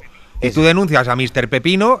 Pepino, y tú denuncias a Mr.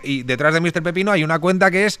 Pepino, y detrás de Mr. Pepino hay una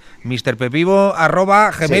cuenta que es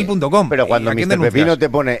mrpepivo@gmail.com. Pero cuando Mr. Pepino te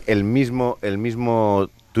pone el mismo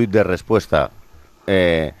tuit de respuesta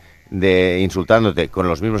de insultándote con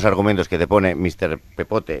los mismos argumentos que te pone Mr.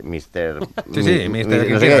 Pepote, Mr.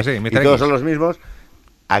 y todos son los mismos,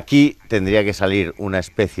 aquí tendría que salir una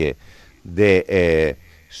especie de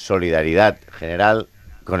solidaridad general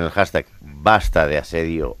con el hashtag basta de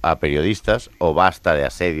asedio a periodistas o basta de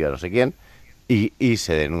asedio a no sé quién y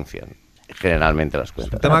se denuncian generalmente las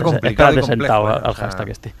cuentas. Un tema complicado y complejo, al hashtag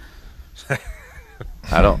este.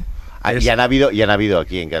 Claro. Y han habido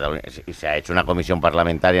aquí en Cataluña, y se ha hecho una comisión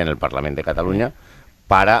parlamentaria en el Parlamento de Cataluña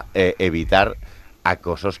para evitar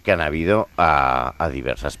acosos que han habido a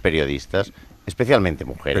diversas periodistas especialmente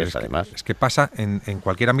mujeres, además. Es que pasa en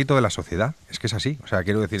cualquier ámbito de la sociedad, es que es así. O sea,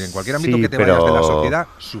 quiero decir, en cualquier ámbito que te vayas de la sociedad,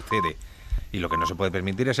 sucede. Y lo que no se puede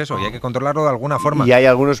permitir es eso, y hay que controlarlo de alguna forma. Y hay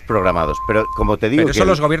algunos programados, pero como te digo... Pero eso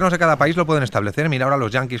los gobiernos de cada país lo pueden establecer. Mira ahora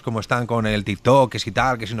los yanquis cómo están con el TikTok, que si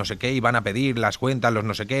tal, que si no sé qué, y van a pedir las cuentas, los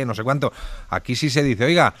no sé qué, no sé cuánto. Aquí sí se dice,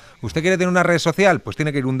 oiga, ¿usted quiere tener una red social? Pues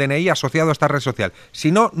tiene que ir un DNI asociado a esta red social.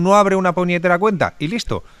 Si no, no abre una puñetera cuenta, y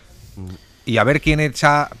listo. Y a ver quién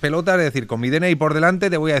echa pelotas, es decir, con mi DNI por delante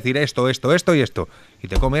te voy a decir esto y esto. Y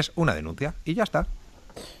te comes una denuncia, y ya está.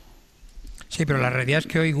 Sí, pero la realidad es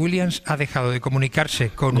que hoy Williams ha dejado de comunicarse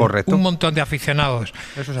con un montón de aficionados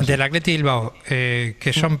del Athletic Bilbao,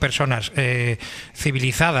 que son personas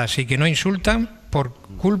civilizadas y que no insultan por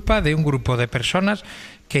culpa de un grupo de personas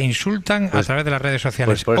que insultan a través de las redes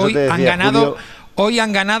sociales. Hoy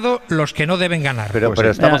han ganado los que no deben ganar. Pero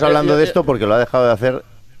estamos hablando de esto porque lo ha dejado de hacer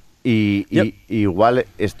y igual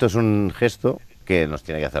esto es un gesto que nos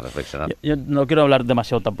tiene que hacer reflexionar. Yo no quiero hablar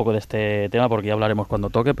demasiado tampoco de este tema porque ya hablaremos cuando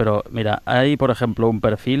toque, pero mira, hay por ejemplo un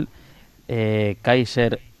perfil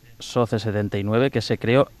Kaiser Soce79 que se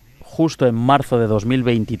creó justo en marzo de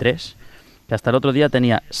 2023, que hasta el otro día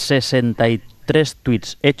tenía 63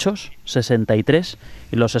 tweets hechos, 63,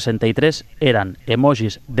 y los 63 eran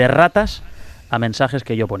emojis de ratas a mensajes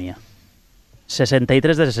que yo ponía.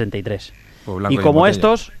 63 de 63. Y como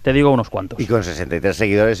estos, te digo unos cuantos. Y con 63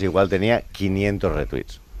 seguidores igual tenía 500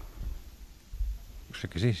 retweets. Pues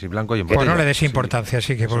que sí, blanco y en botella. Pues no le des importancia,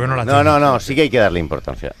 sí que porque no la tiene. No, sí que hay que darle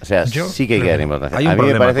importancia. O sea, sí que hay que darle importancia. A mí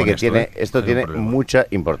me parece que esto tiene mucha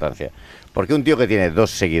importancia. Porque un tío que tiene 2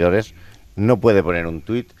 seguidores no puede poner un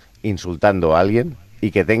tweet insultando a alguien y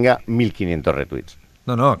que tenga 1500 retweets.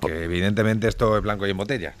 No, que evidentemente esto es blanco y en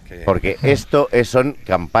botella. Porque esto son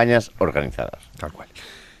campañas organizadas. Tal cual.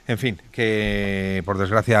 En fin, que por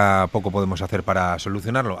desgracia poco podemos hacer para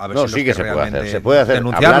solucionarlo. A ver si sí que se puede hacer. Se puede hacer.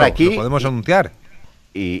 Hablar aquí. Lo podemos anunciar.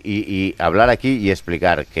 Y hablar aquí y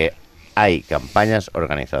explicar que hay campañas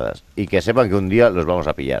organizadas y que sepan que un día los vamos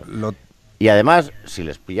a pillar. Y además, si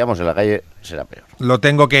les pillamos en la calle, será peor. Lo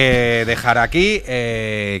tengo que dejar aquí,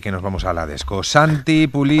 que nos vamos a la desco. Santi,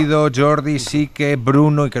 Pulido, Jordi, Sique,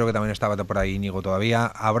 Bruno, y creo que también estaba por ahí Íñigo todavía.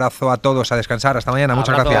 Abrazo a todos, a descansar. Hasta mañana,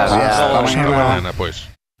 muchas gracias. Hasta mañana, pues.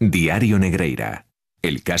 Diario Negreira.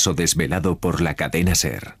 El caso desvelado por la cadena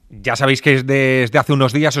SER. Ya sabéis que desde hace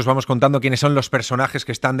unos días os vamos contando quiénes son los personajes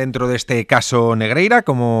que están dentro de este caso Negreira,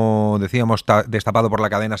 como decíamos, destapado por la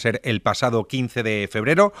cadena SER el pasado 15 de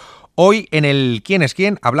febrero. Hoy en el ¿Quién es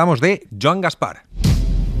quién? Hablamos de Joan Gaspar.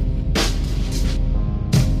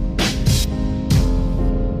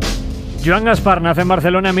 Joan Gaspar nace en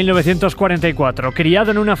Barcelona en 1944.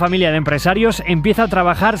 Criado en una familia de empresarios, empieza a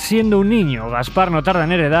trabajar siendo un niño. Gaspar no tarda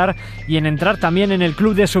en heredar y en entrar también en el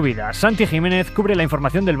club de su vida. Santi Jiménez cubre la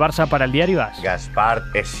información del Barça para el diario AS. Gaspar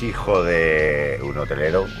es hijo de un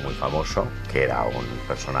hotelero muy famoso, que era un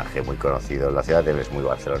personaje muy conocido en la ciudad. Él es muy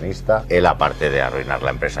barcelonista. Él, aparte de arruinar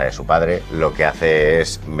la empresa de su padre, lo que hace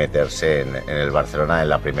es meterse en el Barcelona en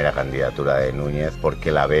la primera candidatura de Núñez,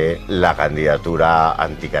 porque la ve la candidatura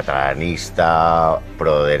anticatalanista,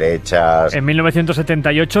 pro derechas. En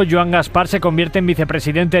 1978, Joan Gaspar se convierte en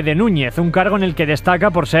vicepresidente de Núñez, un cargo en el que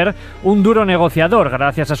destaca por ser un duro negociador.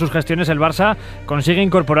 Gracias a sus gestiones, el Barça consigue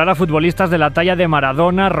incorporar a futbolistas de la talla de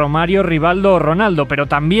Maradona, Romario, Rivaldo o Ronaldo, pero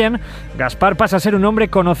también Gaspar pasa a ser un hombre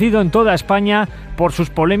conocido en toda España por sus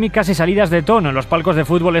polémicas y salidas de tono en los palcos de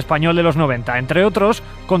fútbol español de los 90, entre otros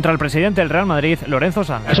contra el presidente del Real Madrid, Lorenzo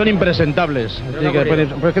Sanz. Son impresentables,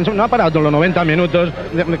 porque no ha parado los 90 minutos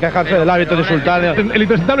de quejarse del hábito de insultar. El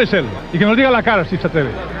impresentable es él, y que nos diga la cara si se atreve.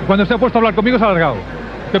 Cuando se ha puesto a hablar conmigo se ha alargado.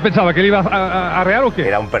 ¿Qué pensaba? ¿Que él iba a arrear o qué?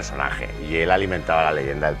 Era un personaje y él alimentaba la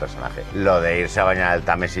leyenda del personaje. Lo de irse a bañar al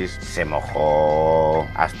Támesis se mojó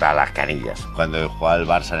hasta las canillas. Cuando jugaba el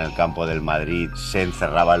Barça en el campo del Madrid se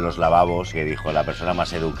encerraba en los lavabos, que dijo la persona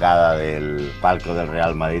más educada del palco del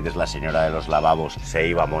Real Madrid es la señora de los lavabos. Se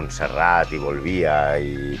iba a Montserrat y volvía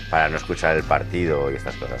y para no escuchar el partido y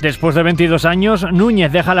estas cosas. Después de 22 años,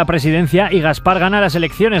 Núñez deja la presidencia y Gaspar gana las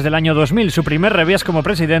elecciones del año 2000. Su primer revés como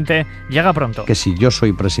presidente llega pronto. Que si yo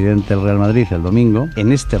soy presidente del Real Madrid el domingo,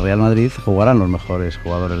 en este Real Madrid jugarán los mejores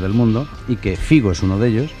jugadores del mundo y que Figo es uno de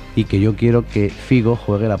ellos y que yo quiero que Figo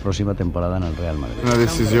juegue la próxima temporada en el Real Madrid. Una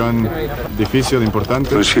decisión difícil,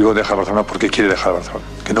 importante. Luis Figo deja Barcelona porque quiere dejar Barcelona,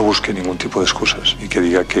 que no busque ningún tipo de excusas y que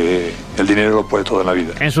diga que el dinero lo puede todo en la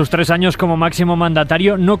vida. En sus 3 años como máximo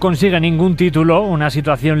mandatario no consigue ningún título, una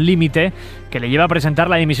situación límite que le lleva a presentar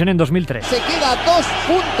la dimisión en 2003. Se queda a 2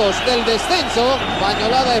 puntos del descenso,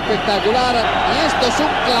 pañolada espectacular y esto es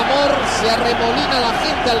un clamor, se arremolina la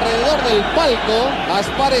gente alrededor del palco.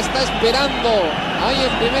 Gaspar está esperando ahí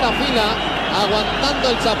en primera fila aguantando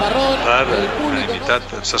el chaparrón. Per unanimitat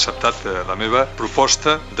s'ha acceptat la meva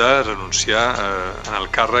proposta de renunciar al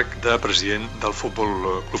càrrec de president del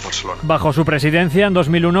Fútbol Club Barcelona. Bajo su presidencia, en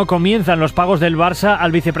 2001, comienzan los pagos del Barça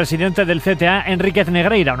al vicepresidente del CTA, Enríquez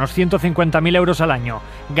Negreira, unos 150.000 euros al año.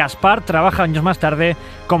 Gaspar trabaja años más tarde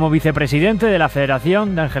como vicepresidente de la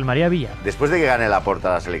Federación de Ángel María Villar. Después de que gane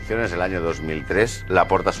Laporta las elecciones el año 2003,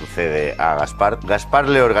 Laporta sucede a Gaspar. Gaspar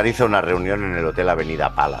le organiza una reunión en el Hotel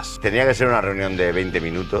Avenida Palace. Tenía que ser una reunión de 20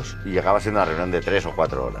 minutos y llegaba a ser una reunión de 3 o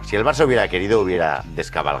 4 horas. Si el Barça hubiera querido, hubiera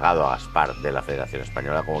descabalgado a Gaspar de la Federación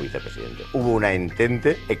Española como vicepresidente. Hubo una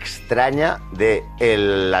entente extraña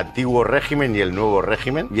del antiguo régimen y el nuevo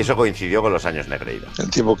régimen, y eso coincidió con los años Negreira. El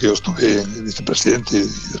tiempo que yo estuve vicepresidente y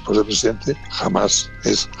después de presidente, jamás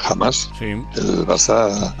sí, el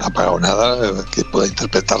Barça ha pagado nada que pueda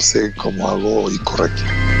interpretarse como algo incorrecto.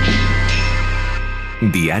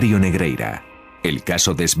 Diario Negreira. El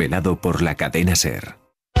caso desvelado por la cadena SER.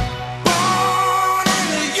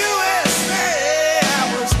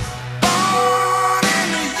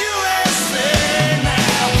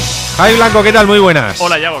 Javi Blanco, ¿qué tal? Muy buenas.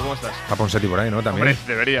 Hola, Yago, ¿cómo estás? Está Ponsetti por ahí, ¿no? También. Hombre,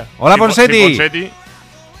 debería. Hola, Ponsetti.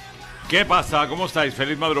 ¿Qué pasa? ¿Cómo estáis?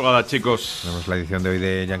 Feliz madrugada, chicos. Tenemos la edición de hoy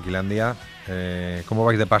de Yankilandia. ¿Cómo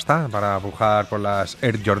vais de pasta para pujar por las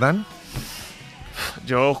Air Jordan?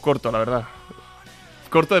 Yo os corto, la verdad.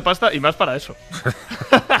 Corto de pasta y más para eso.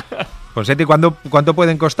 Ponsetti, ¿cuánto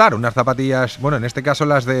pueden costar unas zapatillas? Bueno, en este caso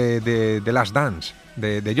las de Last Dance,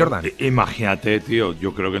 de Jordan. Imagínate, tío,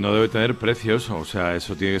 yo creo que no debe tener precios. O sea,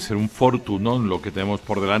 eso tiene que ser un fortunón lo que tenemos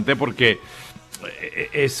por delante, porque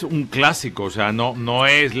es un clásico. O sea, no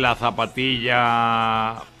es la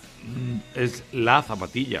zapatilla, es la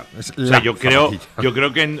zapatilla. Yo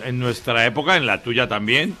creo que en nuestra época, en la tuya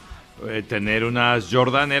también, tener unas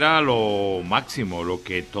Jordan era lo máximo, lo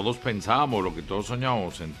que todos pensábamos, lo que todos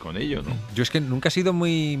soñábamos con ello, ¿no? Yo es que nunca he sido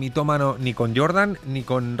muy mitómano ni con Jordan ni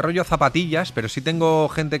con rollo zapatillas, pero sí tengo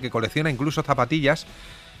gente que colecciona incluso zapatillas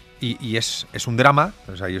y es un drama,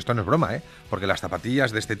 o sea, y esto no es broma, porque las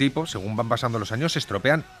zapatillas de este tipo, según van pasando los años, se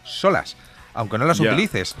estropean solas. Aunque no las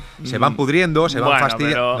utilices, se van pudriendo, se van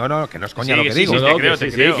fastidiando. No, que no es coña lo que digo.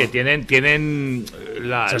 Te creo. Que tienen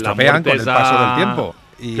se estropean con el paso del tiempo.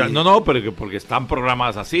 No, porque están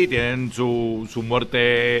programadas así, tienen su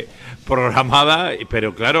muerte programada,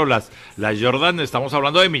 pero claro, las Jordan, estamos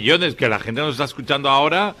hablando de millones, que la gente nos está escuchando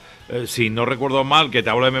ahora, si no recuerdo mal, que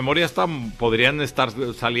te hablo de memoria, podrían estar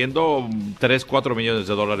saliendo 3-4 millones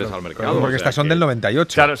de dólares al mercado. Porque estas son del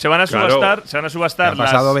 98. Claro, se van a subastar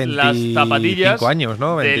las zapatillas años,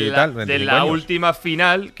 ¿no? de la última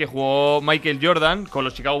final que jugó Michael Jordan con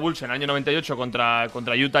los Chicago Bulls en el año 98 contra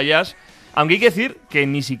Utah Jazz. Aunque hay que decir que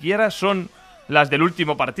ni siquiera son las del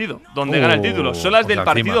último partido, donde gana el título. Son las del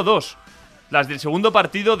partido 2. Las del segundo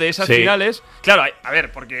partido de esas finales. Claro, a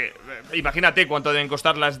ver, porque imagínate cuánto deben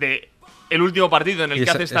costar las de el último partido en el que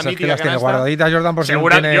hace esta mítica canasta. Guardaditas Jordan por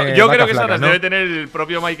yo creo que esas las debe tener el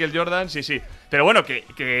propio Michael Jordan, sí. Pero bueno,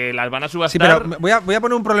 que las van a subastar. Sí, pero voy a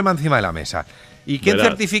poner un problema encima de la mesa. ¿Y quién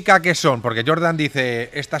certifica que son? Porque Jordan dice,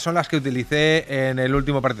 estas son las que utilicé en el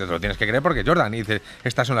último partido. Te lo tienes que creer porque Jordan dice,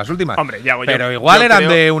 estas son las últimas. Hombre, pero igual eran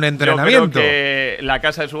de un entrenamiento. Yo creo que la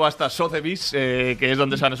casa de subastas Sotheby's, que es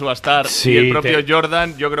donde se van a subastar, y el propio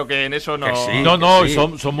Jordan, yo creo que en eso no…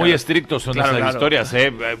 Son muy estrictos son esas historias.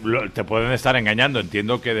 Te pueden estar engañando.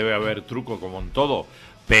 Entiendo que debe haber truco como en todo.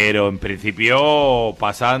 Pero en principio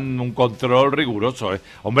pasan un control riguroso.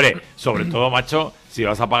 Hombre, sobre todo, macho, si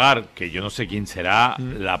vas a pagar, que yo no sé quién será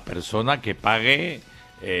la persona que pague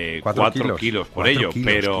 4 kilos por ello,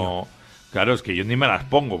 pero tío. Claro, es que yo ni me las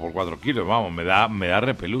pongo por 4 kilos, vamos, me da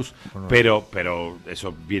repelús. Pero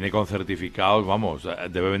eso viene con certificados, vamos,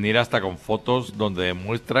 debe venir hasta con fotos donde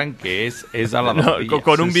demuestran que es a la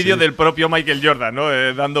con un vídeo del propio Michael Jordan, ¿no?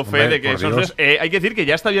 Dando fe de que son… hay que decir que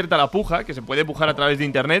ya está abierta la puja, que se puede pujar a través de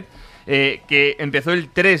internet, que empezó el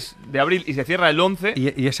 3 de abril y se cierra el 11.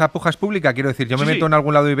 ¿Y esa puja es pública? Quiero decir, ¿yo me meto en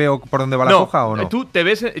algún lado y veo por dónde va la puja o no? Tú te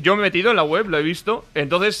ves… Yo me he metido en la web, lo he visto.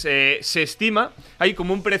 Entonces, se estima, hay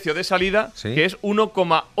como un precio de salida que es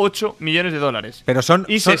 1,8 millones de dólares. Pero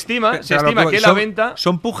se estima que la venta…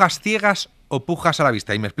 ¿Son pujas ciegas o pujas a la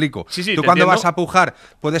vista? Y me explico. Tú cuando vas a pujar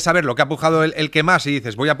puedes saber lo que ha pujado el que más y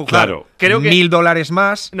dices, voy a pujar $1.000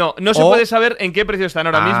 más. No se puede saber en qué precio están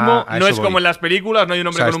ahora mismo. No es como en las películas, no hay un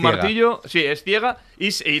hombre con un martillo. Sí, es ciega.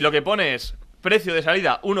 Y lo que pone es precio de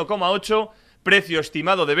salida 1,8, precio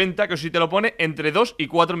estimado de venta, que eso sí te lo pone, entre 2 y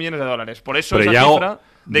 4 millones de dólares. Por eso pero esa cifra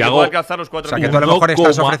de que puede alcanzar los 4 millones. O sea, que tú a lo mejor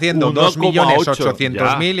estás ofreciendo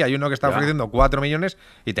 2.800.000 y hay uno que está ya. ofreciendo 4 millones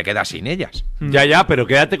y te quedas sin ellas. Ya, pero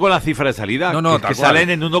quédate con la cifra de salida. No, que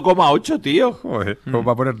salen en 1,8, tío. Joder, ¿cómo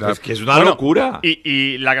va a poner Es que es una locura.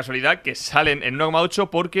 Y la casualidad que salen en 1,8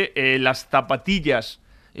 porque las zapatillas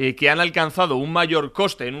que han alcanzado un mayor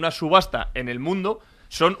coste en una subasta en el mundo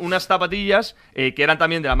son unas zapatillas que eran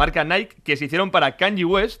también de la marca Nike, que se hicieron para Kanye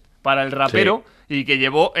West, para el rapero, y que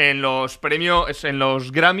llevó en los premios, en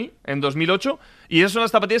los Grammy en 2008. Y esas son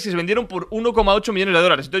las zapatillas que se vendieron por 1,8 millones de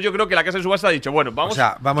dólares. Entonces yo creo que la casa de subasta ha dicho, bueno, vamos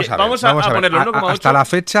a ponerlo en 1,8. Hasta la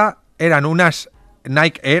fecha eran unas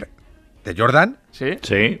Nike Air de Jordan.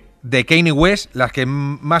 Sí. De Kanye West, las que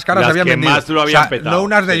más caras habían vendido. Las que más lo habían petado. No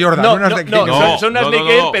unas de Jordan, no unas de Kanye West. Son unas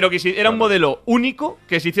Nike Air, pero que era un modelo único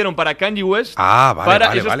que se hicieron para Kanye West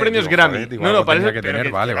para esos premios Grammy. Parece que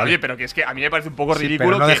tener, Oye, pero que es que a mí me parece un poco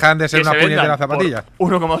ridículo. Pero no dejan de ser una puñetera zapatilla.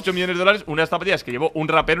 1,8 millones de dólares, unas zapatillas que llevó un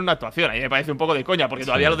rapero en una actuación. A mí me parece un poco de coña, porque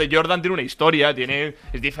todavía lo de Jordan tiene una historia,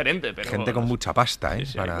 es diferente. Pero gente con mucha pasta,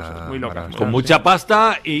 muy locas. Con mucha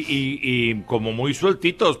pasta y como muy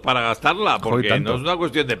sueltitos para gastarla, porque no es una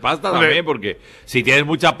cuestión de pasta también, porque si tienes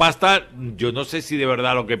mucha pasta, yo no sé si de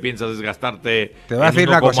verdad lo que piensas es gastarte en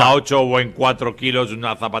 1,8 o en 4 kilos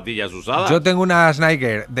unas zapatillas usadas. Yo tengo unas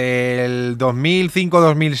Nike del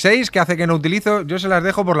 2005-2006 que hace que no utilizo, yo se las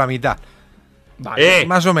dejo por la mitad. Vale,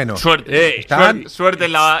 más o menos. Suerte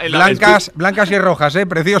en la blancas y rojas,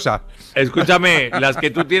 preciosa. Escúchame, las que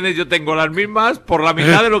tú tienes yo tengo las mismas por la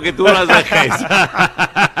mitad de lo que tú las dejes.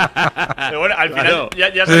 Pero bueno, al final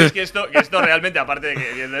ya sabéis que esto realmente, aparte de que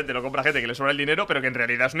evidentemente lo compra gente que le sobra el dinero, pero que en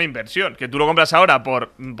realidad es una inversión. Que tú lo compras ahora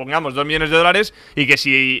por, pongamos, 2 millones de dólares y que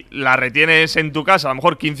si la retienes en tu casa a lo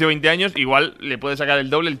mejor 15 o 20 años, igual le puedes sacar el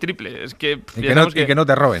doble, el triple. Es que y que no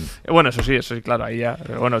te roben. Bueno, eso sí, claro, ahí ya.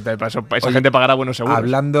 Bueno, esa gente pagará buenos seguros.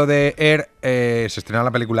 Hablando de Air, se estrenó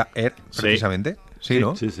la película Air, precisamente. Sí,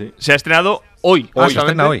 ¿no? Sí. Se ha estrenado hoy. Se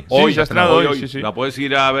estrena hoy. Se ha estrenado hoy. Sí. La puedes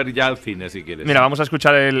ir a ver ya al cine si quieres. Mira, vamos a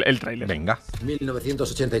escuchar el tráiler. Venga.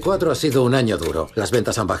 1984 ha sido un año duro. Las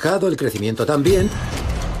ventas han bajado, el crecimiento también.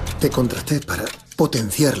 Te contraté para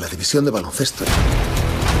potenciar la división de baloncesto.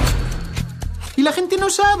 Y la gente no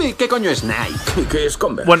sabe qué coño es Nike, qué es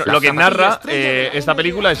Converse. Bueno, lo que narra esta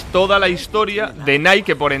película es toda la historia de Nike,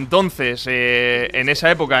 que por entonces, en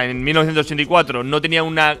esa época, en 1984, no tenía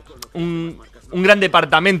un gran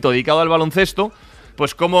departamento dedicado al baloncesto.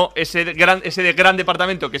 Pues como ese gran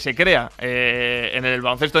departamento que se crea en el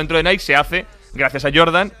baloncesto dentro de Nike se hace gracias a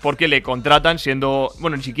Jordan, porque le contratan siendo,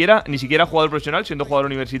 bueno, ni siquiera jugador profesional, siendo jugador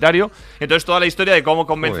universitario. Entonces toda la historia de cómo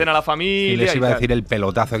convencen a la familia. Y les iba a decir el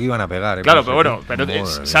pelotazo que iban a pegar. Claro, pero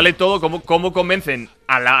sale todo cómo convencen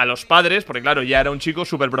a los padres, porque claro, ya era un chico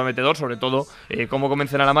súper prometedor, sobre todo cómo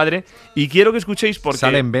convencen a la madre. Y quiero que escuchéis porque…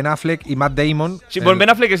 Salen Ben Affleck y Matt Damon. Sí, Ben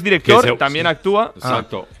Affleck es director, también actúa.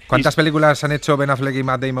 Exacto. ¿Cuántas películas han hecho Ben Affleck y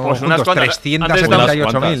Matt Damon pues juntos?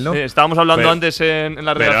 378.000, ¿no? Estábamos hablando antes en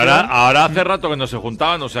la redacción. Pero ahora hace rato que no se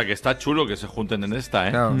juntaban, o sea que está chulo que se junten en esta,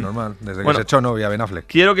 ¿eh? Claro, normal. Desde que se echó novia a Ben Affleck.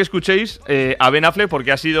 Quiero que escuchéis a Ben Affleck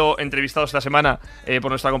porque ha sido entrevistado esta semana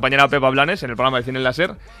por nuestra compañera Pepa Blanes en el programa de Cine en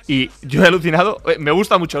Láser. Y yo he alucinado. Me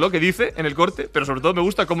gusta mucho lo que dice en el corte, pero sobre todo me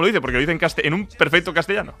gusta cómo lo dice, porque lo dice en un perfecto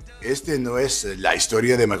castellano. Este no es la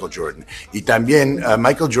historia de Michael Jordan. Y también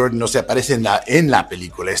Michael Jordan no se aparece en la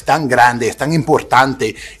película. Es tan grande, es tan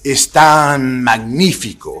importante, es tan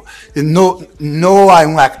magnífico. No hay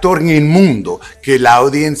un actor en el mundo que la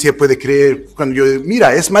audiencia puede creer. Cuando yo digo,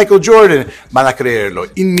 mira, es Michael Jordan, van a creerlo.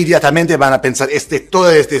 Inmediatamente van a pensar, todo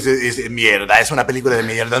es mierda, es una película de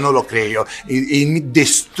mierda, no lo creo. Y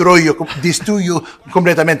destruyo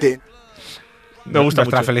completamente. Me gusta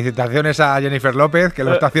Nuestras mucho. Felicitaciones a Jennifer López, que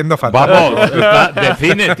lo está haciendo fatal. Vamos, de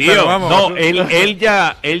cine, tío. No, él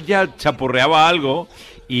ya chapurreaba algo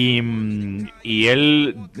y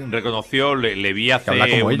él reconoció, le vi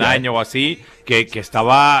hace un año o así, que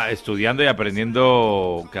estaba estudiando y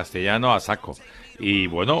aprendiendo castellano a saco. Y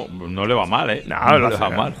bueno, no le va mal, ¿eh? No le va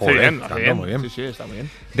mal. Joder, está muy bien. Sí, está muy bien.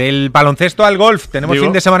 Del baloncesto al golf, tenemos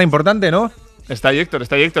fin de semana importante, ¿no? Está ahí Héctor,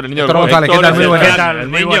 el niño del golf. ¿Qué tal? Muy buenas. ¿Qué tal?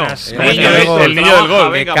 Muy buenas. El niño del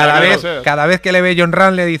golf. Cada vez que le ve John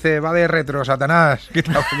Ram le dice, va de retro, Satanás.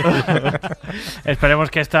 Esperemos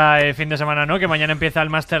que fin de semana no, que mañana empieza el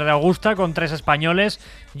Máster de Augusta con 3 españoles,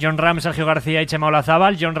 John Ram, Sergio García y Chema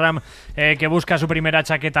Olazábal. John Ram que busca su primera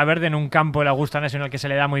chaqueta verde en un campo, el Augusta National, que se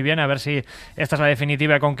le da muy bien, a ver si esta es la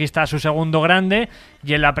definitiva y conquista su segundo grande.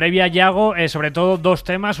 Y en la previa, Yago, sobre todo 2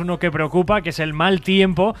 temas, uno que preocupa, que es el mal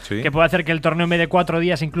tiempo, que puede hacer que el torneo entreno en vez de 4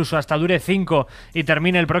 días, incluso hasta dure 5 y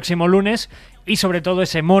termine el próximo lunes. Y sobre todo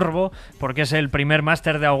ese morbo, porque es el primer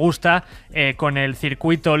máster de Augusta con el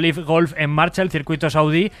circuito Live Golf en marcha, el circuito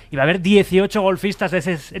saudí, y va a haber 18 golfistas de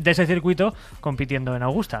ese circuito compitiendo en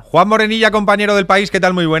Augusta. Juan Morenilla, compañero del País, ¿qué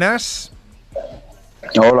tal? Muy buenas.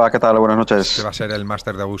 Hola, ¿qué tal? Buenas noches. Este va a ser el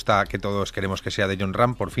máster de Augusta que todos queremos que sea de Jon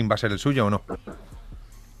Rahm. ¿Por fin va a ser el suyo o no?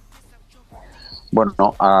 Bueno,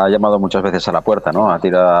 ha llamado muchas veces a la puerta, ¿no? Ha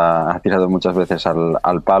tirado muchas veces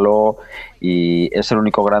al palo y es el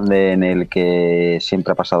único grande en el que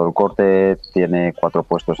siempre ha pasado el corte. Tiene 4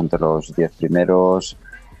 puestos entre los 10 primeros.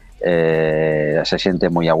 Se siente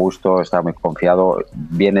muy a gusto, está muy confiado.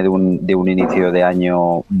 Viene de un inicio de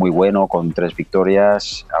año muy bueno, con 3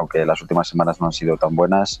 victorias, aunque las últimas semanas no han sido tan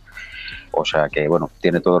buenas. O sea que, bueno,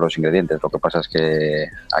 tiene todos los ingredientes. Lo que pasa es que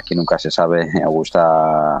aquí nunca se sabe.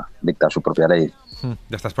 Augusta dicta su propia ley.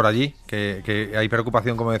 ¿Ya estás por allí? ¿Que hay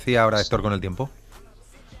preocupación, como decía ahora Héctor, con el tiempo?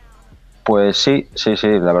 Pues sí.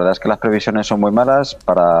 La verdad es que las previsiones son muy malas.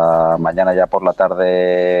 Para mañana ya por la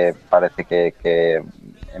tarde parece que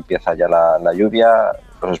empieza ya la lluvia.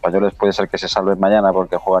 Los españoles puede ser que se salven mañana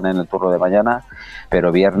porque juegan en el turno de mañana,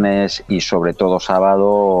 pero viernes y sobre todo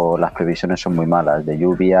sábado las previsiones son muy malas, de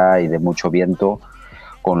lluvia y de mucho viento,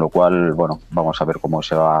 con lo cual, bueno, vamos a ver cómo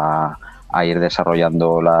se va a ir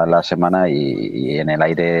desarrollando la semana y en el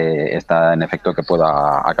aire está en efecto que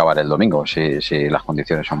pueda acabar el domingo si las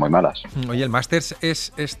condiciones son muy malas. Oye, ¿el Masters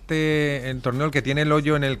es el torneo el que tiene el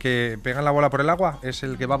hoyo en el que pegan la bola por el agua? ¿Es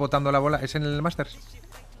el que va botando la bola? ¿Es en el Masters?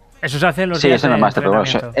 Eso se hace en los días es en el máster, pero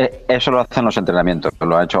eso lo hacen los entrenamientos.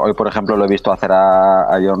 Lo ha hecho hoy, por ejemplo, lo he visto hacer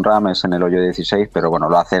a Jon Rahm, es en el hoyo 16, pero bueno,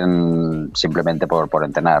 lo hacen simplemente por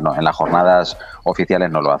entrenar, ¿no? En las jornadas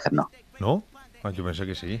oficiales no lo hacen, ¿no? ¿No? Yo pensé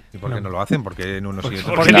que sí. ¿Y por qué no lo hacen? ¿Por qué en unos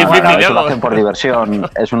siguientes? Eso lo hacen por diversión.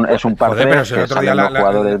 Es un par de que salen los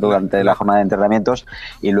jugadores durante la jornada de entrenamientos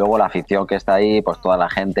y luego la afición que está ahí, pues toda la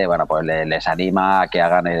gente, bueno, pues les anima a que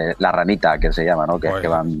hagan la ranita, que se llama, ¿no? Que que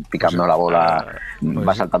van picando la bola,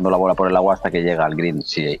 va saltando la bola por el agua hasta que llega al green,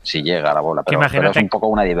 si llega la bola. Pero es un poco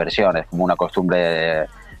una diversión, es como una costumbre.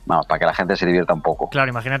 Vamos, para que la gente se divierta un poco. Claro,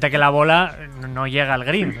 imagínate que la bola no llega al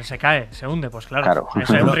green, se cae, se hunde, pues claro.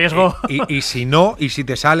 Ese es un riesgo. Y si no, y si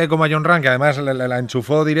te sale como a Jon Rahm, que además la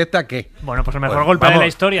enchufó directa, ¿qué? Bueno, pues el mejor golpe de la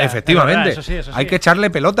historia. Efectivamente. Verdad, eso sí. Hay que echarle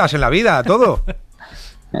pelotas en la vida, a todo.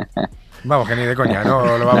 Vamos, que ni de coña,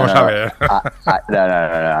 no lo vamos a ver.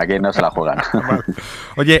 No, aquí no se la juegan. Vale.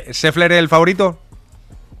 Oye, ¿Scheffler el favorito?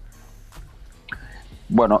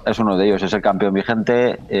 Bueno, es uno de ellos, es el campeón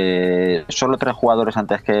vigente. Solo 3 jugadores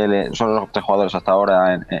solo 3 jugadores hasta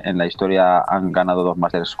ahora en la historia han ganado 2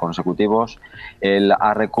 Masters consecutivos. Él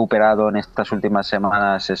ha recuperado en estas últimas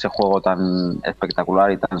semanas ese juego tan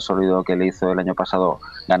espectacular y tan sólido que le hizo el año pasado,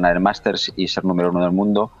 ganar el Masters y ser número 1 del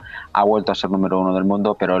mundo. Ha vuelto a ser número 1 del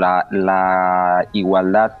mundo, pero la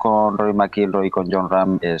igualdad con Rory McIlroy y con Jon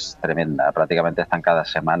Rahm es tremenda. Prácticamente están cada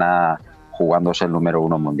semana jugándose el número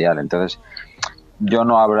 1 mundial. Entonces, yo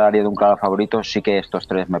no hablaría de un claro favorito, sí que estos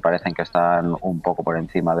 3 me parecen que están un poco por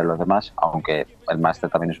encima de los demás, aunque el Master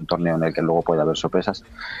también es un torneo en el que luego puede haber sorpresas,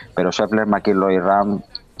 pero Scheffler, McIlroy y Rahm,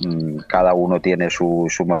 cada uno tiene su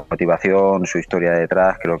motivación, su historia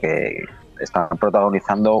detrás. Creo que están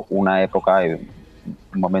protagonizando una época y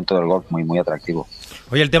un momento del golf muy, muy atractivo.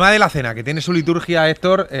 Oye, el tema de la cena, que tiene su liturgia,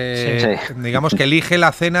 Héctor, digamos que elige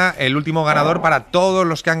la cena el último ganador para todos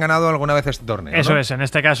los que han ganado alguna vez este torneo, ¿no? Eso es, en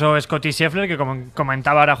este caso Scottie Scheffler, que como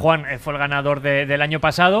comentaba ahora Juan, fue el ganador del año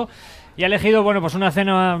pasado y ha elegido, bueno, pues una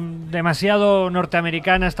cena demasiado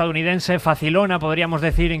norteamericana, estadounidense, facilona, podríamos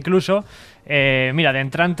decir incluso. Mira, de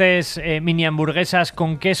entrantes, mini hamburguesas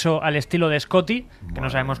con queso al estilo de Scottie, que no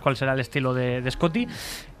sabemos cuál será el estilo de Scottie,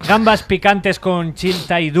 gambas picantes con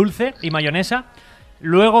chiltay dulce y mayonesa.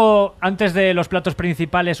 Luego, antes de los platos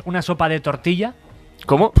principales, una sopa de tortilla.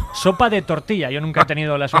 ¿Cómo? Sopa de tortilla. Yo nunca he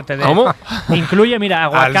tenido la suerte de... ¿Cómo? Incluye, mira,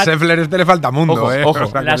 aguacate... Al Scheffler le falta mundo, ojo, ojo. O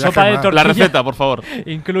sea, la sopa de tortilla... La receta, por favor.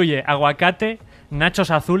 Incluye aguacate, nachos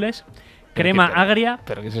azules, crema agria,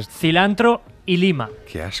 ¿pero qué es esto? Cilantro y lima.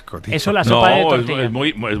 Qué asco, tío. Eso la sopa de tortilla. Es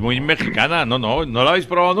muy mexicana. No la habéis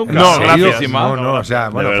probado nunca. No, gracias. No, o sea,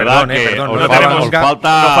 bueno, perdón.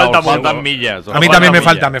 Nos faltan millas. A mí también me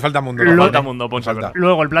falta mundo.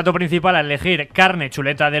 Luego, el plato principal, a elegir carne,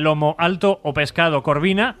 chuleta de lomo alto o pescado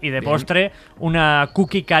corvina, y de postre una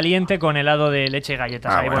cookie caliente con helado de leche y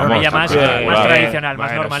galletas. Ahí, bueno, ella más tradicional,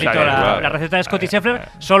 más normalito. La receta de Scottie Scheffler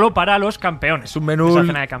solo para los campeones. Es un menú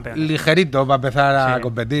ligerito para empezar a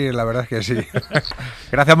competir, la verdad es que sí.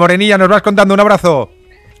 Gracias, Morenilla, nos vas contando. Un abrazo.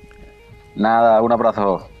 Nada, un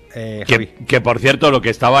abrazo. Que por cierto, de lo que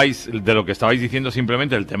estabais diciendo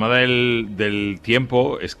simplemente, el tema del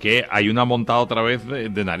tiempo, es que hay una montada otra vez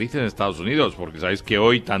de narices en Estados Unidos, porque sabéis que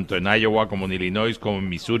hoy, tanto en Iowa como en Illinois, como en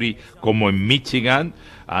Missouri, como en Michigan,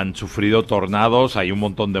 han sufrido tornados, hay un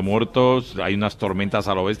montón de muertos, hay unas tormentas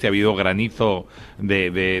a lo bestia, ha habido granizo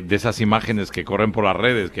de esas imágenes que corren por las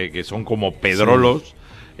redes, que son como pedrolos. Sí.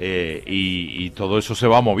 Y todo eso se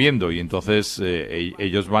va moviendo y entonces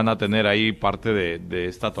ellos van a tener ahí parte de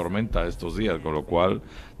esta tormenta estos días, con lo cual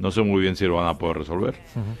no sé muy bien si lo van a poder resolver.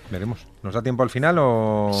 Veremos. ¿Nos da tiempo al final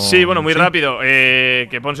o...? Sí, bueno, muy rápido.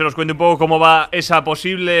 Que Ponce nos cuente un poco cómo va esa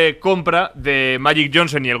posible compra de Magic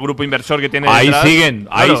Johnson y el grupo inversor que tiene detrás.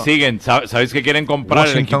 Ahí siguen. Sabéis que quieren comprar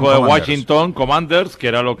el equipo de Washington Commanders, que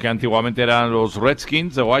era lo que antiguamente eran los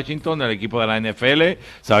Redskins de Washington, el equipo de la NFL.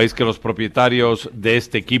 Sabéis que los propietarios de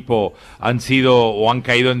este equipo han sido o han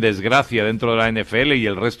caído en desgracia dentro de la NFL y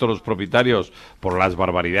el resto de los propietarios por las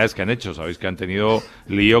barbaridades que han hecho. Sabéis que han tenido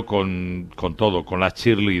lío con todo, con las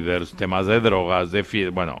cheerleaders, temas de drogas, de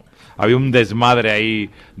fiesta. Bueno, había un desmadre ahí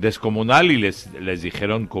descomunal y les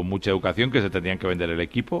dijeron con mucha educación que se tenían que vender el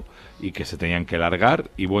equipo y que se tenían que largar.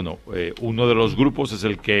 Y bueno, uno de los grupos es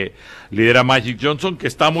el que lidera Magic Johnson, que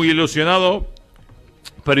está muy ilusionado,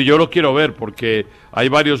 pero yo lo quiero ver porque hay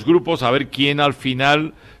varios grupos, a ver quién al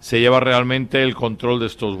final se lleva realmente el control de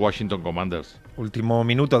estos Washington Commanders. Último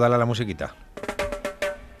minuto, dale a la musiquita.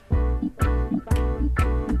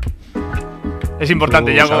 Es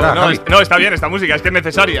importante, Yago. No, está bien esta música, es que es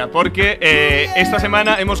necesaria. Porque esta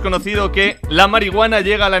semana hemos conocido que la marihuana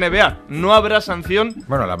llega a la NBA. No habrá sanción.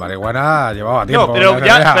 Bueno, la marihuana llevaba tiempo. No, pero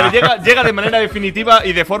llega de manera definitiva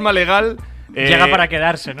y de forma legal. Llega para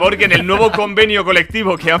quedarse, ¿no? Porque en el nuevo convenio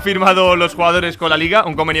colectivo que han firmado los jugadores con la Liga,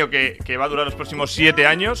 un convenio que va a durar los próximos 7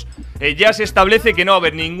 años, ya se establece que no va a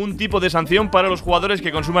haber ningún tipo de sanción para los jugadores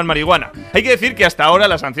que consuman marihuana. Hay que decir que hasta ahora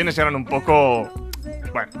las sanciones eran un poco,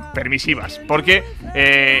 permisivas, porque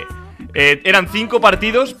eran 5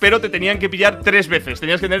 partidos, pero te tenían que pillar 3 veces.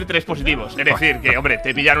 Tenías que tener 3 positivos. Es decir, que, hombre,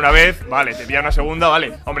 te pillan una vez, vale, te pillan una segunda,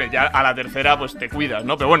 vale. Hombre, ya a la tercera, pues te cuidas,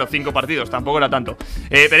 ¿no? Pero bueno, 5 partidos, tampoco era tanto.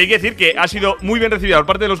 Pero hay que decir que ha sido muy bien recibida por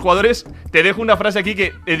parte de los jugadores. Te dejo una frase aquí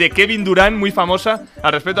de Kevin Durant, muy famosa,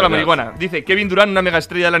 al respecto a la marihuana. Dice Kevin Durant, una mega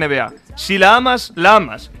estrella de la NBA: si la amas, la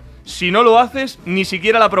amas. Si no lo haces, ni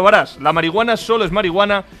siquiera la probarás. La marihuana solo es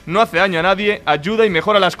marihuana, no hace daño a nadie, ayuda y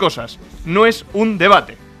mejora las cosas. No es un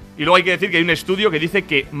debate. Y luego hay que decir que hay un estudio que dice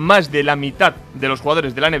que más de la mitad de los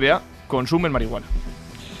jugadores de la NBA consumen marihuana.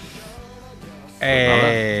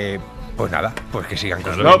 Pues nada, pues que sigan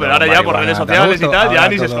consumiendo. No, pero ahora ya por redes sociales y tal, ya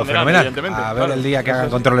ni se esconderán, evidentemente. A ver el día que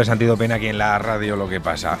hagan controles antidoping aquí en la radio lo que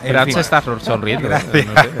pasa. Pero se está sonriendo. Gracias.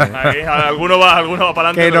 Ahí, alguno va para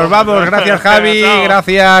adelante. Que nos vamos. Gracias, Javi.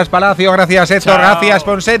 Gracias, Palacio. Gracias, Héctor. Gracias,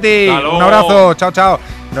 Ponsetti. Un abrazo. Chao, chao.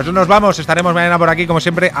 Nosotros nos vamos. Estaremos mañana por aquí, como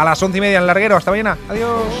siempre, a las 11:30 en El Larguero. Hasta mañana. Adiós.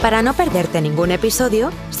 Para no perderte ningún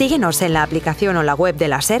episodio, síguenos en la aplicación o la web de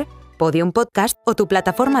la SER, Podium Podcast o tu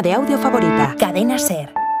plataforma de audio favorita. Cadena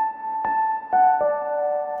SER.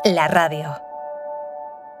 La radio.